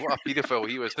 Aye, what a paedophile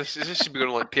he was. This should be going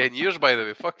on like 10 years, by the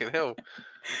way. Fucking hell.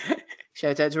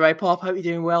 Shout out to Ray Pop. Hope you're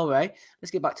doing well, Ray.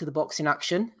 Let's get back to the boxing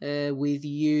action with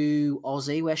you,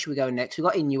 Aussie. Where should we go next? We've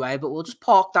got Inoue, but we'll just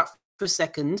park that for a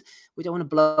second. We don't want to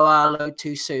blow our load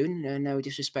too soon. No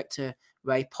disrespect to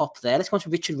Ray Pop there. Let's go on to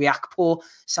Richard Riakporhe.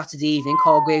 Saturday evening.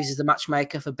 Carl Graves is the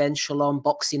matchmaker for Ben Shalom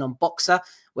Boxing on Boxer,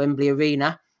 Wembley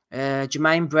Arena.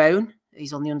 Jermaine Brown.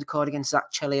 He's on the undercard against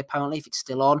Zach Chelly, apparently, if it's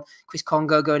still on. Chris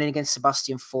Congo going in against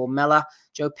Sebastian Formella.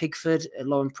 Joe Pigford,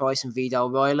 Lauren Price, and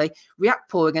Vidal Riley.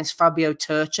 Riakporhe against Fabio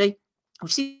Turchi.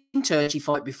 We've seen Turchi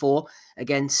fight before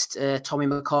against Tommy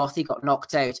McCarthy, got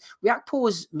knocked out. Riakporhe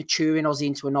was maturing Aussie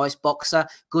into a nice boxer.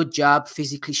 Good jab,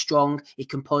 physically strong. He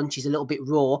can punch. He's a little bit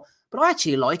raw. But I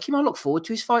actually like him. I look forward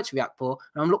to his fights, Riakporhe.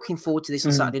 And I'm looking forward to this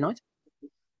on Saturday night.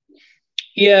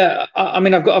 Yeah, I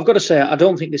mean, I've got to say, I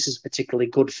don't think this is a particularly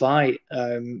good fight.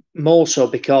 More so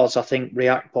because I think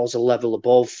Riakporhe's a level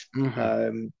above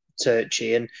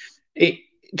Turchi, and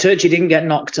Turchi didn't get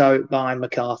knocked out by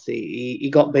McCarthy. He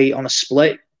got beat on a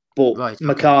split but Right, okay.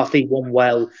 McCarthy won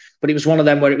well. But it was one of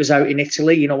them where it was out in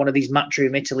Italy, you know, one of these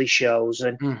Matchroom Italy shows,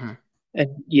 and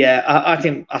yeah, I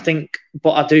think,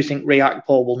 but I do think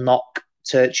Riakporhe will knock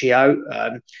Turchi out.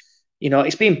 You know,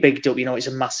 it's been bigged up. You know, it's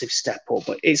a massive step up,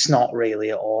 but it's not really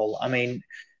at all. I mean,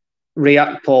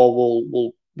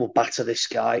 Riakporhe will batter this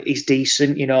guy. He's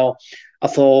decent. You know, I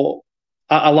thought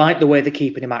I like the way they're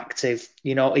keeping him active.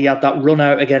 You know, he had that run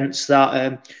out against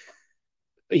that.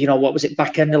 You know, what was it,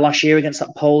 back end of last year against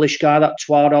that Polish guy, that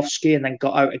Twardowski, and then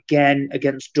got out again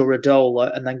against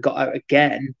Duradola, and then got out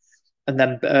again, and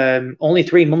then only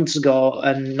 3 months ago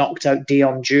and knocked out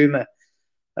Dion Juma,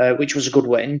 which was a good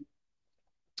win.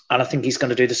 And I think he's going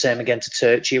to do the same again to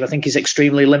Turchi. I think he's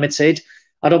extremely limited.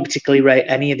 I don't particularly rate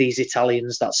any of these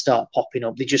Italians that start popping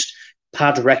up. They just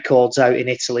pad records out in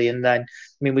Italy, and then, I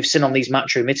mean, we've seen on these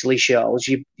Matchroom Italy shows,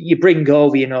 you bring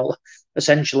over, you know,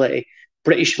 essentially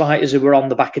British fighters who were on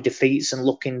the back of defeats and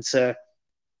looking to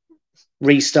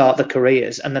restart their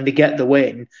careers, and then they get the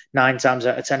win 9 times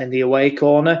out of 10 in the away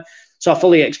corner. So I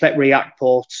fully expect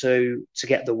Riakporhe to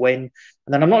get the win.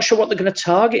 And then I'm not sure what they're going to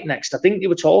target next. I think they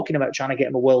were talking about trying to get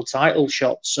him a world title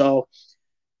shot. So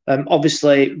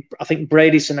obviously, I think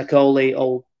Brady Sinacoli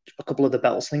hold a couple of the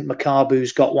belts. I think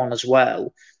Makabu's got one as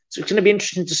well. So it's going to be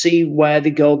interesting to see where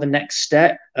they go the next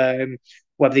step.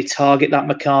 Whether they target that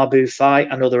Makabu fight.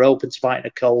 I know they're open to fighting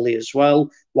Acoli as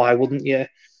well. Why wouldn't you?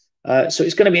 So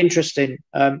it's going to be interesting.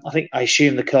 I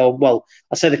assume the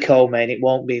co-main, it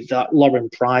won't be that. Lauren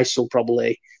Price will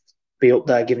probably be up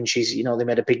there, given she's, you know, they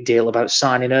made a big deal about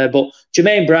signing her. But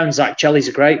Jermaine Brown, Zach Chelly's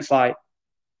a great fight.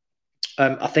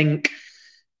 I think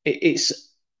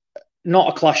it's not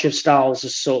a clash of styles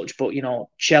as such, but, you know,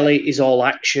 Chelly is all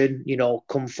action, you know,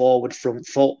 come forward, front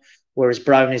foot, whereas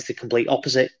Brown is the complete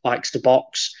opposite, likes to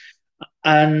box.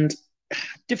 And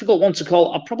difficult one to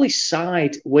call. I'll probably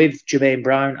side with Jermaine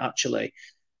Brown, actually.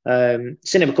 Seen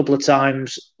him a couple of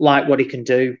times, like what he can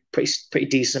do. Pretty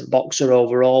decent boxer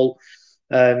overall.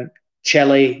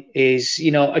 Chelly is, you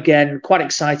know, again, quite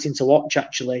exciting to watch,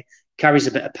 actually. Carries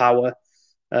a bit of power.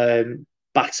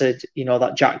 Battered, you know,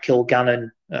 that Jack Kilgannon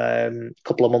a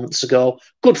couple of months ago.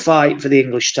 Good fight for the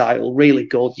English title, really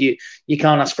good. You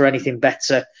can't ask for anything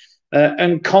better.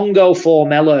 And Congo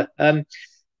Formella,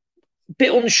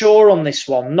 bit unsure on this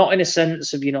one, not in a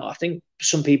sense of, you know, I think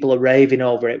some people are raving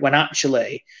over it, when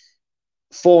actually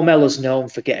Formella's known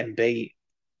for getting beat.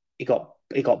 He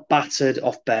got battered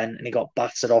off Ben, and he got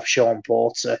battered off Sean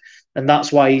Porter, and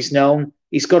that's why he's known.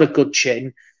 He's got a good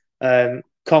chin.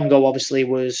 Congo obviously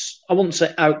was, I wouldn't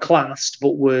say outclassed,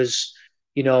 but was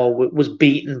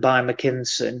beaten by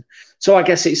McKinson. So I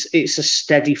guess it's a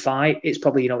steady fight. It's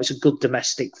probably, you know, it's a good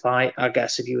domestic fight, I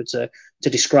guess, if you were to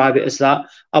describe it as that.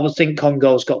 I would think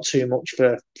Congo's got too much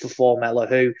for Formella,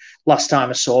 who last time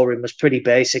I saw him was pretty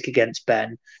basic against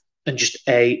Ben and just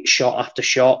ate shot after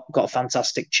shot, got a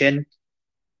fantastic chin.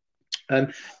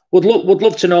 Would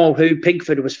love to know who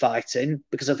Pigford was fighting,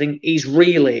 because I think he's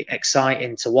really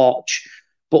exciting to watch.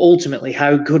 But ultimately,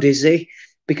 how good is he?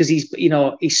 Because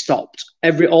he stopped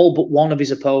all but one of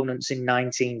his opponents in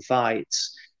 19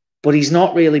 fights, but he's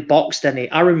not really boxed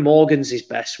any. Aaron Morgan's his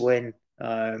best win.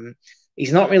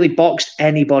 He's not really boxed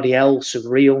anybody else of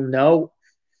real note.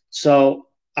 So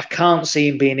I can't see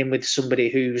him being in with somebody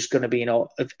who's going to be, you know,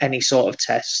 of any sort of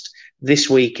test this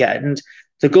weekend.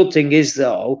 The good thing is,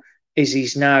 though, is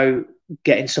he's now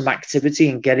getting some activity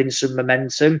and getting some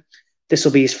momentum. This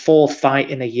will be his 4th fight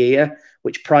in a year,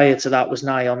 which prior to that was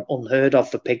nigh on unheard of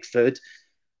for Pigford.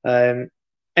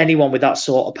 Anyone with that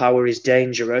sort of power is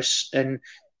dangerous, and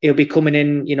he'll be coming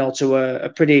in, you know, to a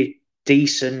pretty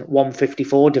decent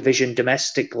 154 division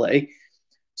domestically.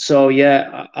 So,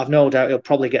 yeah, I've no doubt he'll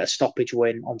probably get a stoppage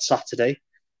win on Saturday,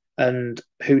 and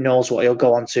who knows what he'll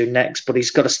go on to next, but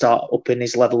he's got to start upping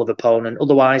his level of opponent.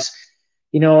 Otherwise,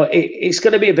 you know, it's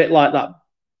going to be a bit like that.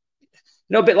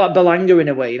 You know, a bit like Berlanga in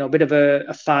a way, you know, a bit of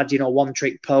a fad, you know,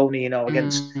 one-trick pony, you know,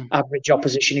 against average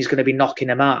opposition. He's going to be knocking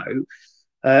him out.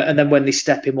 And then when they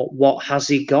step him up, what has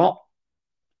he got?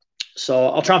 So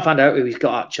I'll try and find out who he's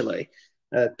got, actually,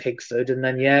 Pigford. And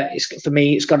then, yeah, for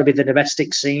me, it's got to be the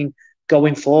domestic scene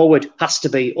going forward. Has to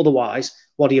be. Otherwise,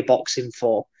 what are you boxing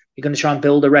for? You're going to try and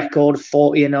build a record of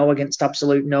 40-0 against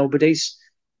absolute nobodies?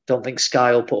 Don't think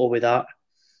Sky will put up with that.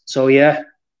 So, yeah,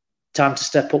 time to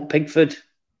step up Pigford.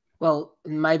 Well,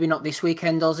 maybe not this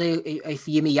weekend, does he? If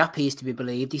Yimi Yappy is to be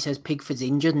believed, he says Pigford's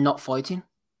injured and not fighting.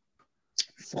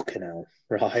 Fucking hell.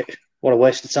 Right. What a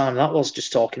waste of time that was,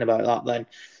 just talking about that then.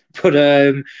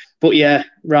 But yeah,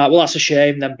 right. Well, that's a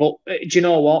shame then. But do you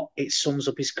know what? It sums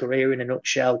up his career in a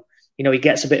nutshell. you know, he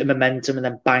gets a bit of momentum and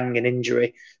then bang, an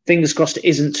injury. Fingers crossed it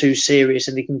isn't too serious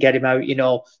and they can get him out, you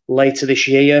know, later this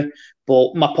year.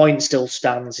 But my point still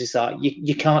stands is that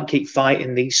you can't keep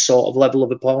fighting these sort of level of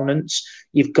opponents.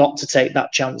 You've got to take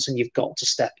that chance and you've got to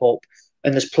step up.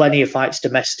 And there's plenty of fights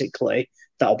domestically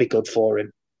that'll be good for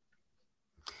him.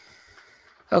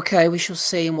 Okay, we shall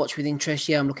see and watch with interest.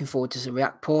 Yeah, I'm looking forward to the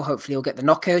Riakporhe. Hopefully he'll get the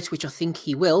knockout, which I think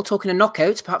he will. Talking of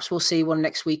knockouts, perhaps we'll see one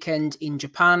next weekend in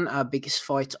Japan. Our biggest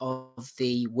fight of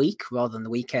the week, rather than the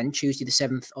weekend, Tuesday the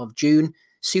 7th of June.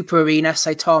 Super Arena,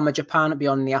 Saitama, Japan. It'll be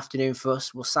on in the afternoon for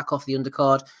us. We'll sack off the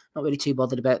undercard. Not really too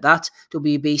bothered about that.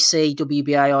 WBC,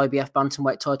 WBA, IBF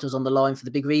bantamweight titles on the line for the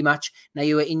big rematch.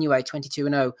 Naoya Inoue,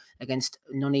 22-0 against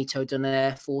Nonito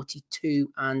Donaire,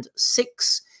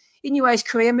 42-6. Inoue's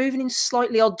career moving in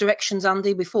slightly odd directions,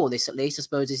 Andy, before this at least. I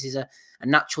suppose this is a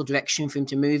natural direction for him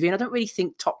to move in. I don't really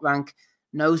think Top Rank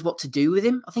knows what to do with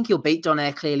him. I think he'll beat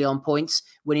Donaire clearly on points,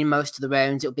 winning most of the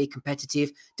rounds. It'll be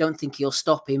competitive. Don't think he'll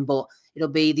stop him, but it'll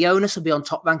be the onus will be on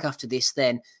Top Rank after this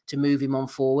then to move him on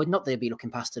forward. Not that they'll be looking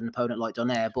past an opponent like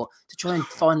Donaire, but to try and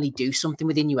finally do something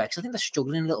with Inoue, because I think they're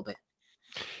struggling a little bit.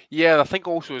 Yeah, I think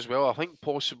also as well, I think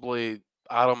possibly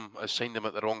Aram has signed him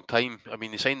at the wrong time. I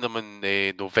mean, he signed him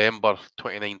in November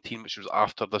 2019, which was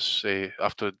after this,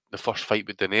 after the first fight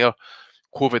with Donaire.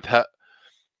 COVID hit.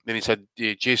 Then he said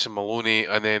Jason Maloney,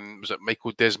 and then was it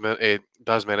Michael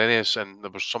Dasmariñas, and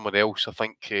there was someone else, I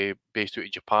think, based out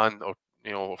of Japan, or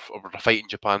you know, or a fight in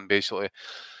Japan, basically.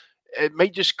 It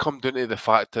might just come down to the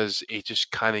fact is he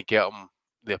just can't get him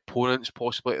the opponents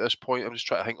possibly at this point. I'm just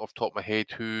trying to think off the top of my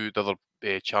head who the other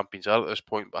champions are at this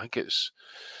point, but I think it's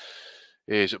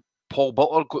is it Paul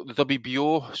Butler got the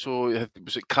WBO, so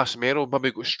was it Casemiro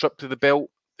maybe got stripped of the belt.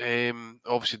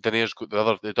 Obviously Donaire's got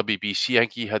the WBC. I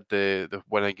think he had the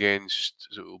win against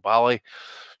Ubali,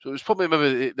 so it was probably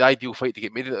maybe the ideal fight to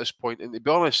get made at this point. And to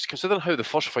be honest, considering how the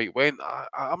first fight went,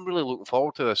 I'm really looking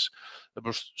forward to this. There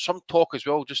was some talk as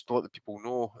well, just to let the people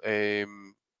know,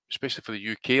 especially for the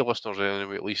UK listeners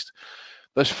anyway, at least.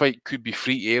 This fight could be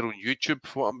free to air on YouTube,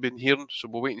 from what I've been hearing. So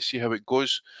we'll wait and see how it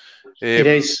goes. It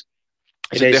is.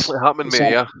 Is it definitely happening,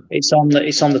 mate? Yeah. It's on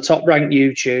the Top Rank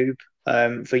YouTube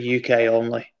for UK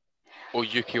only. Oh,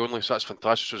 UK only, so that's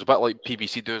fantastic. So it's a bit like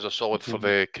PBC doing us a solid for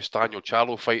the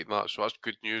Castaño-Charlo fight and that, so that's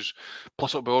good news.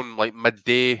 Plus it'll be on like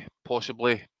midday,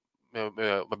 possibly,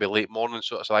 maybe late morning,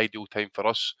 so that's an ideal time for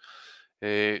us.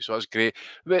 So that's great.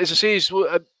 But as I say,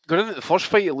 going into the first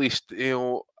fight at least, you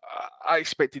know, I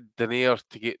expected Donaire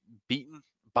to get beaten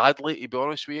badly, to be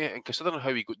honest with you, and considering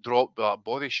how he got dropped by that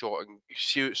body shot and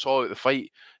saw at the fight,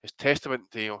 is testament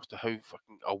to, you know, to how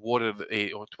fucking a warrior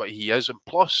to what he is. And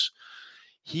plus,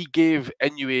 he gave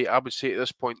Inoue, I would say at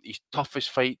this point, his toughest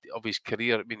fight of his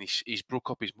career. I mean, he's broke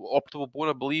up his optimal bone,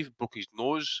 I believe, broke his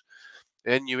nose,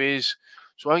 Inoue's.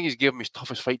 So I think he's given him his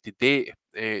toughest fight to date,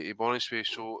 to be honest with you.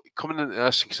 So coming into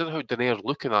this, considering how Donaire's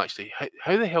looking actually,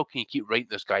 how the hell can you keep writing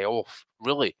this guy off,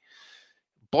 really?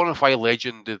 Bonafide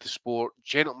legend of the sport,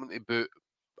 gentleman to boot.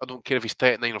 I don't care if he's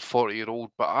 39 or 40-year-old,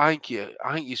 but I think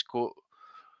he's got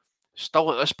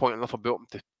still at this point enough about him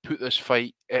to put this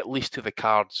fight at least to the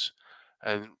cards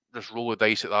and just roll the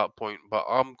dice at that point. But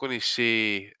I'm going to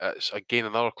say it's again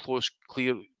another close,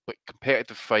 clear but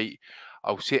competitive fight.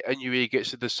 I'll say Inoue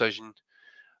gets the decision,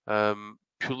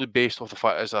 purely based off the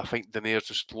fact is I think Donaire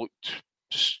just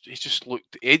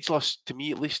looked edgeless to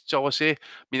me, at least, shall I say. I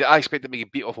mean, I expected him to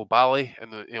get beat off Ubali,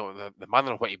 and the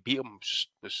manner in which he beat him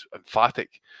was emphatic.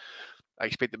 I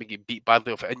expected him to get beat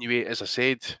badly off Inoue, as I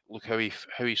said. Look how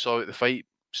he saw it the fight,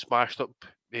 smashed up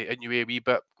Inoue a wee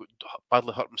bit,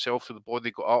 badly hurt himself to the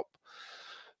body, got up.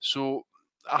 So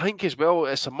I think as well,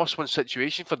 it's a must-win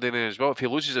situation for Donaire as well. If he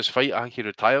loses this fight, I think he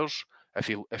retires. If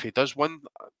he does win,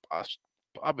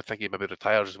 I would think he maybe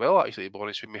retires as well, actually, to be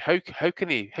honest with me. How can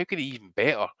he even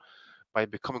better by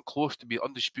becoming close to be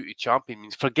undisputed champion? I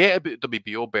mean, forget about the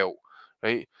WBO belt,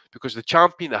 right? Because the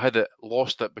champion that had it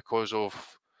lost it because of,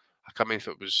 I can't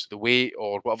remember if it was the weight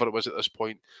or whatever it was at this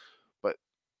point. But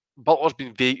Butler's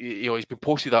been, he's been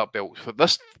posted that belt. So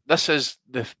this is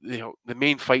the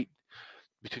main fight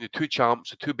between the two champs,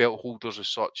 the two belt holders as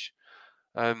such.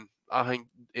 I think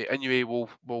Inoue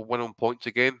will win on points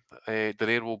again.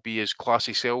 Donaire will be his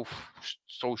classy self,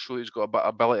 still show he's got a bit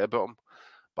of ability about him.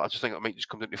 But I just think it might just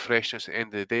come down to freshness at the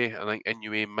end of the day. I think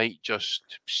Inoue might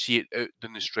just see it out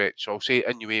down the stretch. So I'll say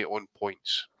Inoue on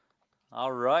points.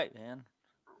 All right, man.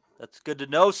 That's good to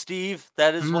know, Steve.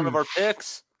 That is one of our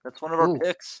picks. That's one of our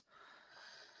picks.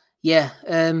 Yeah,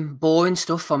 boring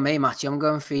stuff for me, Matthew. I'm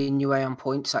going for Inoue on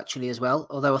points actually as well.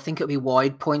 Although I think it'll be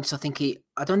wide points. I don't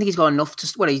think he's got enough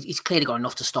to. Well, he's clearly got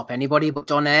enough to stop anybody. But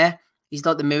Donaire, He's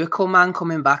like the miracle man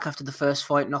coming back after the first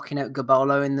fight, knocking out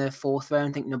Gabolo in the 4th round.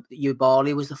 I think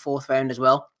Ubali was the 4th round as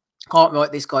well. Can't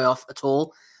write this guy off at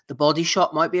all. The body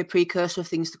shot might be a precursor of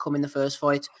things to come in the first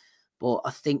fight. But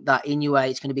I think that Inoue,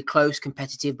 it's going to be close,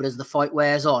 competitive. But as the fight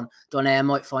wears on, Donaire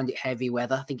might find it heavy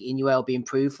weather. I think Inoue will be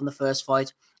improved from the first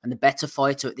fight. And the better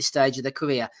fighter at this stage of their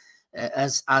career,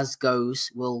 as goes,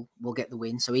 will get the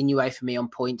win. So Inoue for me on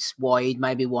points wide,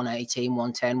 maybe 118,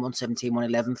 110, 117,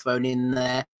 111 thrown in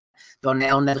there.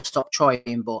 Donaire will never stop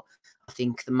trying. But I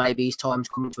think that maybe his time's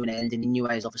coming to an end. And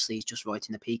Inoue is obviously he's just right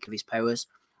in the peak of his powers.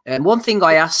 One thing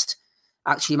I asked...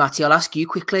 Actually, Matty, I'll ask you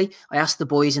quickly. I asked the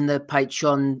boys in the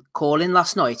Patreon call-in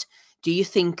last night. Do you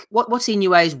think, what's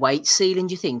Inoue's weight ceiling,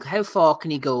 do you think? How far can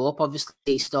he go up? Obviously,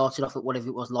 he started off at whatever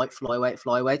it was, light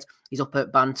flyweight. He's up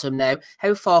at bantam now.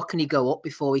 How far can he go up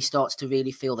before he starts to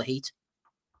really feel the heat?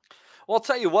 Well, I'll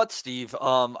tell you what, Steve.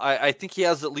 I think he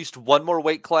has at least one more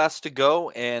weight class to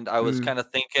go, and I was kind of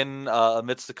thinking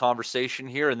amidst the conversation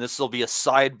here, and this will be a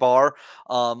sidebar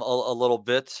a little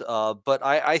bit, but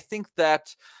I think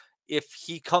that if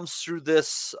he comes through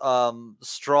this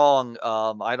strong,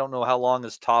 I don't know how long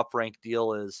his top rank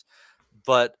deal is,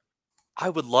 but I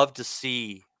would love to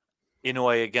see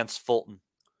Inoue against Fulton.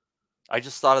 I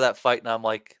just thought of that fight, and I'm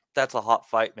like, that's a hot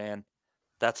fight, man.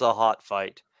 That's a hot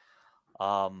fight.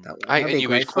 I think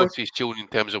Inoue's close to his children in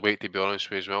terms of weight, to be honest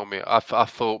with you as well, mate. I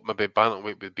thought maybe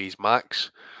bantamweight would be his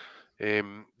max.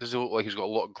 Doesn't look like he's got a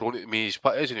lot of grown to me.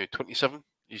 What is he, 27?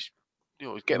 He's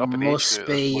he's getting up in age.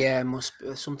 Must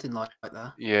be something like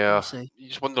that. Yeah. You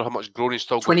just wonder how much growing he's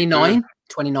still 29?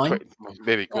 29.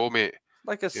 There we go, mate.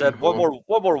 Like I said, one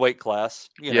more weight class.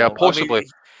 You know, possibly. I mean,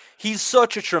 he's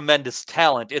such a tremendous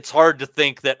talent. It's hard to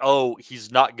think that,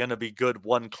 he's not going to be good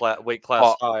weight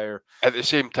class higher. At the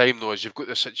same time, though, as you've got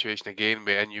this situation again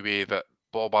with Inoue that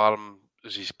Bob Arum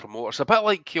is his promoter. It's a bit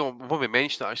like, when we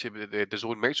mentioned it, actually, with the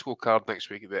DAZN Mexico card next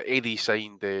week, that Eddie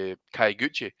signed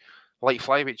Kaiguchi. Light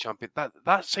flyweight champion,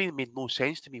 that sign made no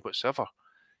sense to me whatsoever.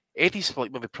 Eddie's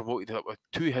maybe promoted it with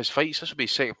 2 of his fights. This will be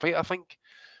his second fight, I think.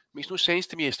 Makes no sense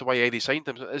to me as to why Eddie signed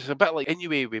him. It's a bit like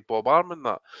Inoue with Bob Arum and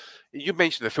that. You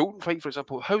mentioned the Fulton fight, for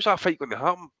example. How's that fight going to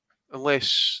happen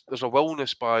unless there's a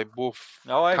willingness by both?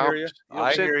 No, I hear you.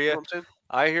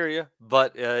 I hear you.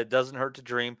 But it doesn't hurt to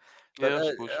dream.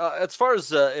 But as far as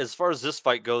this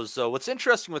fight goes, what's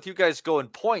interesting with you guys going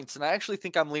points, and I actually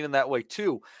think I'm leaning that way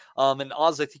too. And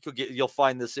Oz, I think you'll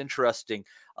find this interesting.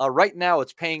 Right now,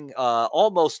 it's paying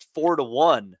almost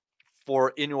 4-1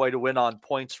 for Inoue to win on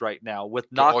points right now, with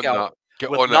knockout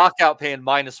paying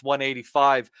minus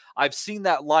 185. I've seen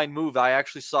that line move. I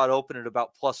actually saw it open at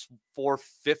about plus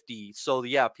 450. So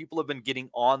yeah, people have been getting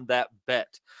on that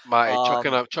bet.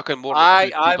 Chucking more.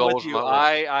 I'm with you.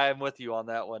 I'm with you on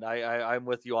that one. I'm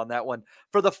with you on that one.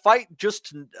 For the fight,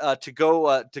 just to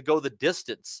go the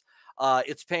distance,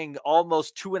 it's paying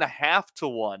almost 2.5 to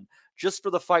 1. Just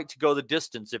for the fight to go the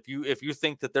distance. If you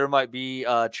think that there might be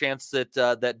a chance that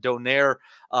Donaire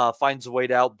finds a way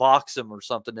to outbox him or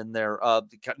something in there,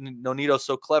 Nonito's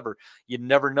so clever, you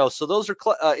never know. So those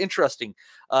are interesting.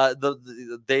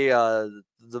 The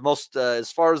most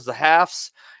as far as the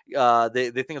halves,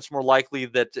 they think it's more likely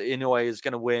that Inoue is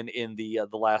going to win in the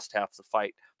last half of the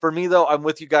fight. For me though, I'm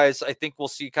with you guys. I think we'll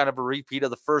see kind of a repeat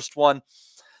of the first one,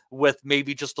 with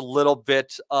maybe just a little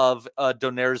bit of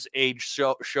Donaire's age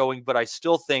showing, but I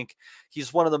still think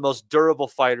he's one of the most durable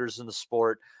fighters in the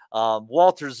sport.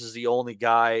 Walters is the only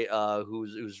guy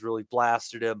who's really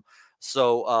blasted him.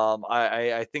 So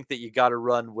I think that you got to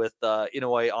run with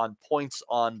Inoue on points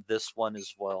on this one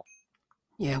as well.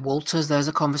 Yeah, Walters, there's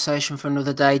a conversation for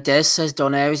another day. Des says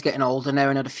Donaire is getting older now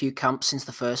and had a few camps since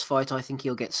the first fight. I think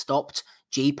he'll get stopped.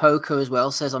 G-Poker as well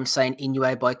says, I'm saying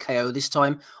Inoue by KO this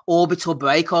time. Orbital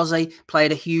Break, Ozzy,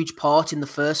 played a huge part in the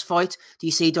first fight. Do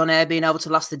you see Donaire being able to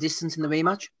last the distance in the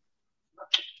rematch?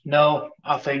 No,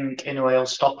 I think Inoue will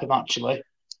stop him, actually.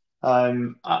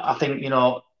 I think,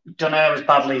 Donaire was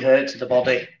badly hurt to the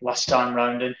body last time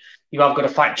round, and you have got to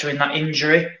factor in that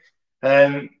injury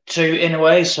to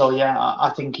Inoue. So, yeah,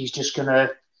 I think he's just going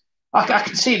to... I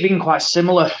can see it being quite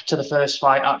similar to the first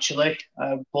fight, actually.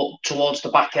 But towards the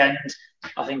back end,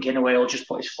 I think Inoue will just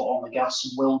put his foot on the gas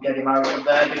and will get him out of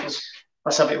there, because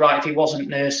let's have it right, if he wasn't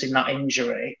nursing that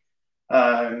injury,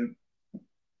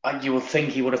 you would think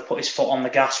he would have put his foot on the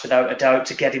gas without a doubt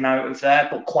to get him out of there,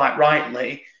 but quite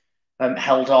rightly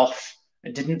held off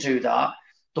and didn't do that.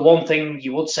 The one thing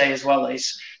you would say as well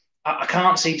is I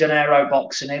can't see Donaire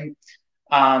outboxing him,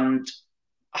 and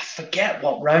I forget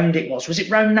what round it was. Was it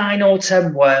round 9 or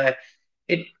 10 where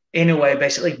Inoue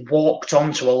basically walked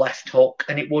onto a left hook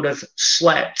and it would have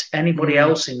slept anybody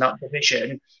else in that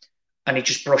division, and he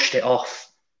just brushed it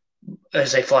off.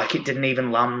 as if like it didn't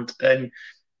even land. And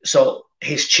so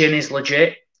his chin is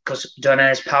legit because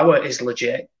Donaire's power is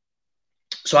legit.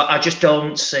 So I just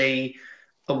don't see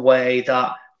a way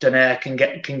that Donaire can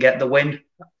get the win.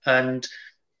 And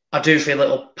I do feel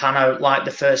it'll pan out like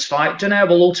the first fight. Donaire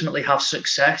will ultimately have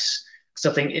success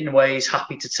because I think Inoue is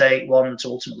happy to take one to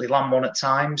ultimately land one at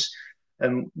times.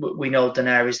 And we know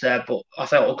Donaire is there, but I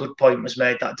felt a good point was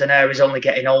made that Donaire is only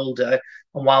getting older,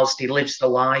 and whilst he lives the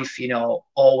life, you know,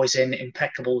 always in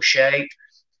impeccable shape,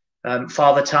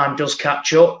 Father Time does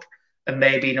catch up, and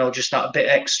maybe, you know, just that bit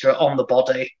extra on the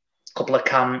body, a couple of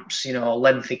camps, you know,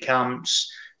 lengthy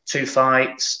camps, 2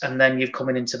 fights, and then you're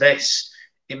coming into this.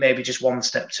 It may be just one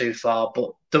step too far, but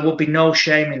there will be no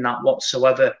shame in that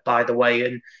whatsoever, by the way.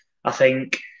 And I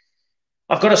think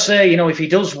I've got to say, you know, if he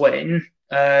does win,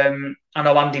 I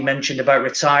know Andy mentioned about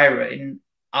retiring.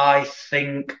 I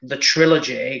think the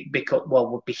trilogy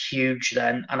would be huge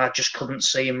then, and I just couldn't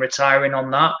see him retiring on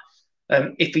that.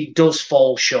 If he does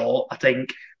fall short, I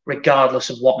think regardless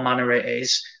of what manner it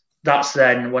is, that's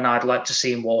then when I'd like to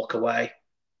see him walk away.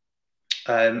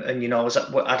 And you know,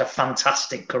 had a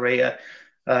fantastic career.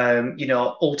 You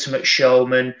know, ultimate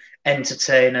showman,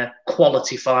 entertainer,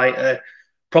 quality fighter,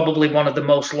 probably one of the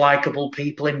most likable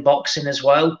people in boxing as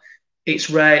well.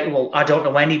 It's rare. Well, I don't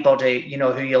know anybody, you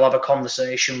know, who you'll have a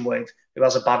conversation with who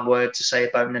has a bad word to say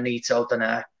about Nonito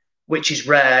Donaire, which is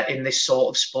rare in this sort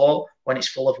of sport when it's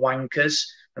full of wankers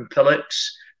and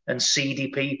pillocks and seedy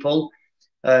people.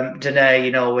 Donaire,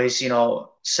 you know, is, you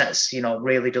know, sets, you know,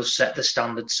 really does set the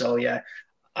standard. So yeah,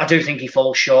 I do think he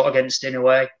falls short against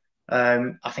Inoue.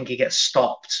 I think he gets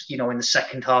stopped, you know, in the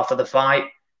second half of the fight,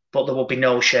 but there will be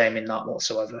no shame in that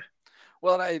whatsoever.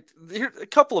 Well, here's a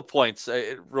couple of points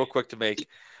real quick to make.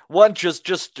 One,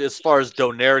 just as far as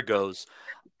Donaire goes,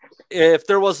 if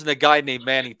there wasn't a guy named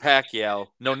Manny Pacquiao,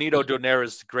 Nonito Donaire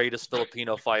is the greatest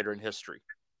Filipino fighter in history.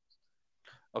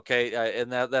 Okay,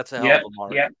 and that's a hell of a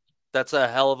mark. Yeah. That's a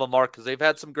hell of a mark because they've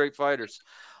had some great fighters.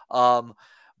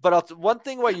 But one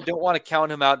thing why you don't want to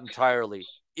count him out entirely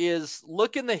is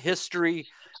look in the history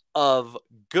of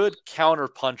good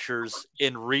counterpunchers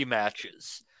in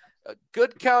rematches. A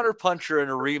good counterpuncher in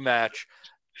a rematch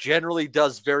generally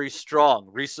does very strong.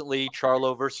 Recently,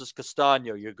 Charlo versus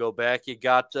Castaño. You go back, you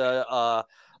got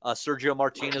Sergio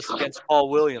Martinez against Paul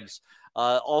Williams.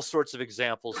 All sorts of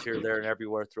examples here, there, and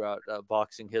everywhere throughout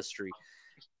boxing history.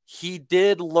 He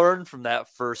did learn from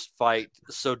that first fight,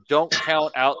 so don't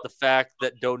count out the fact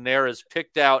that Donaire has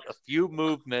picked out a few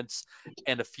movements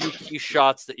and a few key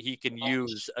shots that he can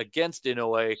use against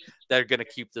Inoue that are going to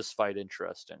keep this fight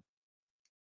interesting.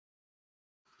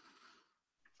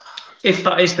 If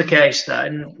that is the case,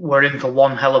 then we're in for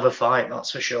one hell of a fight,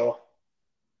 that's for sure.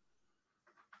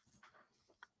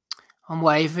 I'm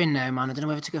wavering now, man. I don't know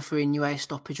whether to go for Inoue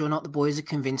stoppage or not. The boys are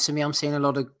convincing me. I'm seeing a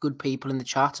lot of good people in the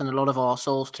chat and a lot of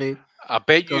arseholes too. I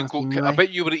bet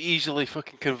you were easily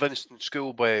fucking convinced in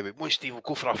school by Steve will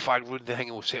go for a fag round the thing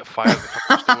and we'll set a fire at the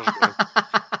fucking stores.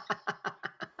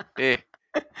 Hey,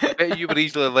 I bet you were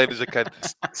easily led as a kid.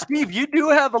 Steve, you do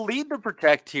have a lead to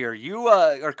protect here. You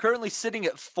are currently sitting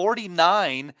at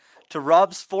 49 to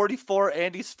Rob's 44,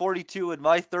 Andy's 42, and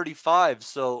my 35.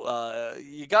 So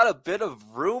you got a bit of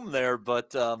room there,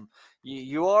 but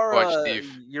you are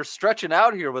you're stretching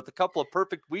out here with a couple of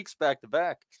perfect weeks back to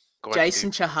back. Jason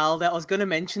Chahalda. I was going to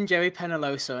mention Jerry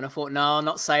Penalosa, and I thought, no, I'll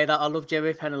not say that. I love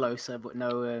Jerry Penalosa, but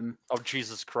no. Oh,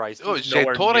 Jesus Christ. Oh,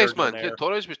 Zed Torres, man. Zed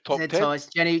Torres was top 10.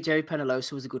 Jerry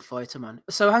Penalosa was a good fighter, man.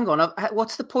 So hang on.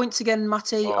 What's the points again,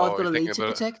 Matty? I've got a lead to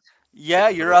protect. Yeah,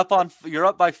 you're up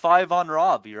by 5 on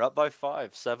Rob. You're up by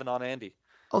 5, 7 on Andy.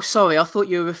 Oh, sorry. I thought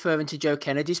you were referring to Joe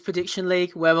Kennedy's prediction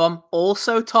league, where I'm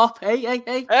also top. Hey.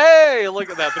 Hey, look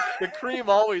at that. The cream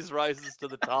always rises to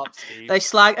the top, Steve.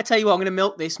 I tell you what, I'm going to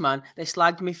milk this, man. They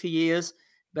slagged me for years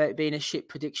about being a shit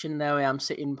prediction. There I am,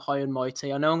 sitting high and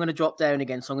mighty. I know I'm going to drop down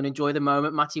again, so I'm going to enjoy the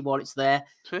moment. Matty, while it's there.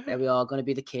 There we are, going to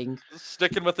be the king.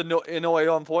 Sticking with the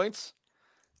Inoue on points?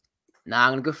 Nah,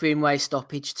 I'm going to go for Inoue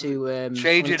stoppage to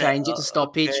change it to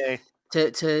stoppage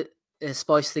to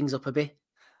spice things up a bit.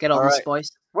 Get on the spice.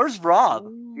 Where's Rob?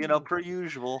 You know, per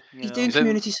usual. He's doing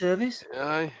community service.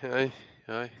 Aye.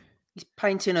 He's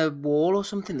painting a wall or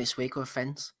something this week, or a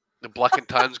fence. The black and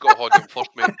tan's got Hodgkin first,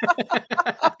 mate.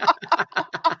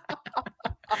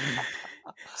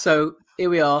 So here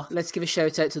we are. Let's give a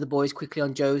shout out to the boys quickly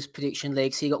on Joe's prediction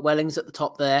league. So you got Wellings at the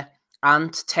top there.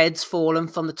 And Ted's fallen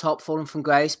from the top, fallen from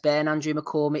Grace. Ben, Andrew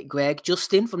McCormick, Greg,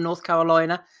 Justin from North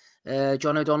Carolina.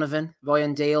 John O'Donovan,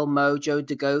 Ryan Deal, Mojo,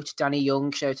 De Goat, Danny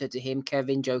Young, shout out to him,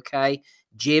 Kevin, Joe K,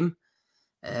 Jim,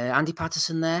 Andy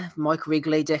Patterson there, Mike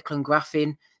Wrigley, Declan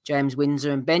Graffin, James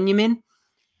Windsor and Benjamin.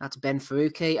 That's Ben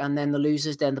Faruqi. And then the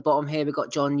losers down the bottom here, we've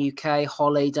got John UK,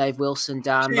 Holly, Dave Wilson,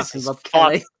 Dan, Rapping Rob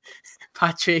Kelly,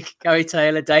 Patrick, Gary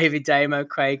Taylor, David Damo,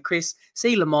 Craig, Chris,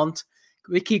 C. Lamont,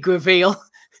 Ricky Graville,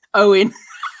 Owen,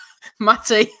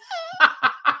 Matty.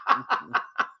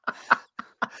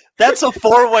 That's a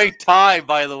 4-way tie,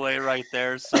 by the way, right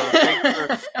there. So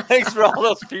thanks for all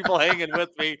those people hanging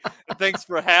with me. And thanks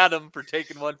for Haddam for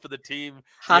taking one for the team.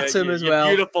 Haddam as well.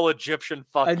 Beautiful Egyptian.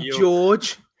 Fuck and you.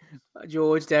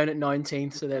 George down at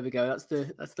 19th. So there we go.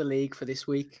 That's the league for this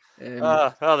week.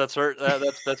 That's hurt.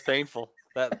 That's painful.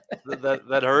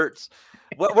 That hurts.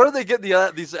 Where do they get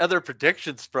these other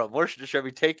predictions from? Where should I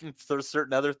be taking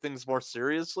certain other things more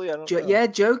seriously? I don't know. Yeah,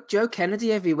 Joe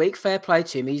Kennedy every week. Fair play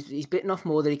to him. He's bitten off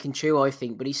more than he can chew, I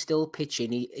think, but he's still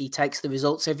pitching. He takes the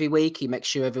results every week. He makes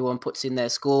sure everyone puts in their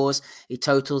scores. He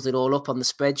totals it all up on the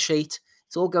spreadsheet.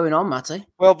 It's all going on, Matty.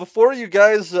 Well, before you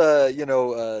guys,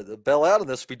 bail out on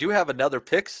this, we do have another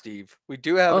pick, Steve. We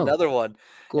do have another one.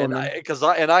 Go on,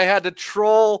 I had to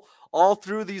troll all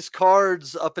through these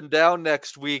cards up and down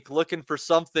next week, looking for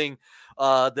something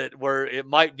where it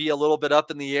might be a little bit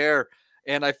up in the air.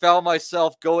 And I found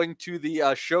myself going to the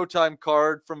Showtime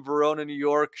card from Verona, New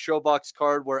York, Showbox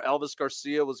card where Elvis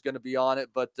Garcia was going to be on it,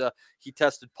 but he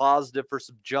tested positive for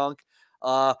some junk.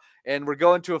 And we're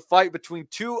going to a fight between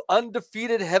two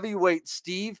undefeated heavyweights,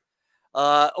 Steve.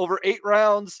 Over 8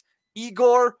 rounds,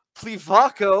 Igor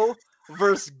Plivako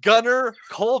versus Gunnar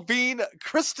Kolbein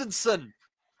Christensen.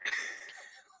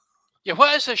 Yeah,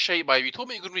 what is this shite, by? You told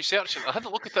me you could research it. I had to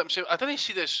look at it and say, I didn't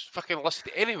see this fucking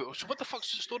listed anyway. So what the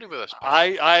fuck's the story with this?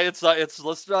 It's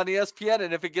listed on ESPN,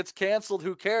 and if it gets canceled,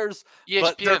 who cares? ESPN,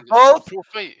 but they're both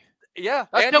fight. Yeah,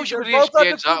 that Andy, tells you what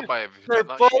ESPN's at, by.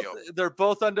 They're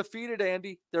both undefeated,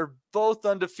 Andy. They're both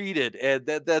undefeated, and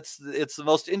it's the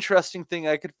most interesting thing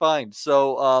I could find.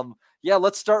 So,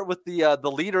 let's start with the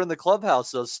leader in the clubhouse.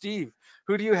 So, Steve,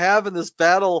 who do you have in this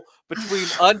battle between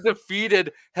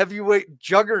undefeated heavyweight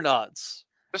juggernauts?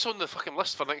 This on the fucking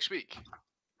list for next week.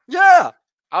 Yeah,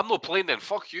 I'm not playing then.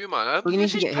 Fuck you, man. We need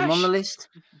to get him on the list.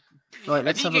 Right,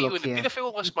 let's have a look here. The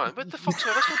pedophile list, man. What the fuck's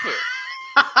this put?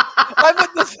 I'm in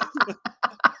this.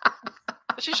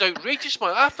 This is outrageous,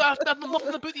 man. I know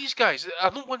nothing about these guys.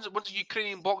 I know one's a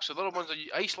Ukrainian boxer, the other one's an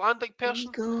Icelandic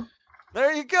person.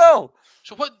 There you go.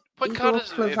 So what card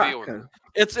is it on?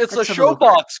 It's a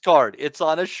Showbox card. It's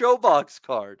on a Showbox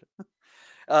card.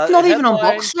 It's not even on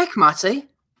BoxRec, Matty.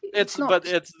 This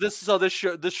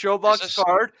Showbox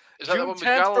card. Is that June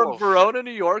 10th from Verona,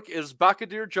 New York, is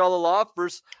Bakadir Jalalov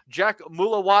versus Jack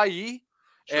Mulawai.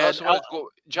 So and that's got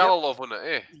Jalalov on it,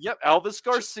 eh? Yep, Elvis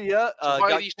Garcia. So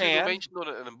why are these two mentioned on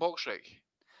it in BoxRec?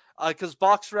 Because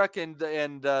BoxRec and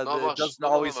doesn't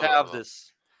always have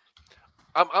this.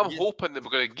 I'm hoping that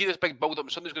we're going to get this big build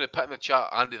up. Somebody's going to put in the chat,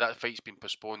 Andy, that fight's been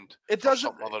postponed. It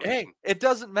doesn't. It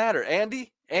doesn't matter,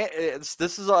 Andy.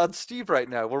 This is on Steve right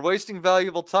now. We're wasting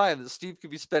valuable time that Steve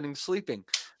could be spending sleeping.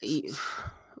 Steve's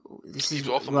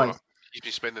off right. He's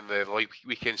been spending the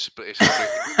weekend split.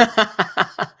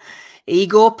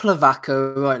 Igor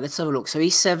Plivako, right, let's have a look. So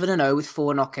he's 7-0 with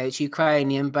 4 knockouts,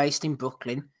 Ukrainian, based in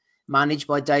Brooklyn, managed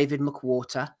by David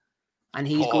McWhorter. And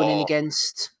he's going in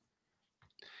against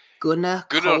Gunnar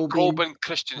Kolbein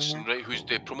Christensen, right, who's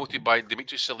promoted by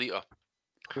Dimitri Salita.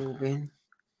 Kolbein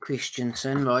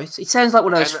Christensen, right. It sounds like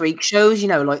one of those freak shows,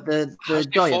 like the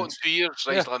Giants. 2 years,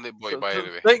 Icelandic boy, by the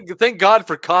way. Thank God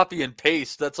for copy and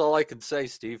paste. That's all I can say,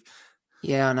 Steve.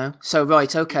 Yeah, I know. So,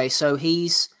 right, okay. So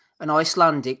he's an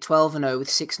Icelandic, 12-0 with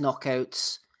 6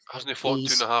 knockouts. Hasn't he fought in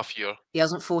 2.5 years? He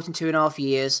hasn't fought in 2.5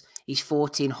 years. He's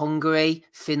fought in Hungary,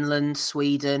 Finland,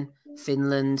 Sweden,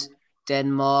 Finland,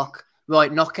 Denmark.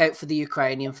 Right, knockout for the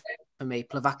Ukrainian for me.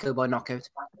 Plivako by knockout.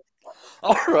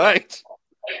 All right.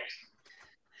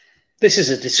 This is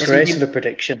a disgrace of a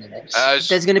prediction.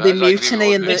 There's going to be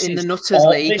mutiny in the Nutters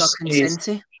League. I can sense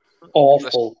it.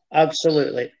 Awful.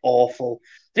 Absolutely awful.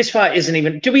 This fight isn't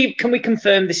even. Can we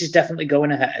confirm this is definitely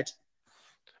going ahead?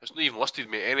 It's not even listed,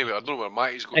 mate. Anyway, I don't know where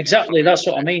Matty's going. Exactly, that's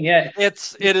what I mean. Yeah,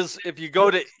 it is. If you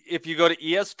go to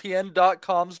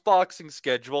ESPN.com's boxing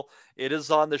schedule, it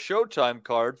is on the Showtime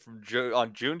card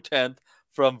on June 10th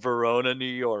from Verona, New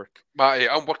York. Matty,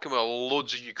 I'm working with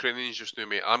loads of Ukrainians just now,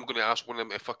 mate. I'm going to ask one of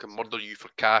them to fucking murder you for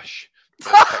cash.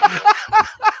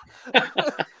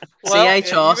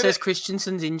 CHR says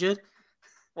Christensen's injured.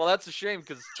 Well, that's a shame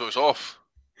because so it's off.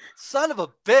 Son of a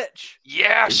bitch!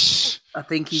 Yes, I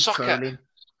think he's trolling.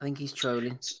 I think he's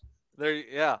trolling. There,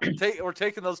 yeah. We're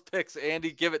taking those picks.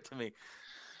 Andy, give it to me.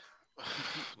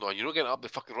 No, you're not getting up the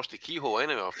fucking rusty keyhole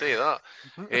anyway. I'll tell you that.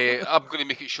 I'm going to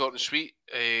make it short and sweet.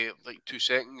 Like 2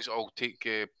 seconds. I'll take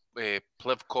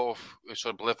Plivko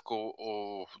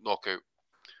or knockout.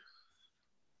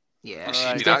 Yeah, He's he's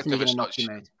been definitely active going as to knock such. him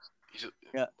out.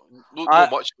 Yeah.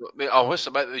 Not much. I must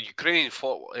admit, the Ukrainian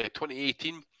fought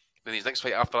 2018. Then his next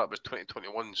fight after that was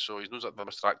 2021. So he knows that they're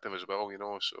Mr. Active as well, you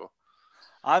know. So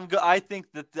I think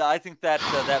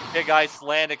that big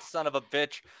Icelandic son of a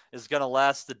bitch is going to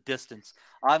last the distance.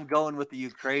 I'm going with the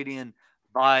Ukrainian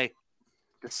by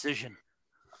decision.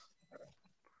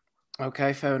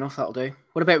 Okay, fair enough. That'll do.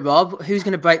 What about Rob? Who's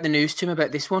going to break the news to him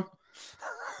about this one?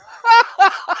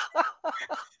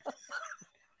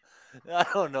 I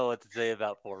don't know what to say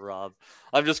about poor Rob.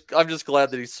 I'm just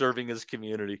glad that he's serving his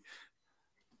community.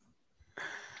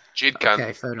 Jade can.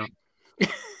 Okay, fair enough.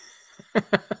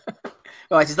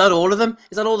 Right, is that all of them?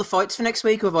 Is that all the fights for next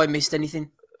week, or have I missed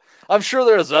anything? I'm sure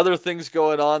there's other things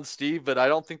going on, Steve, but I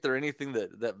don't think there anything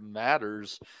that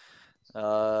matters.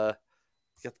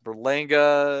 You got the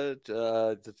Berlanga,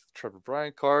 the Trevor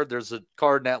Bryan card. There's a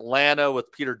card in Atlanta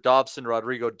with Peter Dobson,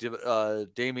 Rodrigo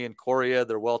Damian Correa.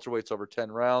 They're welterweights over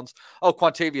 10 rounds. Oh,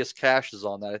 Quantavious Cash is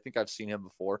on that. I think I've seen him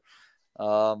before.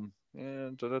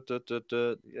 There's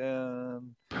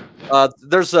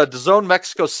a DAZN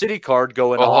Mexico City card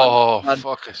going on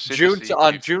June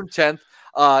 10th.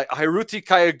 Hiruti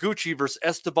Kayaguchi versus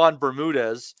Esteban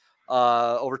Bermudez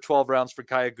over 12 rounds for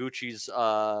Kayaguchi's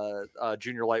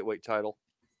junior lightweight title.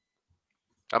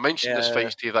 I mentioned this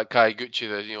fight, Steve, that Kayaguchi.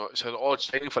 It's an odd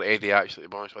signing for Eddie, actually, to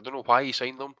be honest. I don't know why he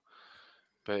signed him,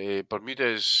 but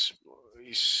Bermudez,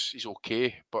 he's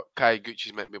okay, but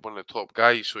Kayaguchi's meant to be one of the top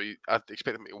guys, so I'd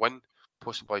expect him to win,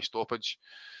 possibly stoppage.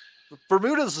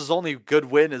 Bermudez's only good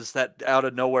win is that out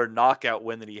of nowhere knockout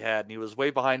win that he had, and he was way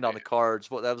behind on the cards.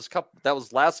 Well, that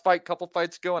was last fight, couple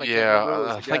fights ago, and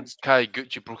I think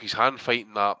Kayaguchi broke his hand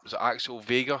fighting that. Was it Axel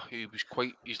Vega?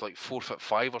 He's like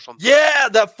 4'5" or something. Yeah,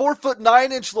 that 4'9"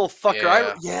 little fucker.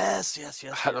 Yeah. Yes.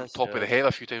 I hit him top of the head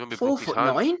a few times when he broke his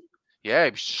hand. 4'9"? Yeah,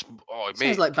 he was. Oh,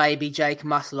 Sounds like baby Jake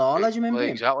Maslala. Do you remember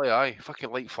him? Exactly, aye.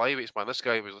 Fucking light flyweights, man. This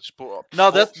guy was sport up.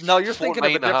 No, you're thinking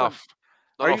of a different.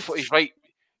 No, he's right.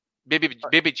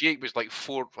 Baby Jake was like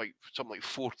something like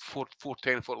 4'10",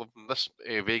 4'11". This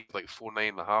Vega like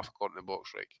 4'9.5" according to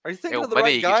Box Rec. Are you thinking of the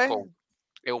right guy?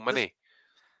 El Mini.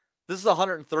 This is a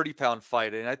 130-pound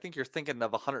fight, and I think you're thinking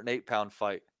of a 108-pound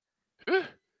fight. Who are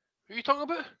you talking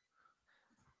about?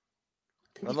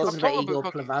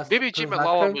 Baby Jake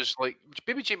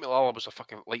Malala was a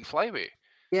fucking light flyweight.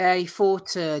 Yeah, he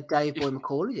fought Dave Boy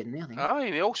McCauley, didn't he? I think. Aye,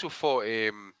 and he also fought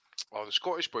the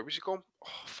Scottish boy. What's he called?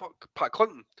 Oh fuck, Pat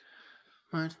Clinton.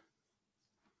 Right.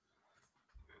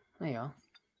 There you are.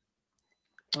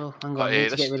 Oh, hang on. I need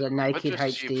to get rid of naked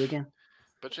HD again.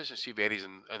 But interesting to see if Eddie's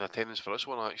in attendance for this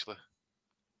one, actually.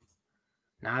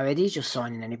 No, Eddie's just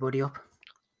signing anybody up.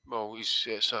 Well,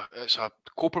 it's a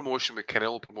co-promotion with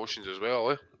Canelo Promotions as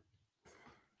well, eh?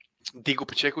 Diego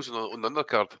Pacheco's on the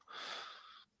undercard.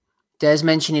 Des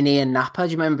mentioning Ian Napa.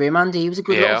 Do you remember him, Andy? He was a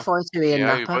good little fighter, Ian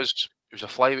Napa. He was a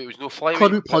flyweight. He was no flyweight.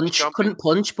 Couldn't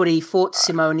punch, but he fought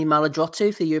Simone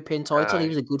Maladrotu for the European title. He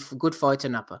was a good fighter,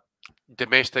 Napa.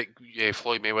 Domestic,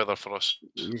 Floyd Mayweather for us.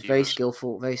 He was very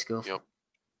skillful, very skillful. Yep,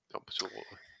 absolutely.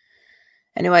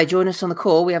 Anyway, join us on the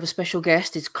call. We have a special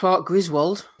guest. It's Clark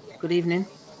Griswold. Good evening.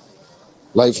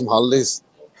 Live from holidays.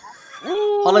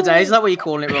 Holidays, is that what you're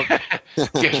calling it, Rob?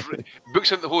 Yes,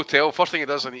 books into the hotel. First thing he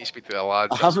does, I need to speak to the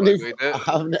lads. I haven't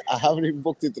even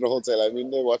booked into the hotel. I'm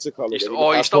in there. What's it called?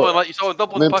 You're still in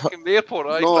Dublin, parking the airport,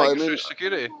 right? No,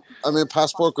 security. I'm in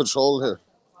passport control here.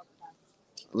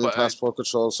 I'm in passport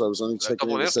control, so I was only checking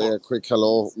in to say a quick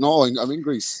hello. No, I'm in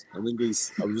Greece. I'm in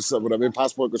in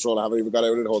passport control. I haven't even got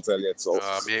out of the hotel yet, so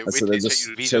mate, I said I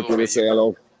just check in to say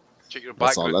hello. Check your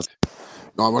background.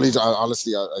 No, I'm only,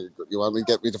 honestly, you want me to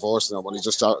get me divorced and I'm only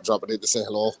just dropping in to say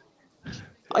hello.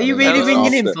 Are you really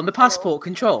ringing in from the passport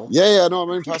control? Yeah, no,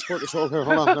 I'm in passport control here.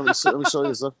 Hold on, let me show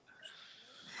you, sir.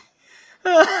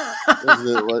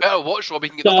 Better watch, Rob. You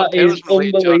can get up on terrorism.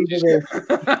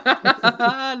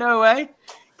 No way.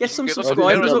 Get some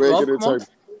subscribers up, Rob. Come on.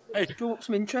 Hey, draw up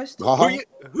some interest.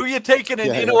 Who you taking in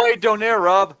Inoue Donaire,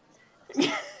 Rob?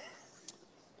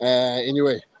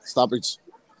 Inoue, stoppage.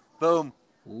 Boom.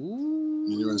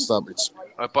 Inoue stoppage.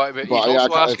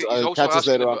 I'll catch us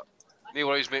later on. No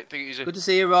worries, mate. Take it easy. Good to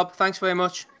see you, Rob. Thanks very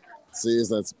much. See you,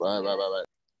 lads. Bye.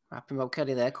 Rapping Rob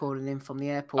Kelly there, calling in from the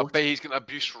airport. I bet he's getting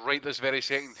abused right this very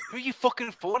second. Who are you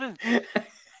fucking phoning?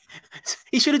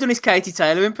 He should have done his Katie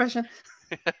Taylor impression.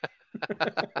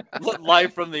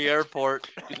 Live from the airport.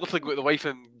 He's looking like the wife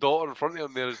and daughter in front of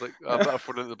him there. He's like, I better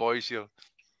phone out the boys here.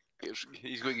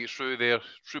 He's going to get through there.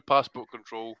 Through passport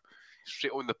control.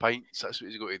 Straight on the pints. That's what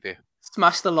he's got to do.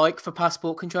 Smash the like for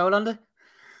passport control, Andy.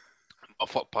 Oh,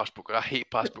 fuck passport. I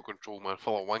hate passport control, man.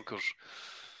 Full of wankers.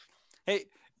 Hey,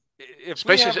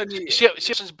 Especially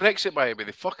since Brexit, by the way,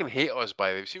 they fucking hate us.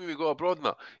 By the way, see when we go abroad and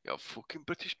that, you have fucking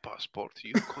British passport,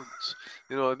 you cunts.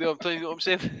 You know what I'm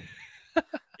saying?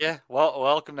 Yeah, well,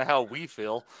 welcome to how we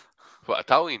feel. What,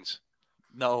 Italians?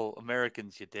 No,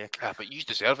 Americans, you dick. Yeah, but you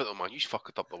deserve it though, man. You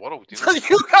fucked up the world. You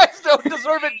You guys don't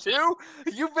deserve it too.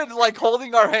 You've been like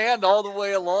holding our hand all the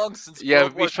way along since. Yeah,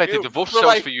 World we War tried to II. divorce We're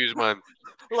ourselves like- for you, man.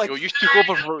 We're like, you took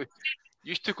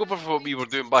over for what we were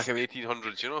doing back in the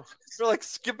 1800s, you know? We're like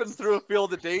skipping through a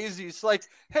field of daisies. Like,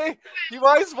 hey, you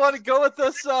guys want to go with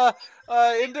us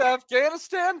into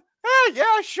Afghanistan? Hey,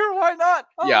 yeah, sure, why not?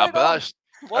 Yeah, but that's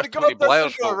want to go Tony with us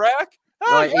Blair's into fault. Iraq?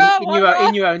 Right, yeah,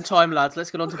 in your own time, lads. Let's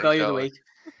get on to Bellew of the Week.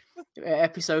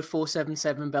 Episode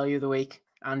 477, Bellew of the Week.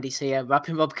 Andy's here.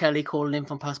 Rapping Rob Kelly calling in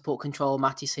from Passport Control.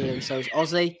 Matty's here, and so is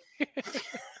Ozzy.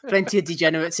 Plenty of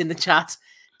degenerates in the chat.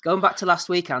 Going back to last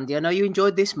week, Andy, I know you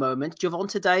enjoyed this moment.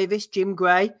 Javonta Davis, Jim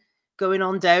Gray going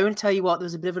on down. Tell you what, there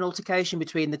was a bit of an altercation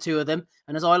between the two of them.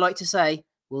 And as I like to say,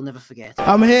 we'll never forget.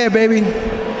 I'm here, baby.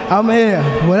 I'm here.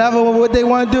 What they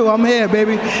want to do, I'm here,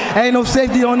 baby. Ain't no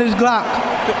safety on this Glock.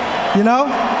 You know?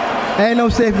 Ain't no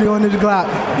safety on this Glock.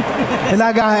 And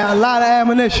I got a lot of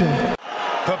ammunition.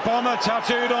 The bomber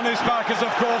tattooed on his back is, of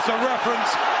course, a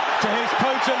reference to his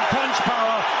potent punch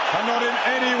power and not in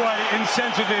any way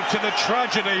insensitive to the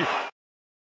tragedy.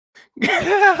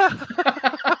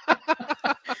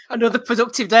 Another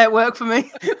productive day at work for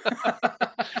me.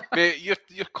 Mate,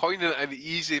 you're coining it in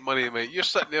easy money, mate. You're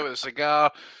sitting there with a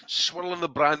cigar, swirling the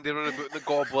brandy around about in the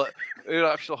goblet.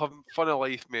 You're actually having fun of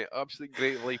life, mate. Absolutely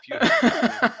great life. You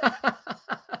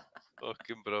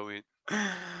fucking brilliant.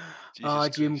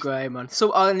 Jim Gray, man.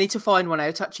 So I need to find one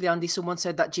out. Actually, Andy, someone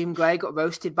said that Jim Gray got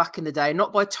roasted back in the day.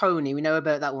 Not by Tony, we know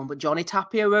about that one, but Johnny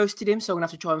Tapia roasted him, so I'm going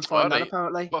to have to try and find that,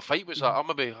 apparently. What fight was that? I've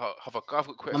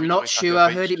got quite a I'm not sure.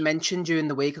 I heard it mentioned during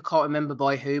the week. I can't remember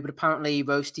by who, but apparently he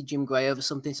roasted Jim Gray over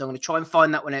something, so I'm going to try and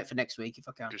find that one out for next week if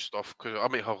I can. Good stuff, because I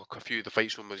might have a few of the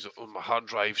fights on my hard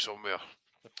drive somewhere.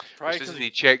 Probably This isn't he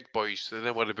checked, boys, so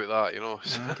don't worry about that, you know.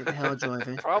 Get the hell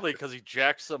driving. Probably because he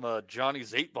jacked some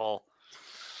Johnny's 8-ball.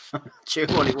 True,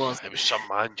 what it was. It was some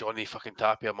man, Johnny fucking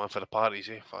Tapia, man, for the parties,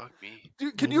 eh? Fuck me.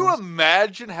 Dude, can you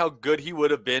imagine how good he would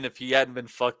have been if he hadn't been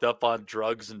fucked up on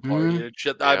drugs and partying and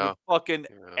shit? I'm a fucking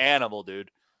animal,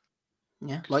 dude.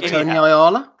 Yeah, like Tony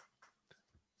Ayala.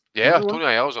 Yeah, Tony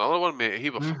Ayala's another one, mate. He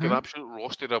was fucking absolutely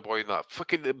roasted a boy in that.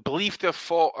 Fucking believed to have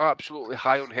fought absolutely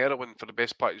high on heroin for the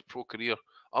best part of his pro career.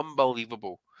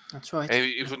 Unbelievable. That's right. And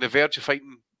he was on the verge of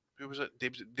fighting, who was it?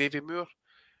 Davy Moore?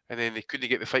 And then they couldn't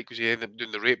get the fight because he ended up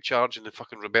doing the rape charge, and then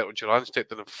fucking Roberto Duran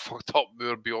stepped in and fucked up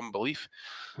Moore beyond belief.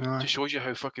 Right. Just shows you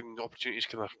how fucking opportunities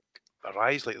can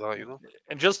arise like that, you know?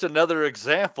 And just another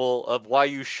example of why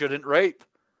you shouldn't rape.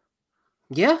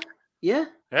 Yeah, yeah.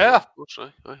 Yeah.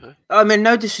 I mean,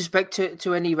 no disrespect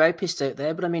to any rapists out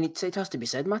there, but I mean, it has to be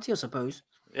said, Matty, I suppose.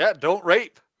 Yeah, don't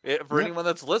rape. For anyone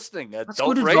that's listening, that's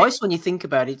don't good rape. advice when you think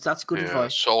about it. That's good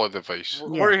advice. Solid advice.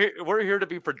 We're here to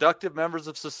be productive members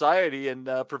of society and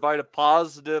provide a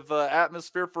positive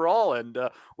atmosphere for all. And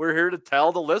we're here to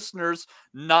tell the listeners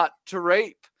not to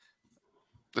rape.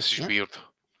 This is weird.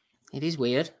 It is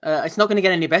weird. It's not going to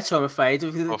get any better, I'm afraid.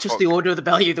 Just the order of the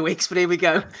Bellew of the Weeks, but here we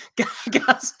go.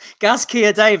 Gaz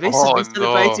Kia Davis has been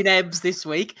celebrating Ebbs this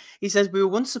week. He says, we were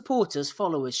once supporters,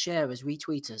 followers, sharers,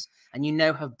 retweeters, and you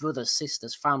now have brothers,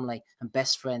 sisters, family, and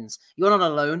best friends. You're not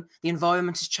alone. The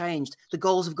environment has changed. The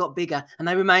goals have got bigger, and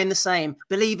they remain the same.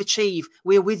 Believe, achieve.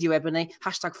 We're with you, Ebony.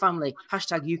 #family.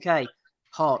 #UK.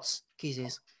 Hearts.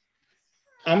 Kisses.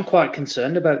 I'm quite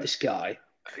concerned about this guy.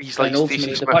 He's like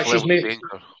Stacey Smith level danger.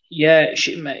 Yeah,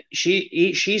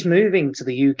 she's moving to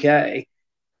the UK.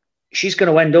 She's going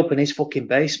to end up in his fucking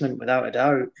basement without a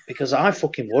doubt, because I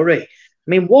fucking worry. I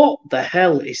mean, what the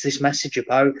hell is this message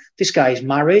about? This guy's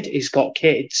married, he's got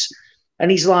kids,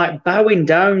 and he's like bowing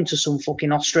down to some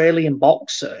fucking Australian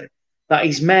boxer that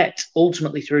he's met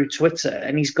ultimately through Twitter,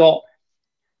 and he's got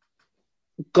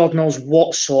God knows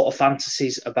what sort of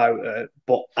fantasies about her,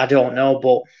 but I don't know.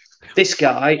 But this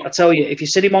guy, I tell you, if you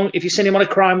send him on a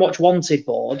Crime Watch Wanted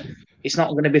board, it's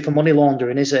not going to be for money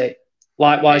laundering, is it?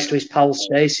 Likewise to his pal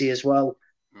Stacey as well.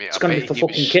 Mate, it's going to be for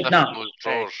fucking kidnap.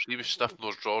 He was stuffing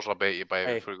those drawers, I bet you,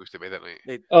 before he goes to bed at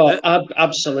night. Oh,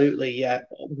 absolutely, yeah,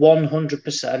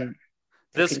 100%.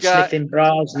 This guy sniffing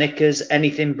bras, knickers,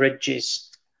 anything bridges.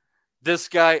 This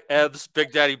guy, Ebbs,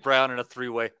 Big Daddy Brown in a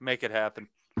 3-way. Make it happen.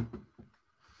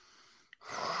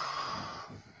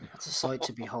 That's a sight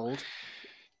to behold.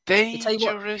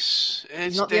 Dangerous.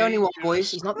 He's not the only one,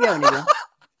 boys. He's not the only one.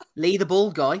 Lee the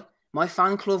bald guy. My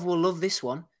fan club will love this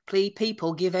one. Please,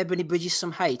 people, give Ebony Bridges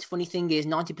some hate. Funny thing is,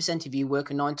 90% of you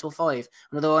work a 9 till 5.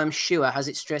 And although I'm sure has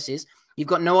its stresses, You've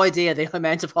got no idea the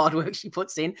amount of hard work she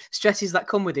puts in, stresses that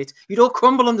come with it. You'd all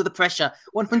crumble under the pressure.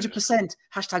 100%.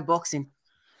 Hashtag boxing.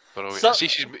 Brilliant. I see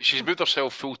she's moved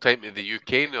herself full time to the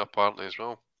UK now, apparently, as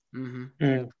well.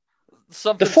 They're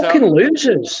fucking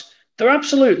losers. They're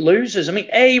absolute losers. I mean,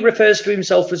 A refers to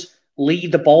himself as Lee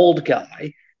the bald guy.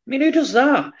 I mean, who does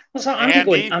that? What's that Andy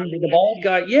going? Andy the bald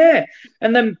guy? Yeah.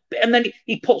 And then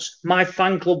he puts my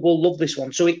fan club will love this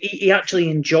one. So he actually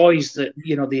enjoys the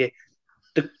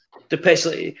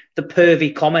basically the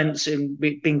pervy comments and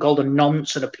being called a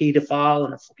nonce and a paedophile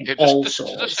and a fucking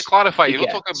just to clarify, you're not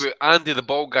talking about Andy the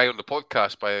bald guy on the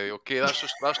podcast, by the way, okay? That's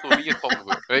not me you're talking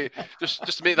about, right? Just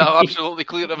to make that absolutely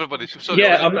clear to everybody. Sorry,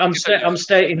 I'm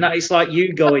stating that it's like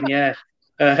you going,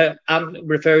 I'm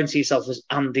referring to yourself as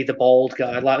Andy the bald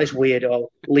guy, like this weirdo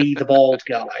Lee the bald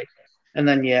guy. And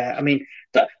then I mean,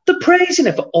 they're praising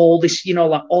her for all this,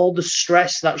 like all the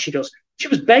stress that she does. She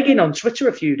was begging on Twitter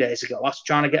a few days ago,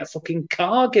 trying to get a fucking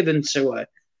car given to her.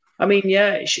 I mean,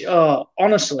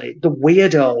 honestly, the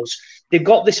weirdos, they've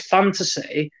got this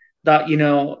fantasy that,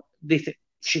 they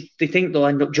think they'll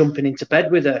end up jumping into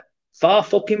bed with her. Far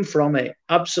fucking from it.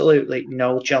 Absolutely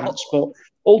no chance. But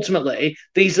ultimately,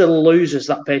 these are the losers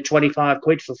that pay 25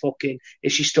 quid for fucking,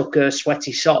 if she stuck her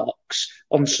sweaty socks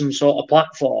on some sort of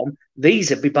platform,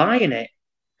 these would be buying it.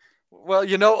 Well,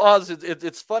 Oz,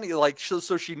 it's funny. Like,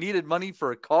 so she needed money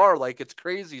for a car. Like, it's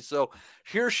crazy. So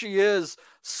here she is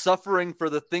suffering for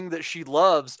the thing that she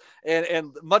loves. And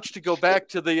much to go back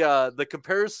to the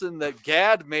comparison that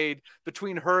Gad made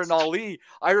between her and Ali,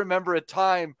 I remember a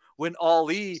time when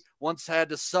Ali once had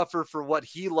to suffer for what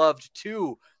he loved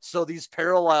too. So these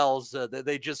parallels,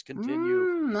 they just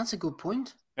continue. That's a good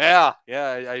point. Yeah,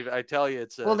 I tell you,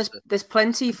 there's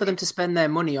plenty for them to spend their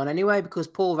money on anyway, because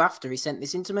Paul Rafter, he sent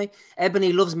this in to me.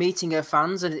 Ebony loves meeting her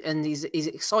fans and he's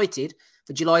excited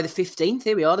for July the 15th.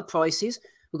 Here we are, the prices.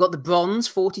 We've got the bronze,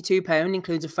 £42,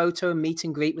 includes a photo and meet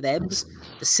and greet with Ebbs.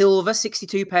 The silver,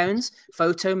 £62,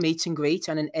 photo, meet and greet,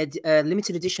 and an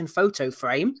limited edition photo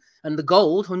frame. And the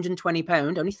gold,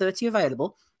 £120, only 30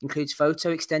 available, includes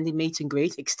photo, extended meet and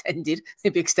greet, extended,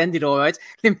 it'd be extended all right,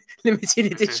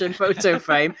 limited edition photo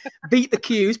frame, beat the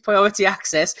queues, priority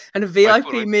access, and a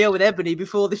VIP meal with Ebony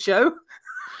before the show.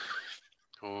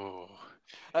 Oh,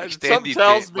 extended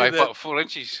by about 4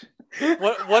 inches.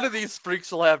 One of these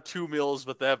freaks will have 2 meals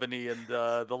with Ebony, and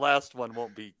the last one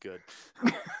won't be good.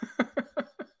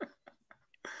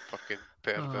 Fucking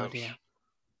perverse. Oh,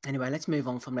 anyway, let's move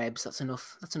on from Ebbs. That's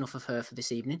enough. That's enough of her for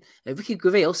this evening. Ricky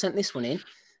Graville sent this one in.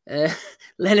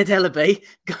 Leonard Ellaby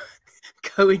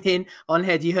going in on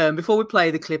Eddie Hearn. Before we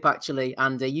play the clip, actually,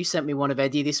 Andy, you sent me one of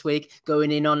Eddie this week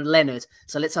going in on Leonard.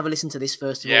 So let's have a listen to this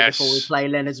first of all before we play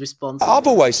Leonard's response. I've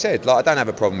always said, I don't have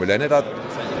a problem with Leonard.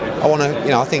 I want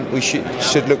to, I think we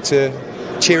should look to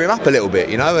cheer him up a little bit,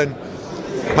 and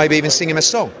maybe even sing him a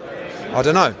song. I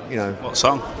don't know, What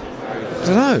song? I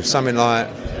don't know, something like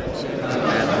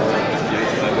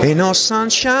 "Ain't no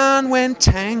sunshine when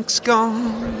Tank's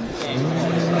gone.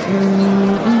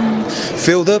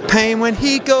 Feel the pain when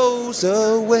he goes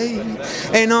away.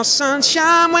 Ain't no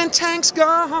sunshine when Tank's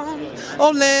gone.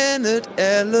 Oh, Leonard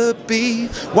Ellaby,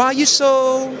 why you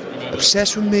so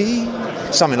obsessed with me?"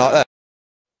 Something like that.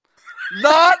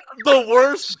 Not the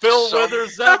worst Bill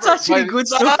Withers ever. That's actually good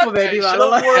stuff for me.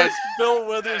 The worst Bill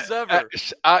Withers ever.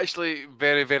 It's actually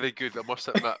very, very good, I must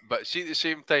admit. But see, at the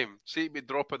same time, see me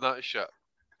dropping that shit,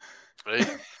 right?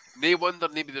 No wonder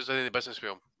maybe there's any business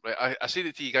with him. Right? I said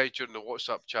it to you guys during the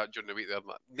WhatsApp chat during the week there.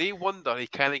 No wonder he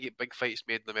can't get big fights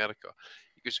made in America.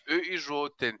 He goes out his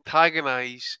road to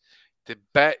antagonise, to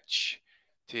bitch,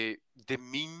 to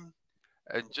demean,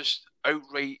 and just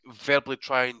outright verbally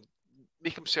try and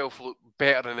make himself look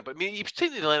better in it. But I mean, he was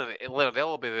saying to Leonard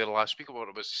Ellaby there last week about what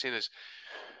I was saying is,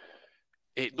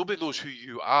 nobody knows who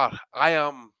you are. I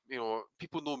am,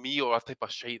 people know me or that type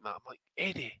of shit. And I'm like,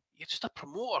 Eddie, you're just a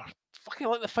promoter. Fucking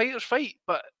let the fighters fight.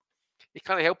 But he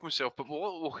can't help himself. But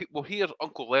we'll hear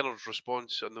Uncle Leonard's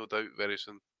response, no doubt, very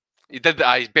soon. He did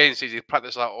that, as Ben says, he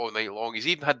practiced that all night long. He's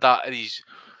even had that in his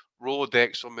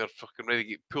Rolodex somewhere, fucking ready to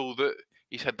get pulled out.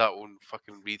 He's had that on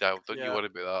fucking redial. Don't you worry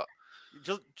about that.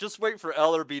 Just wait for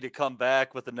Ellerby to come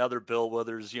back with another Bill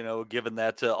Withers, given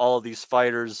that all of these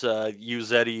fighters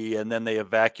use Eddie and then they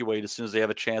evacuate as soon as they have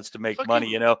a chance to make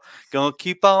money, Gonna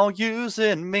keep on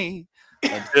using me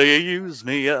until you use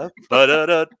me up. I'll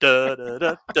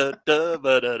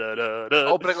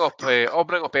bring up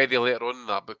Eddie later on in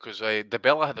that, because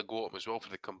DeBella had a go at him as well for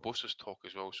the Kambosos talk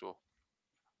as well. So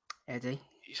Eddie,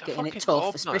 he's getting it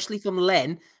tough, especially from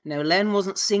Len. Now, Len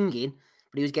wasn't singing,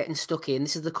 but he was getting stuck in.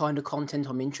 This is the kind of content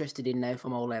I'm interested in now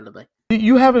from old Ellaby.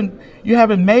 You haven't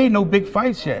made no big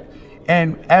fights yet, And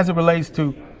as it relates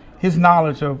to his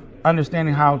knowledge of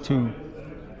understanding how to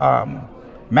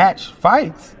match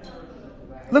fights,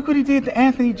 look what he did to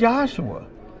Anthony Joshua.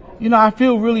 You know, I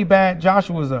feel really bad.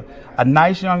 Joshua's a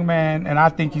nice young man, and I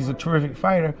think he's a terrific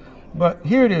fighter. But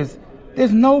here it is.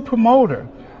 There's no promoter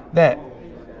that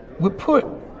would put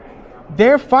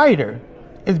their fighter,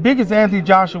 as big as Anthony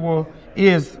Joshua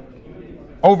is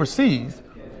overseas,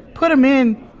 put him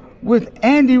in with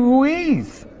Andy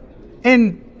Ruiz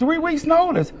in 3 weeks'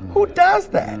 notice. Who does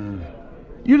that?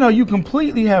 You know, you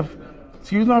completely have,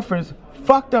 excuse my friends,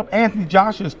 fucked up Anthony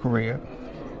Joshua's career.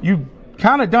 You've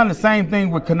kind of done the same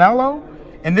thing with Canelo,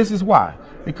 and this is why.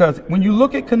 Because when you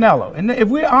look at Canelo, and if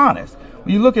we're honest,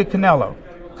 when you look at Canelo,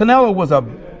 Canelo was a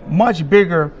much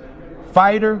bigger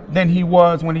fighter than he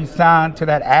was when he signed to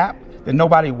that app that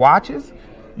nobody watches.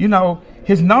 You know,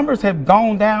 his numbers have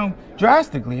gone down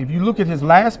drastically. If you look at his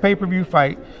last pay-per-view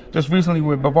fight just recently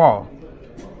with Bivol,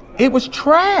 it was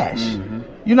trash.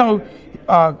 You know,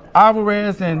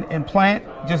 Alvarez and Plant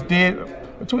just did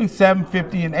between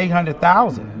 750 and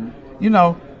 800,000. You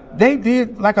know, they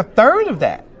did like a third of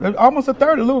that, almost a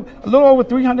third, a little over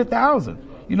 300,000.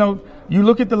 You know, you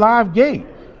look at the live gate,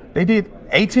 they did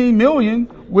 18 million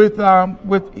with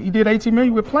he did 18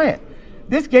 million with Plant.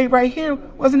 This gate right here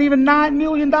wasn't even $9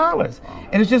 million.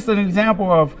 And it's just an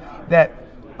example of that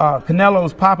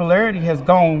Canelo's popularity has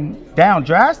gone down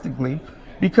drastically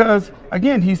because,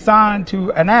 again, he signed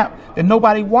to an app that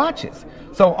nobody watches.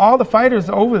 So all the fighters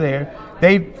over there,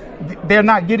 they're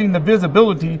not getting the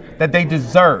visibility that they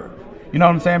deserve. You know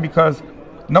what I'm saying? Because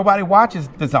nobody watches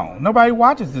the zone. Nobody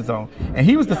watches the zone. And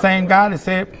he was the same guy that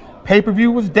said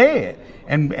pay-per-view was dead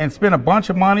and spent a bunch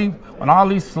of money on all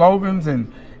these slogans.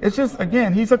 And it's just,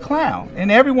 again, he's a clown.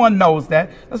 And everyone knows that.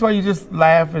 That's why you just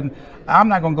laugh. And I'm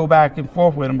not going to go back and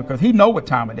forth with him because he know what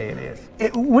time of day it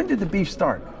is. When did the beef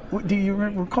start? Do you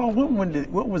recall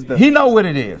what was the? He know what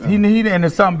it is. He and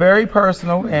it's something very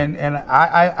personal. And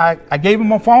I gave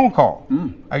him a phone call.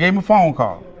 I gave him a phone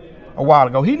call a while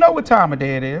ago. He know what time of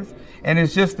day it is. And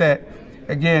it's just that,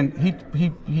 again, he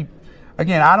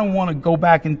again, I don't want to go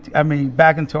back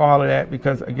into all of that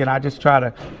because, again, I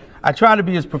try to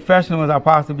be as professional as I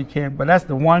possibly can. But that's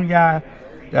the one guy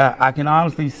that I can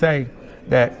honestly say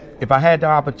that if I had the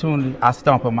opportunity, I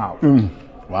stump him out.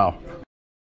 Wow.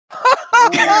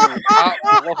 I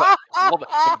love it. Love it.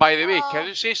 And by the way, can I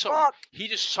just say something? He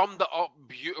just summed it up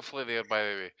beautifully there, by the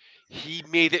way. He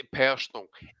made it personal.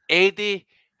 Eddie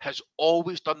has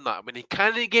always done that. When he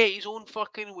can't get his own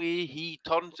fucking way, he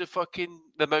turns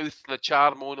the mouth, the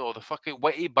charm on, or the fucking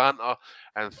witty banter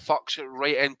and fucks it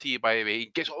right into you, by the way. He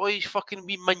gets all these fucking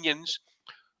wee minions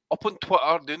up on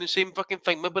Twitter doing the same fucking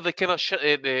thing. Remember the kind of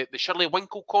the Shirley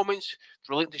Winkle comments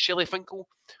relating to Shirley Finkel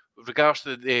with regards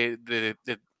to the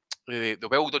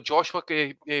Wilder Joshua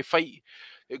fight?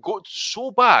 It got so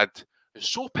bad and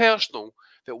so personal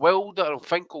that Wilder and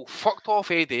Finkel fucked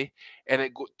off Eddie, and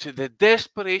it got to the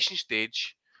desperation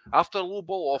stage after low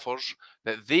ball offers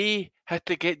that they had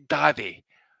to get Daddy,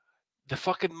 the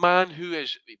fucking man who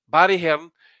is Barry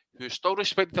Hearn, who is still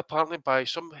respected apparently by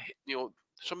some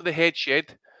of the head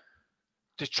shed,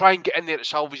 to try and get in there to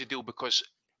salvage the deal because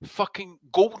fucking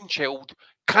Golden Child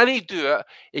can't he do it?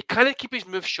 He can't keep his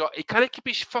mouth shut. He can't keep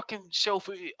his fucking self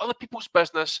out of other people's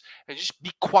business and just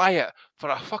be quiet for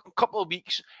a fucking couple of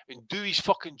weeks and do his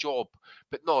fucking job.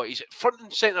 But no, he's at front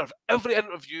and centre of every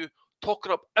interview,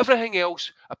 talking up everything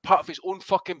else apart of his own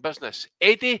fucking business.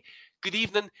 Eddie, good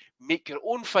evening. Make your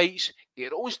own fights,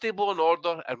 get your own stable in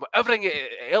order, and everything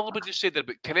everybody just said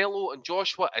about Canelo and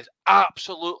Joshua is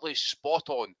absolutely spot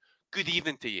on. Good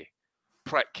evening to you,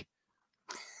 prick.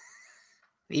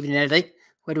 Evening, Eddie.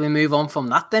 Where do we move on from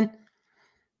that then?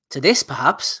 To this,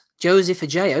 perhaps. Joseph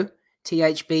Ajao,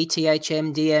 THB,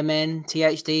 THM, DMN,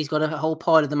 THD. He's got a whole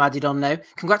pile of them added on now.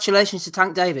 Congratulations to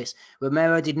Tank Davis.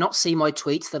 Romero did not see my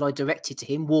tweets that I directed to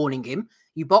him, warning him.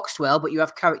 You boxed well, but you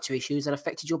have character issues that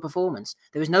affected your performance.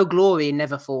 There is no glory in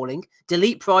never falling.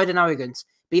 Delete pride and arrogance.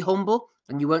 Be humble,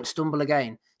 and you won't stumble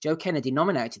again. Joe Kennedy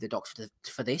nominated the doctor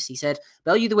for this. He said,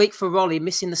 value the week for Rolly,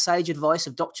 missing the sage advice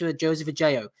of Dr. Joseph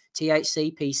Ajao,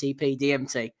 THC, PCP,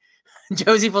 DMT.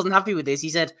 Joseph wasn't happy with this. He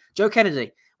said, Joe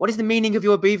Kennedy, what is the meaning of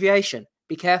your abbreviation?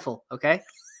 Be careful, okay?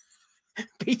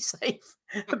 Be safe.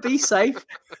 Be safe.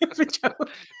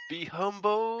 Be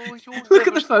humble. Look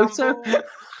at the photo.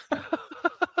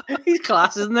 He's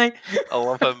class, isn't he? I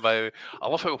love him, by the way. I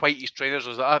love how white his trainers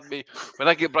was at me. When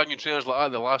I get brand new trainers like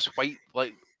that, the last white,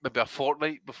 like, maybe a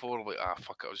fortnight before, I'm like,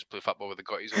 fuck it, I'll just play football with the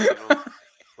gutties on.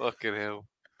 Fucking hell.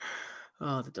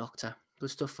 Oh, the doctor.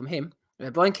 Good stuff from him.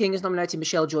 Brian King has nominated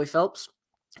Michelle Joy Phelps.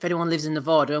 If anyone lives in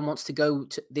Nevada and wants to go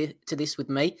to this with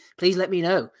me, please let me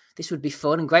know. This would be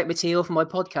fun and great material for my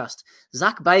podcast.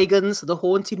 Zach Bagan's The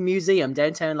Haunted Museum,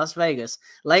 downtown Las Vegas.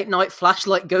 Late night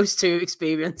flashlight ghost tour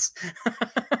experience.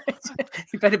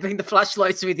 You better bring the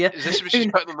flashlights with you. Is this what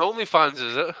she's putting on OnlyFans,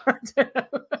 is it? I don't know.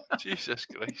 Jesus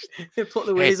Christ. Put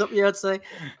the willies up here, I'd say.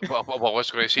 Well, I was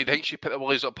going to say, do you think she put the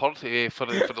willies up her for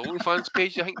the OnlyFans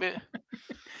page, you think, mate?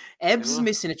 Ebbs is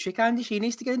missing a trick, Andy. She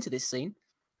needs to get into this scene.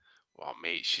 Well,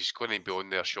 mate, she's going to be on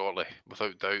there shortly,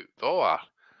 without doubt. Oh,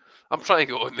 I'm trying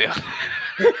to go on there.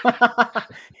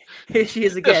 Here she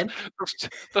is again.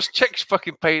 There's chicks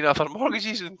fucking paying off their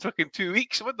mortgages in fucking 2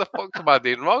 weeks. What the fuck am I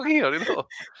doing wrong here? You know?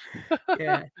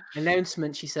 Yeah.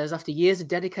 Announcement, she says, after years of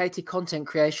dedicated content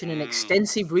creation and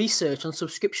extensive research on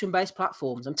subscription-based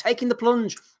platforms, I'm taking the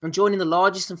plunge. I'm joining the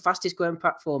largest and fastest growing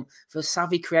platform for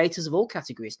savvy creators of all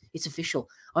categories. It's official.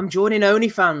 I'm joining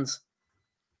OnlyFans.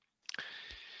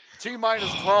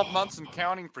 T-minus 12 months and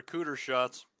counting for cooter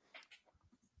shots.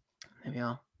 There we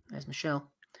are. There's Michelle.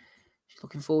 She's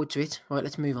looking forward to it. Right,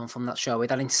 let's move on from that, shall we?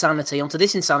 That insanity. Onto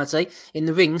this insanity. In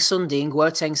the ring, Sunday in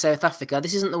Gauteng, South Africa.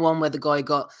 This isn't the one where the guy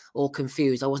got all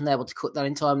confused. I wasn't able to cut that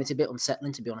in time. It's a bit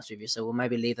unsettling, to be honest with you, so we'll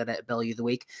maybe leave that at Bellew of the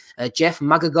Week. Jeff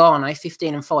Magagane,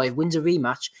 15-5, wins a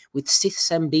rematch with Sith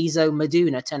Sembizo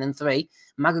Maduna, 10-3.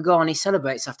 Magagane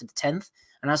celebrates after the 10th,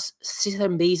 and as Sith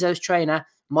Sembizo's trainer,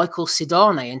 Michael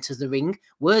Sidane, enters the ring.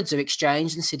 Words are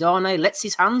exchanged, and Sidane lets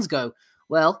his hands go.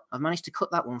 Well, I've managed to cut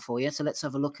that one for you, so let's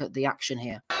have a look at the action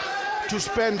here. To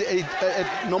spend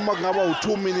about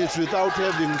 2 minutes without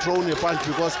having thrown a punch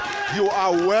because you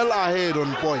are well ahead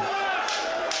on point.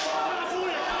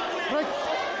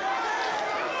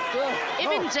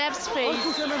 Even Jeff's face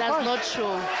does not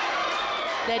show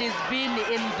that he's been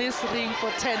in this ring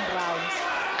for 10 rounds.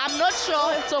 I'm not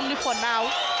sure it's only for now.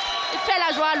 It fell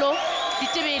as well.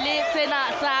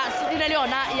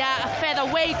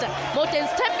 Featherweight Morten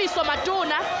Stepiso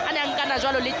Maduna a ne nkana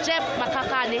jwalo le Jeff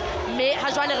Makakane me ha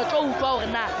jwale re tlo utlwa hore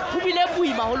na ho bile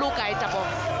boima ho loka eta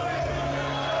box.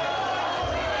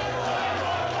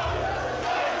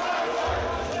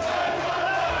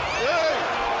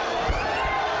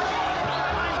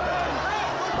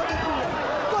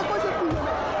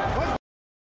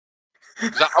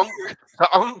 The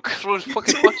unk throws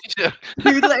fucking punches there.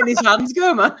 He was letting his hands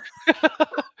go, man.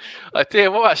 I tell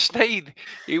you what, a snide.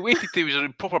 He waited till he was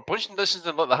in proper punching distance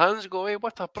and let the hands go away.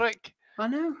 What a prick. I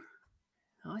know.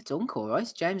 Oh, it's Unk, all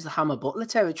right. James the Hammer Butler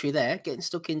territory there, getting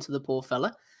stuck into the poor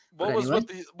fella. What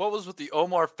was with the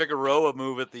Omar Figueroa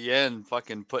move at the end?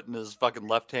 Fucking putting his fucking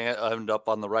left hand up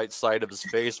on the right side of his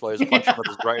face while he's punching with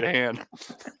his right hand.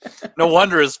 No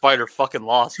wonder his fighter fucking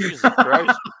lost. Jesus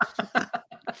Christ.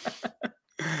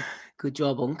 Good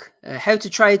job, Unk. How to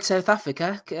trade South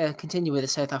Africa. Continue with the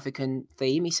South African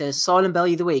theme. He says, Asylum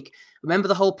Bellew of the Week. Remember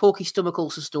the whole Porky stomach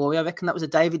ulcer story? I reckon that was a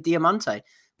David Diamante.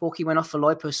 Porky went off for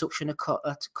liposuction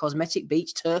at Cosmetic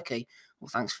Beach, Turkey. Well,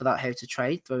 thanks for that, How to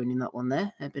Trade. Throwing in that one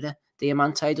there. A bit of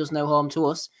Diamante does no harm to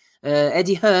us.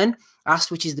 Eddie Hearn asked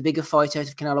which is the bigger fight out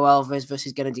of Canelo Alvarez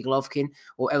versus Gennady Golovkin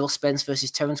or Errol Spence versus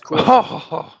Terence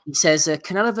Crawford. He says,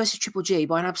 Canelo versus Triple G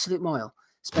by an absolute mile.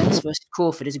 Spence versus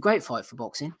Crawford is a great fight for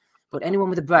boxing, but anyone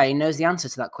with a brain knows the answer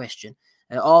to that question.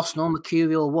 Arsenal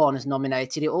Mercurial 1 has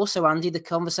nominated it. Also, Andy, the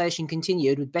conversation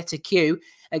continued with Better Q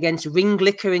against Ring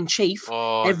Licker in Chief.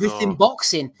 Everything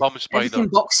Boxing. Everything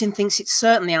Boxing thinks it's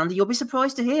certainly, Andy. You'll be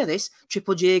surprised to hear this.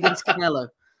 Triple G against Canelo.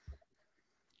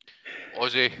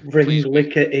 Ozzy, Ring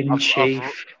Licker in Chief.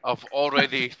 I've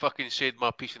already fucking said my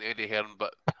piece in Eddie Hearn,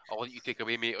 but I'll let you take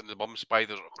away, mate, on the bum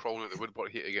spiders crawling out the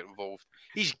woodwork here to get involved.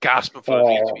 He's gasping for a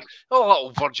reason to be. Oh,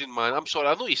 little virgin, man. I'm sorry.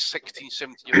 I know he's 16,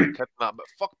 17-year-old kid and that, but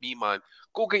fuck me, man.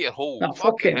 Go get your hole.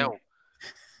 Fucking hell.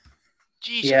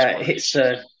 Jesus, yeah, man. It's...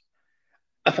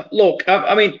 look,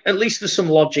 I mean, at least there's some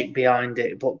logic behind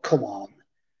it, but come on.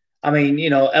 I mean, you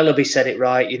know, Ellaby said it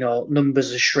right. You know,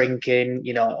 numbers are shrinking.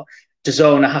 You know,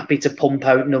 DAZN are happy to pump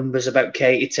out numbers about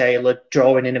Katie Taylor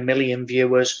drawing in 1 million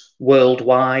viewers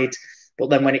worldwide. But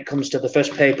then when it comes to the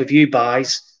first pay-per-view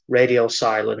buys, radio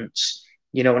silence.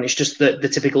 You know, and it's just the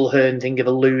typical Hearn thing of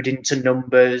alluding to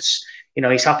numbers. You know,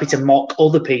 he's happy to mock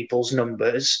other people's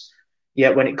numbers.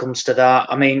 Yet when it comes to that,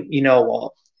 I mean, you know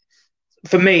what?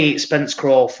 For me, Spence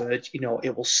Crawford, you know,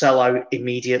 it will sell out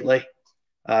immediately.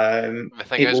 The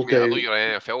thing is, mate, I know you're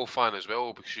an NFL fan as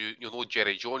well, because you know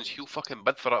Jerry Jones, he'll fucking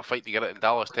bid for that fight to get it in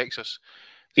Dallas, Texas.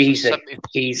 Easy.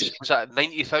 Was that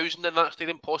 90,000 in that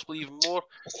stadium, possibly even more?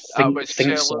 I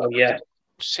think so, yeah.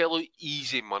 Sell out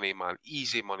easy money, man.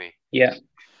 Easy money. Yeah.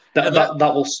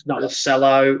 That will sell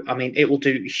out. I mean, it will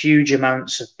do huge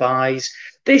amounts of buys.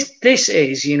 This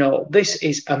is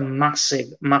a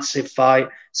massive fight.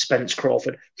 Spence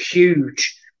Crawford,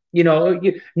 huge.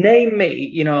 You name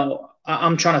me.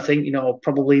 I'm trying to think.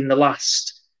 Probably in the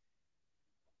last,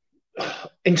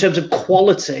 in terms of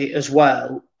quality as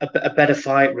well, a better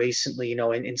fight recently.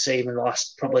 In say even the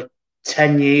last probably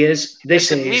 10 years.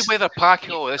 This is Mayweather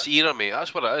Pacquiao. This era, mate.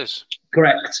 That's what it is.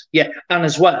 Correct. Yeah. And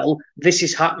as well, this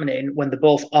is happening when they're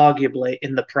both arguably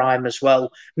in the prime as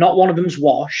well. Not one of them's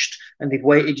washed and they've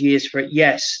waited years for it.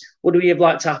 Yes. Would we have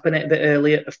liked to happen a bit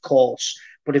earlier? Of course.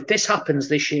 But if this happens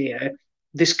this year,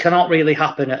 this cannot really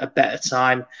happen at a better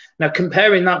time. Now,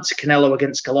 comparing that to Canelo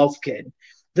against Golovkin,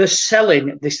 they're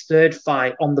selling this third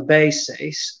fight on the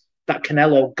basis that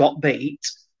Canelo got beat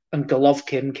and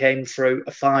Golovkin came through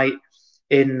a fight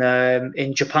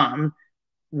in Japan.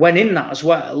 When in that as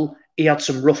well, he had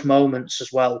some rough moments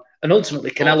as well, and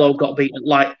ultimately Canelo got beat at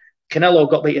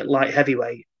light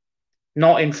heavyweight,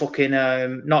 not in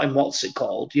what's it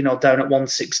called, down at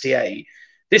 168.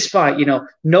 This fight,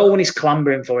 no one is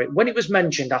clambering for it. When it was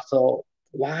mentioned, I thought,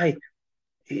 why?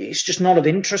 It's just not of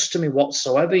interest to me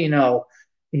whatsoever.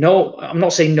 No, I'm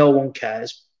not saying no one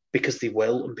cares, because they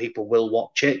will, and people will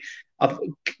watch it.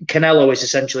 Canelo is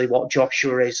essentially what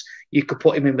Joshua is. You could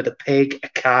put him in with a pig, a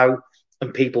cow,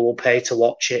 and people will pay to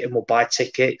watch it and will buy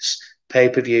tickets,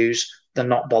 pay-per-views. They're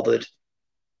not bothered.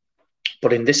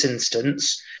 But in this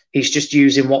instance, he's just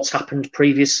using what's happened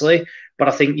previously. But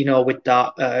I think, with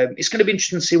that, it's going to be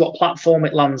interesting to see what platform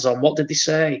it lands on. What did they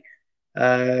say?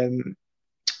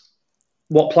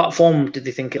 What platform did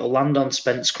they think it'll land on,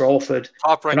 Spence Crawford?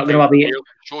 Top They're not going to have it.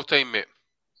 Showtime, mate.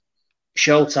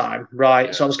 Showtime, right.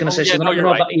 Yeah. So I was going to say, so they're not going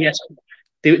to have that ESPN.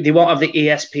 They won't have the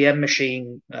ESPN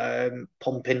machine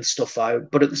pumping stuff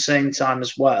out, but at the same time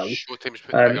as well, Showtime's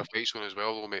putting bigger fights on as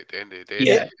well, though, mate. At the end of the day,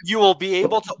 yeah, you will be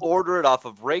able to order it off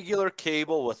of regular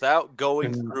cable without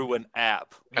going through an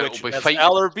app, which, as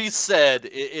Ellerby said,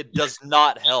 it does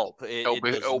not help.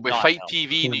 It'll be Fight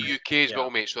TV in the UK as well,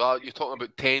 mate. So you're talking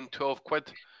about 10, 12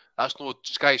 quid. That's no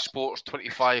Sky Sports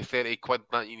 25, 30 quid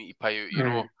that you need to pay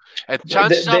out, And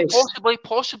chances are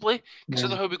possibly,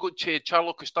 consider how we got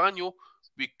Charlo Castagno,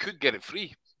 we could get it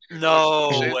free. No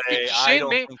way! I don't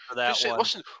think for that one.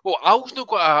 Listen, well, Al's not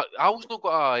got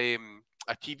a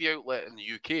TV outlet in the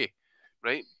UK,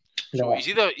 right? So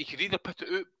he could either put it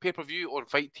out pay-per-view on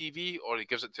Fight TV, or he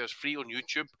gives it to us free on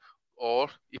YouTube, or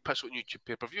he puts it on YouTube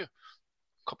pay-per-view.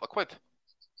 Couple of quid.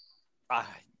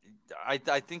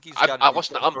 I think he's got. I'm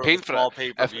paying for it.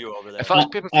 Pay-per-view over there. If that's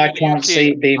pay-per-view I can't see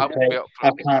it being paid.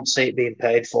 I can't see it being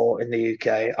paid for in the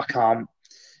UK. I can't.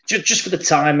 Just for the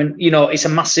time, and it's a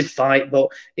massive fight, but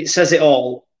it says it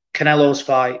all. Canelo's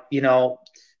fight, Canelo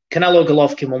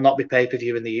Golovkin will not be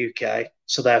pay-per-view in the UK,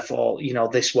 so therefore,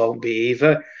 this won't be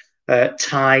either.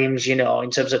 Times,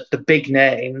 in terms of the big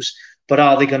names, but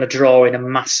are they going to draw in a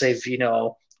massive,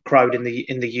 crowd in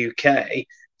the UK,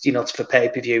 for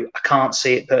pay-per-view? I can't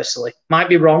see it personally. Might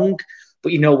be wrong,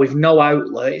 but with no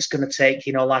outlet, it's going to take,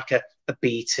 like a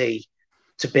BT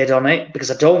to bid on it, because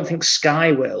I don't think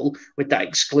Sky will, with that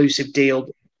exclusive deal,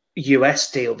 US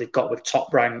deal they've got with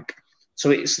Top Rank. So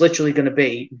it's literally going to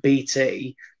be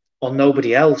BT or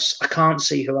nobody else. I can't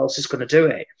see who else is going to do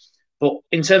it. But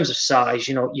in terms of size,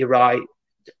 you're right.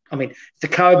 I mean, the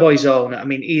Cowboys owner,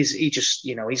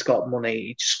 he's got money.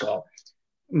 He just got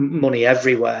money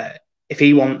everywhere. If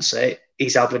he wants it,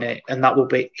 he's having it, and that will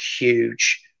be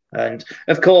huge. And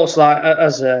of course, like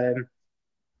as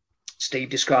Steve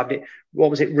described it, what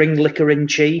was it, ring licker in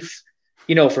chief?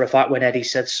 For a fact when Eddie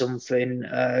said something,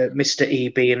 Mr.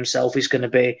 EB himself is going to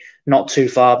be not too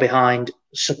far behind,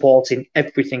 supporting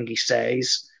everything he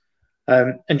says.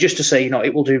 And just to say,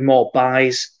 it will do more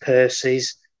buys,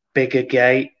 purses, bigger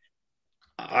gate.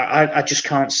 I just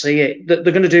can't see it. They're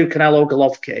going to do Canelo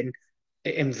Golovkin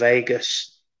in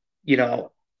Vegas.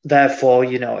 Therefore,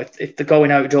 if they're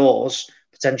going outdoors,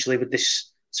 potentially with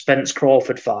this Spence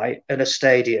Crawford fight in a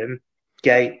stadium,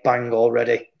 gate, bang,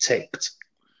 already ticked.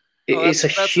 It's a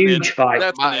huge fight.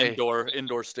 That's an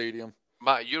indoor stadium.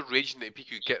 Matt, you're raging that you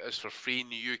could get this for free in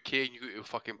the UK, and you got to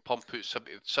fucking pump out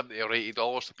 $70 or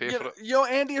 $80 to pay for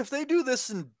it. Andy, if they do this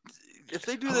in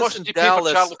How Dallas, much did you pay for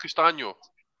Charlo Castagno?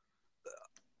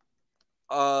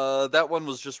 That one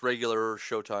was just regular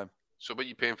Showtime. So what are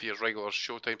you paying for your regular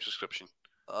Showtime subscription?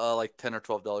 like $10 or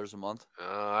 $12 a month.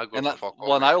 I go and for fuck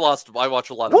well, and I watch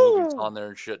a lot of movies on there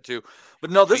and shit too.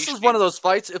 But no, this is one of those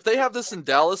fights. If they have this in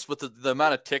Dallas with the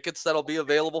amount of tickets that'll be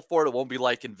available for it, it won't be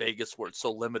like in Vegas where it's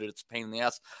so limited. It's a pain in the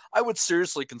ass. I would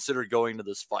seriously consider going to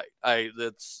this fight.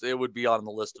 It would be on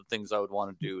the list of things I would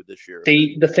want to do this year.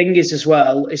 The thing is as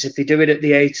well is if they do it at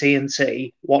the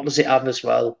AT&T, what does it have as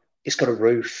well? It's got a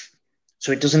roof,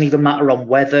 so it doesn't even matter on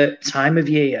weather, time of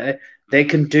year. They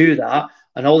can do that.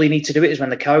 And all you need to do it is when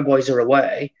the Cowboys are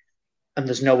away and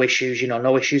there's no issues,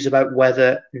 no issues about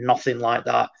weather, nothing like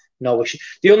that. No issue.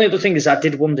 The only other thing is I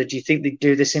did wonder, do you think they'd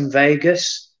do this in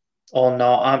Vegas or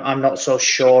not? I'm not so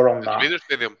sure on that. To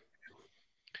be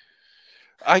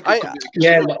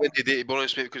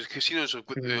honest, because casinos have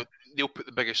got they'll put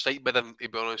the biggest site bid in, to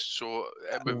be honest, so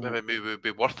it would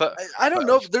be worth it. I don't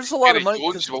know. There's a lot of money.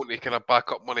 Jones won't to kind of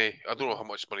back up money. I don't know how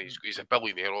much money he's a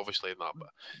billionaire, obviously, in that. But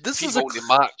this is to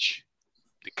match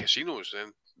the casinos,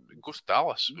 then it goes to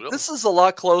Dallas. Really. This is a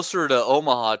lot closer to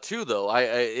Omaha too, though.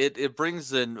 It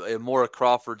brings in more of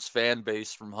Crawford's fan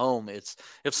base from home. It's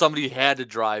if somebody had to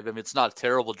drive him, it's not a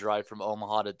terrible drive from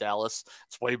Omaha to Dallas.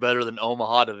 It's way better than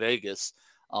Omaha to Vegas.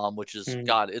 Which is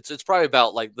God, it's probably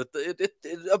about like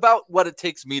about what it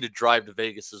takes me to drive to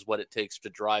Vegas is what it takes to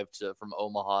drive from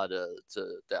Omaha to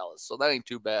Dallas. So that ain't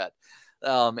too bad.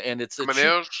 And it's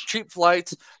cheap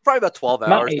flights, probably about 12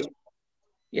 hours.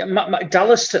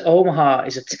 Dallas to Omaha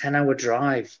is a 10-hour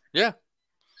drive. Yeah,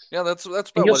 that's.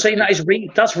 About and you're saying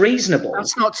that's reasonable.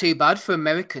 That's not too bad for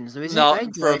Americans, though, isn't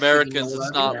it? No, for Americans,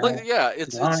 it's not.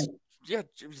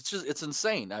 It's it's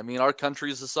insane. I mean, our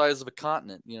country is the size of a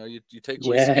continent. You take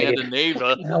away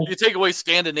Scandinavia, you take away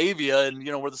Scandinavia, and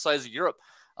we're the size of Europe.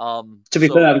 To be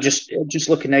fair, I'm just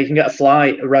looking now. You can get a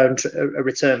flight a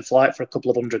return flight for a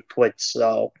couple of £100.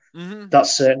 So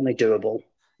that's certainly doable.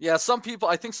 Yeah, I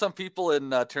think some people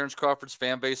in Terrence Crawford's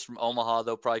fan base from Omaha,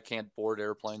 though, probably can't board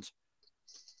airplanes.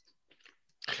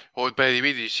 Oh, by the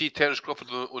way, did you see Terrence Crawford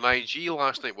on IG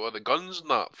last night with the guns and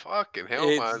that? Fucking hell,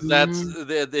 man. That's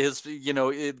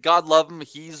God love him.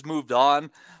 He's moved on,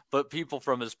 but people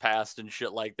from his past and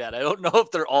shit like that, I don't know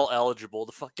if they're all eligible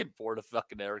to fucking board a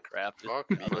fucking aircraft.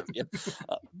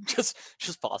 Just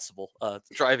possible.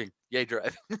 Driving. Yay,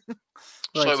 driving.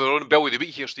 Sorry, we're on Bill with the week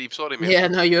here, Steve. Sorry, mate. Yeah,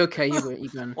 no, you're okay. You're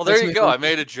going. Well, there you go. I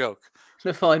made a joke.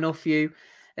 The final few.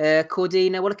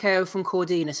 Cordina, what a KO from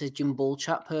Cordina, says Jim Ball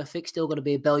chat. Perfect. Still got to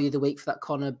be a belly of the week for that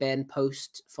Conor Ben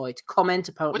post fight comment.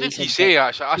 Apparently, what did he say?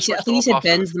 Actually, I think he said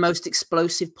Ben's the most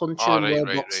explosive puncher in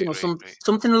world boxing, or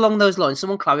something along those lines.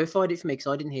 Someone clarified it for me because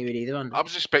I didn't hear it either. Andy. I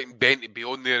was expecting Ben to be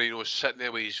on there, sitting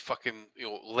there with his fucking,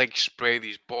 legs spread,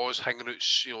 his balls hanging out,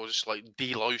 just like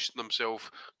delousing himself,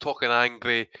 talking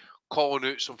angry, calling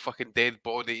out some fucking dead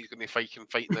body he's going to fight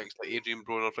next, like Adrian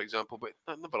Broner, for example. But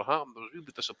that never happened. I was really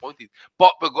disappointed.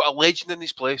 But we've got a legend in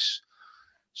his place,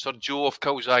 Sir Joe of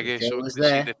Kilzaggy. So to see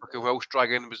the fucking Welsh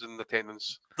Dragon was in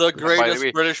attendance. The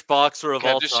greatest British boxer of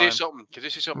all time. Can I just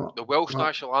say something? The Welsh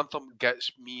national anthem gets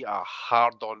me a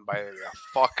hard on, by the way. I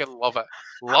fucking love it.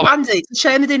 Andy, it's a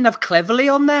shame they didn't have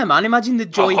Cleverly on there, man. Imagine the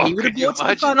joy he would have brought to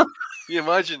the panel. Can you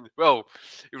imagine? Well,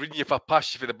 you're reading if I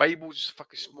pass you for the Bible, just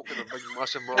fucking smoking a big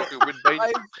massive Moroccan woodbine.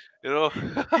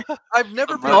 I've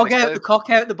never cock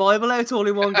out the Bible out all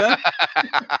in one go.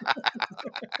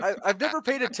 I've never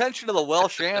paid attention to the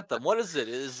Welsh anthem. What is it?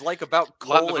 It's like about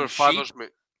coal and sheep.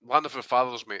 Land of our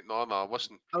fathers, mate. No,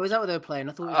 listen. Oh, is that what they were playing?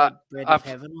 I thought it was like Bread of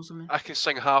Heaven or something. I can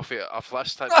sing half of it. I've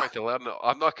tried to learn it.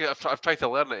 I've tried to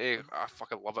learn it. I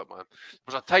fucking love it, man. There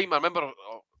was a time I remember.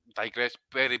 Digress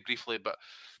very briefly, but.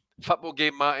 Football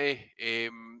game, Matty.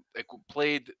 It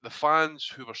played. The fans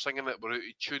who were singing it were out of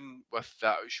tune with the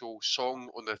actual song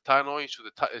on the tannoy, so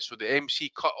the MC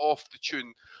cut off the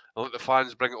tune and let the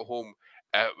fans bring it home.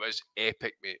 It was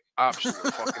epic, mate.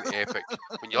 Absolutely fucking epic.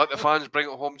 When you let the fans bring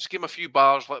it home, just give them a few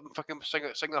bars, let them fucking sing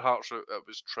their hearts out. It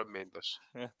was tremendous.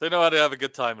 Yeah, they know how to have a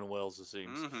good time in Wales, it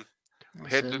seems.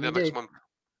 Head to there next month.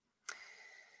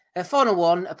 Final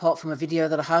one, apart from a video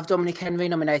that I have, Dominic Henry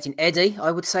nominating Eddie.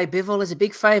 I would say Bivol is a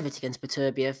big favourite against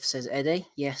Beterbiev, says Eddie.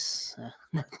 Yes,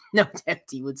 no doubt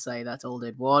he would say that, old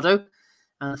Eduardo.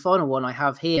 And the final one I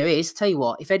have here is, tell you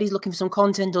what, if Eddie's looking for some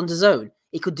content on DAZN,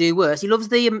 he could do worse. He loves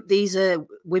these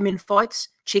women fights.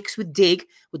 Chicks would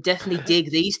definitely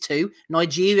dig these two.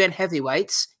 Nigerian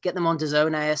heavyweights. Get them on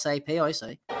DAZN ASAP, I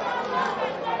say.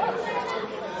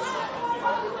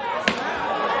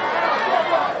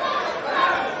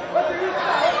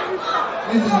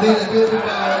 This is being a good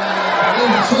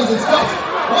chosen stuff.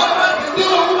 What man can do,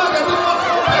 a woman can do much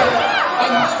more better.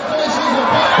 And congratulations on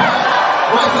Papa.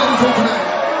 Right here this tonight.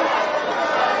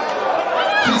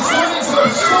 She's showing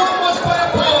so much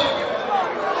firepower.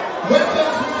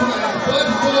 Welcome to tonight.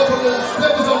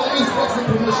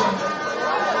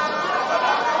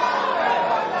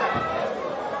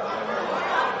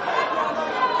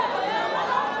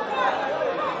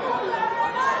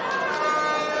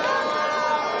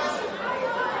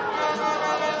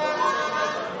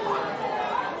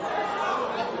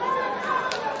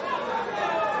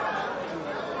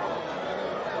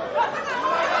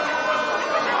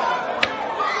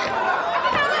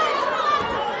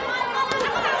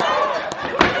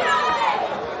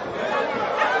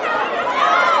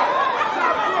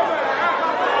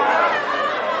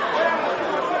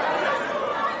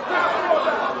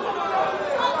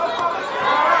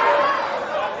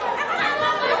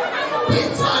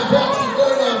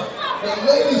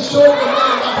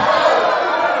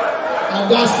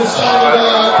 that's the shot.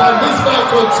 Can this fight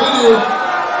continue?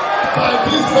 Can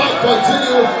this fight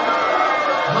continue?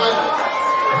 My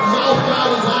mouth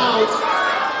guard is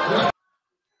out.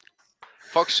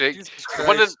 Fuck's sake.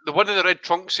 The one in the red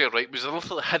trunks here, right, was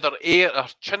literally had her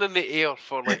chin in the air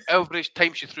for like every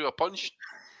time she threw a punch.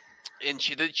 And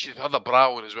she had a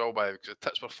bra on as well, by the way, because the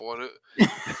tits were falling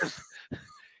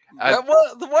out.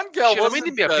 The one gal she wasn't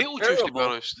reminded me of Beetlejuice, to be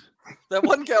honest. That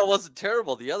one gal wasn't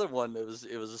terrible. The other one, it was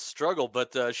a struggle,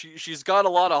 but she's got a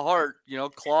lot of heart, you know,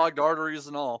 clogged arteries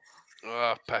and all.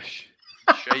 Ah, pish.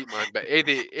 Shite, man. But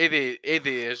Eddie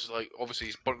is like, obviously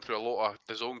he's burnt through a lot of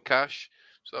his own cash,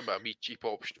 so that'd be a wee cheap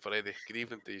option for Eddie. Good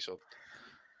evening to you, son.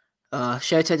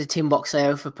 Shout out to Tim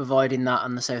Boxeo for providing that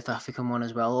and the South African one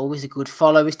as well. Always a good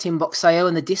follow is Tim Boxeo,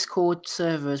 and the Discord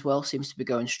server as well seems to be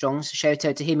going strong. So shout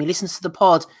out to him. He listens to the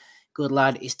pod. Good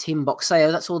lad is Tim Boxeo.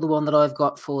 That's all the one that I've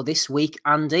got for this week.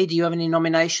 Andy, do you have any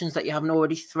nominations that you haven't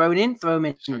already thrown in? Throw them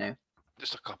in now.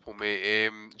 Just a couple,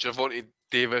 mate. Gervonta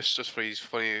Davis, just for his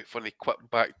funny quip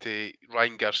back to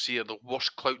Ryan Garcia, the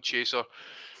worst clout chaser.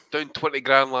 Down 20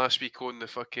 grand last week on the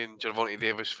fucking Gervonta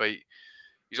Davis fight.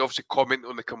 He's obviously commenting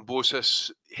on the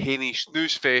Kambosos Haney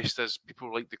snooze fest, as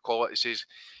people like to call it. He says,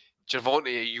 Gervonta,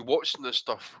 are you watching this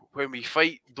stuff? When we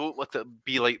fight, don't let it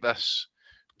be like this.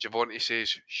 Gervonta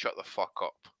says, shut the fuck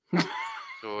up.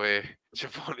 So,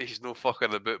 Gervonta's no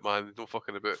fucking about, man. No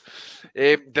fucking about.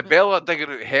 The Bella digging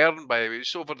out Hearn, by the way.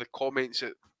 It's over the comments.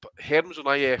 That Hearn's on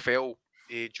IFL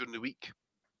during the week.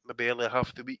 Maybe earlier half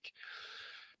of the week.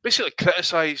 Basically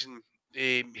criticising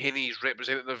Haney's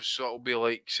representatives. So it'll be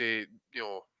like, say, you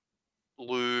know,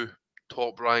 Lou,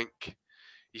 Top Rank,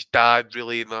 his dad,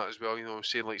 really, in that as well. You know,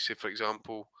 saying, like, say, for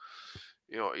example,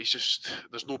 you know, he's just,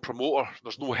 there's no promoter,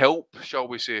 there's no help, shall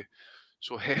we say.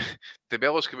 So the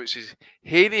Bella's come out and says,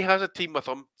 Haney has a team with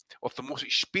him of the most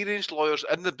experienced lawyers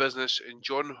in the business, and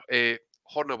John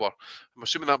Hornauer. I'm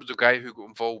assuming that was the guy who got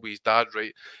involved with his dad,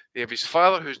 right? They have his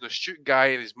father, who's an astute guy,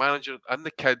 and his manager, and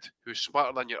the kid, who's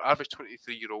smarter than your average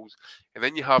 23-year-old. And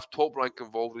then you have Top Rank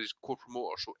involved as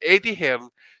co-promoter. So Eddie Hearn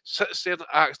sits there and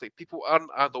acts like people aren't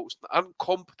adults, aren't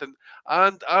competent,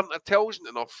 and aren't intelligent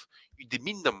enough. You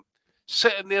demean them.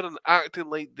 Sitting there and acting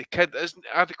like the kid isn't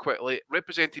adequately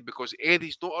represented because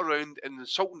Eddie's not around and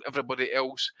insulting everybody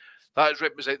else. That is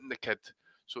representing the kid.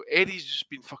 So Eddie's just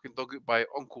been fucking dug out by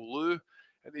Uncle Lou.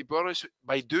 And to be honest,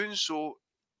 by doing so,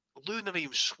 Lou never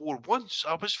even swore once.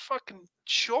 I was fucking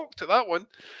shocked at that one.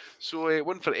 So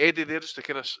one for Eddie there, just to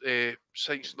kind of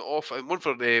sanction it off. And one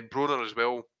for Broner as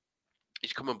well.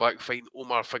 He's coming back fighting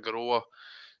Omar Figueroa,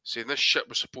 saying this shit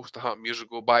was supposed to happen years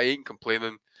ago, but I ain't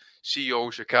complaining. See you all,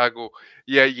 Chicago.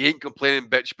 Yeah, you ain't complaining,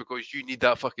 bitch, because you need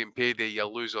that fucking payday, you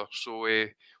loser. So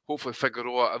hopefully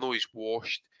Figueroa, I know he's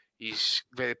washed. He's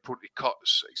very prone to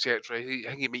cuts, etc. I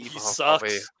think he might even have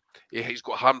he's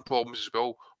got hand problems as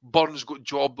well. Burns got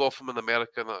jobbed off him in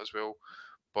America and that as well.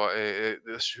 But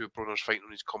this is who Broner's fighting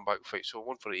on his comeback fight. So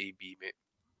one for AB, mate.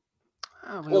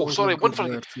 Sorry, one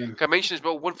for, can I mention as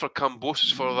well, one for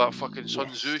Kambosos for that fucking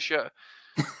Sun Tzu shit.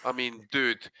 I mean,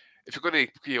 dude, if you're going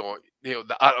to, you know,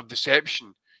 the art of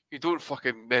deception, you don't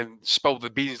fucking then spill the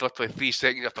beans literally 3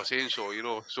 seconds after saying so, you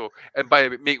know. So, and by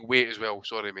the way, make weight as well.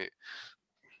 Sorry, mate.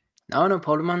 No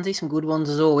problem, Andy. Some good ones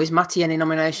as always. Matty, any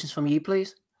nominations from you,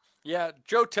 please? Yeah,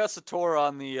 Joe Tessitore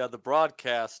on the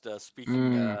broadcast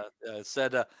speaking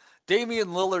said Damian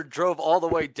Lillard drove all the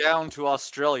way down to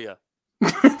Australia.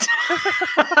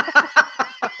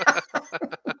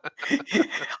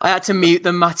 I had to mute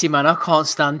them, Matty, man. I can't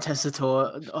stand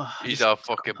Tessitore. Oh, he's a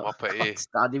fucking muppet, eh?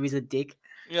 Stand him, he's a dick.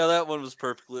 Yeah, that one was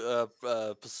perfectly,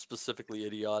 specifically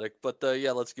idiotic. But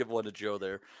yeah, let's give one to Joe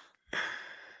there.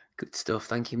 Good stuff.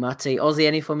 Thank you, Matty. Ozzy,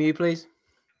 any from you, please?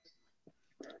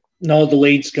 No, the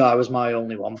Leeds guy was my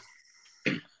only one.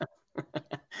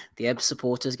 The Ebbs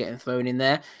supporters getting thrown in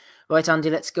there. Right, Andy,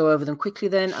 let's go over them quickly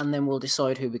then, and then we'll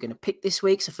decide who we're going to pick this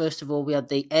week. So first of all, we had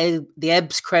the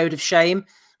Ebbs crowd of shame,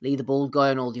 Lee the bald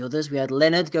guy and all the others. We had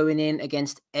Leonard going in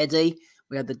against Eddie.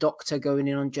 We had the Doctor going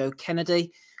in on Joe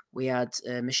Kennedy. We had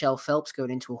Michelle Phelps going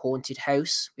into a haunted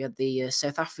house. We had the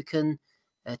South African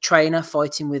trainer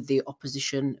fighting with the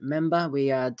opposition member. We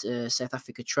had South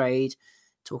Africa Trade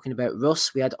talking about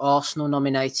Russ. We had Arsenal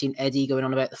nominating Eddie going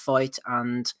on about the fight.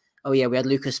 And, oh yeah, we had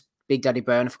Lucas Big Daddy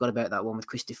Brown. I forgot about that one with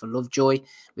Christopher Lovejoy.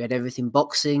 We had Everything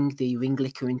Boxing, the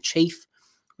ringleader in chief.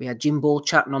 We had Jim Ball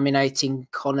Chat nominating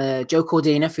Joe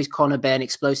Cordina for his Conor Benn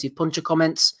explosive puncher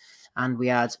comments. And we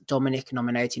had Dominic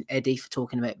nominating Eddie for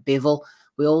talking about Bivol.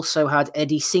 We also had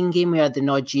Eddie singing. We had the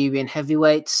Nigerian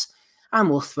heavyweights. And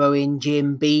we'll throw in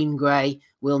Jim Bean Gray.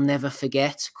 We'll never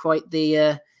forget. Quite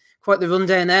the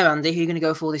rundown there, Andy. Who are you going to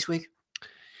go for this week?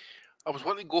 I was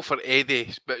wanting to go for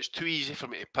Eddie, but it's too easy for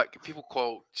me to pick. People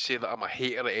say that I'm a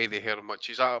hater of Eddie Hearn, which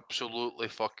is absolutely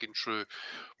fucking true.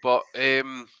 But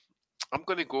I'm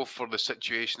going to go for the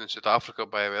situation in South Africa,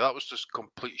 by the way. That was just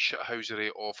complete shithousery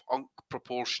of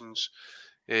proportions.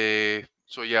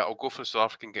 So yeah, I'll go for the South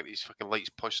African, get his fucking lights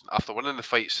punched after winning the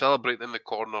fight, celebrating in the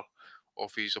corner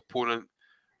of his opponent.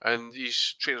 And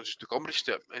his trainer just took umbrage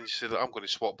to it and he said, I'm going to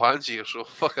swap hands here. So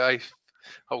fuck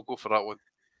I'll go for that one.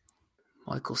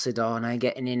 Michael Sidane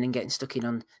getting in and getting stuck in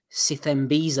on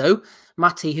Sithembizo.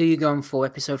 Matty, who are you going for,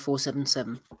 episode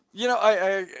 477? You know,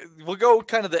 I will go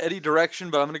kind of the Eddie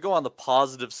direction, but I'm going to go on the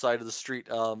positive side of the street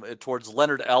towards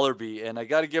Leonard Ellerby. And I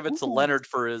got to give it to Leonard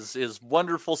for his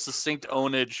wonderful, succinct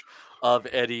ownage of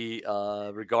Eddie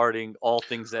regarding all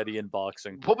things Eddie in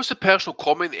boxing. What was the personal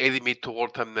comment Eddie made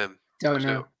toward him then? Don't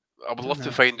know. I would love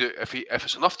to find out if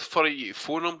it's enough for you to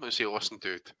phone him and say, listen,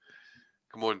 dude,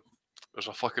 come on. There's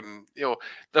a fucking,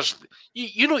 there's,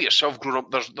 you know yourself growing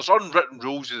up, there's unwritten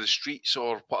rules of the streets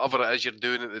or whatever it is you're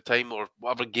doing at the time or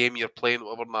whatever game you're playing,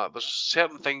 whatever that. There's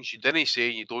certain things you didn't say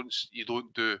and you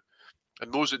don't do.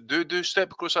 And those that do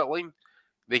step across that line,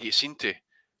 they get seen to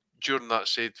during that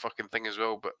said fucking thing as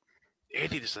well. But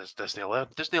Eddie doesn't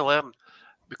learn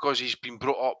because he's been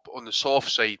brought up on the soft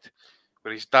side,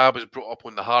 where his dad was brought up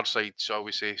on the hard side, shall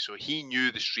we say. So he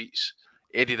knew the streets.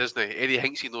 Eddie doesn't. Eddie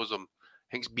thinks he knows them.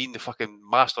 Thinks being the fucking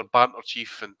master banter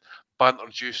chief and banter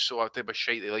juice, so that type of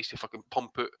shit they likes to fucking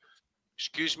pump out.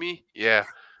 Excuse me? Yeah.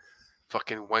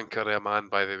 Fucking wanker of a man,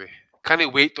 by the way.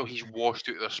 Can't wait till he's washed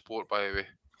out of the sport, by the way.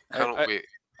 Cannot wait.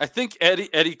 I think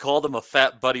Eddie called him a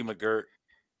fat Buddy McGirt.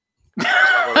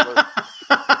 I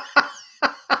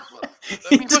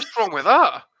mean, what's wrong with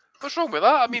that? What's wrong with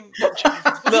that? I mean,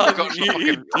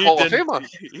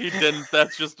 he didn't.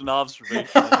 That's just an observation.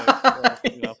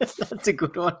 That's a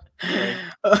good one.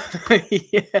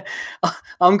 Yeah.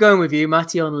 I'm going with you,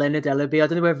 Matty, on Leonard Ellerby. I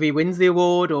don't know whether he wins the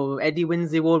award or Eddie wins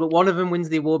the award, but one of them wins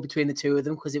the award between the two of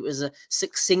them because it was a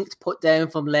succinct put down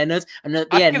from Leonard. And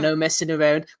at the end, no messing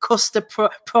around. Costa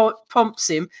prompts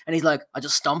him and he's like, I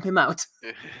just stomp him out.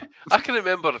 I can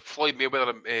remember Floyd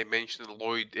Mayweather mentioning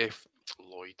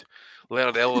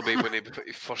Leonard Ellerby when he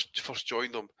first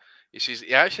joined him. He says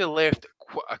he actually left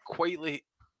a quite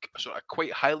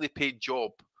highly paid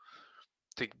job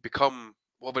to become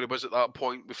whatever it was at that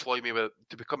point with Floyd Mayweather,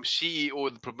 to become CEO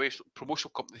of the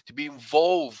promotional company, to be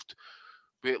involved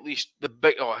with at least I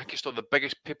think it's still the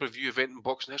biggest pay-per-view event in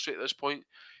boxing history at this point.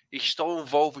 He's still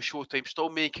involved with Showtime, still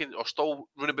running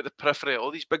about the periphery.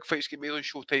 All these big fights get made on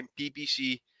Showtime,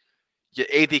 BBC. Yet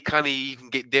Eddie can't even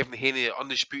get Devin Haney an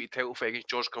undisputed title fight against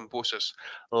George Kambosos.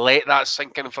 Let that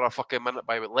sink in for a fucking minute,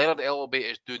 by the way. Leonard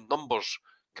Ellerby is doing numbers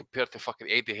compared to fucking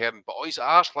Eddie Hearn, but all his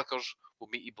ass flickers will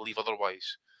make you believe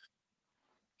otherwise.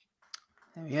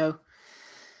 There we go.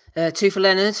 2 for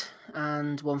Leonard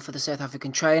and 1 for the South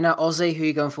African trainer. Ozzy, who are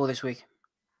you going for this week?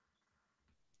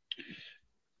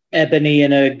 Ebony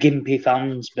and her gimpy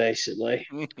fans, basically.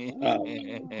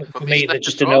 For me, they're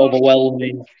just an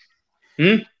overwhelming.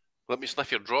 Let me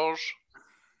sniff your drawers.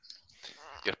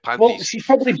 Your panties. Well,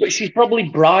 she's probably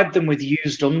bribed them with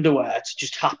used underwear to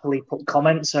just happily put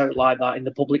comments out like that in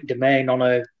the public domain on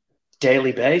a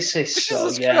daily basis.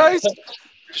 Jesus so yeah. Christ.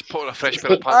 Just put on a fresh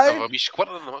pair of pants over. Be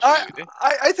squirting them.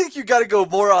 I think you got to go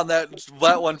more on that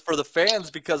one for the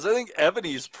fans, because I think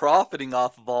Ebony's profiting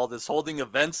off of all this, holding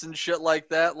events and shit like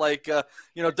that. Like,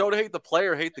 don't hate the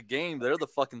player, hate the game. They're the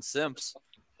fucking simps.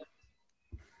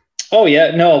 Oh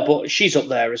yeah, no, but she's up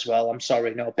there as well. I'm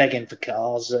sorry, begging for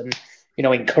cars and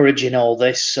encouraging all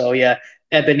this. So yeah,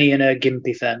 Ebony and her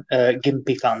gimpy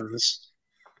fans.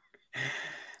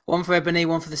 1 for Ebony,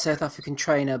 1 for the South African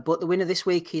trainer. But the winner this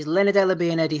week is Leonard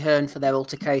Ellerby and Eddie Hearn for their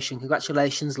altercation.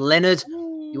 Congratulations, Leonard.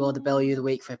 You are the Bellew of the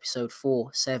Week for episode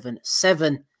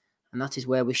 477. And that is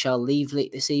where we shall leave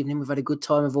it this evening. We've had a good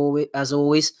time as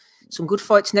always. Some good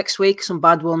fights next week, some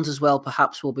bad ones as well.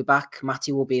 Perhaps we'll be back.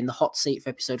 Matty will be in the hot seat for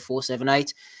episode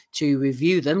 478 to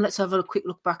review them. Let's have a quick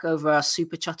look back over our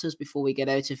super chatters before we get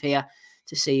out of here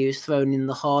to see who's thrown in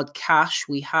the hard cash.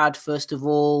 We had, first of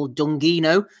all,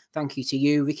 Dungino. Thank you to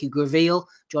you. Ricky Graville,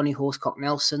 Johnny Horsecock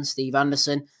Nelson, Steve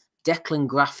Anderson, Declan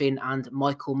Graffin, and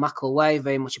Michael McElway.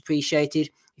 Very much appreciated.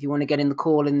 If you want to get in the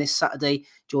call in this Saturday,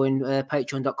 join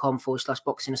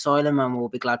patreon.com/Boxing Asylum, and we'll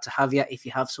be glad to have you if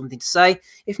you have something to say.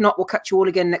 If not, we'll catch you all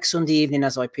again next Sunday evening,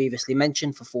 as I previously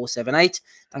mentioned, for 478.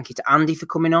 Thank you to Andy for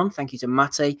coming on. Thank you to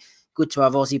Matty. Good to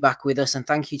have Ozzy back with us. And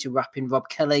thank you to rapping Rob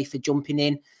Kelly for jumping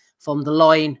in from the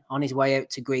line on his way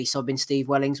out to Greece. I've been Steve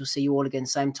Wellings. We'll see you all again,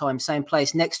 same time, same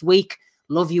place next week.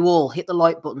 Love you all. Hit the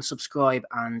like button, subscribe,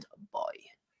 and bye.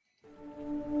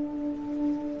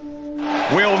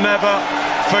 we'll never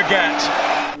forget.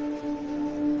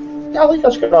 Yeah, I think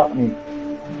that's good happening.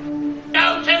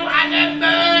 Go to and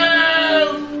move!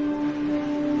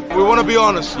 We want to be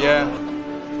honest, yeah?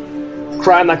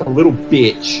 Crying like a little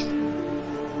bitch.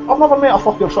 I've never met a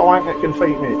fucking swank that can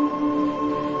fight me.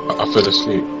 I fell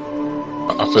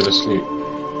asleep.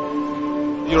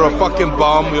 You're a fucking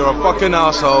bum, you're a fucking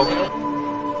asshole.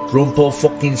 Rumpo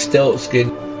fucking Stiltskin.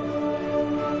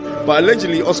 But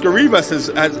allegedly, Oscar Rivas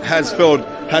has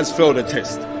failed a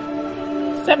test.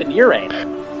 7-year ain't it?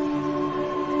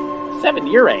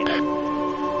 7-year ain't it?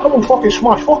 I won't fucking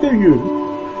smash fucking you.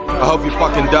 I hope you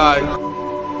fucking die.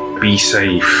 Be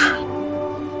safe.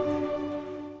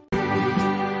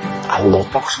 I love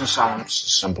boxing sounds,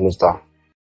 as simple as that.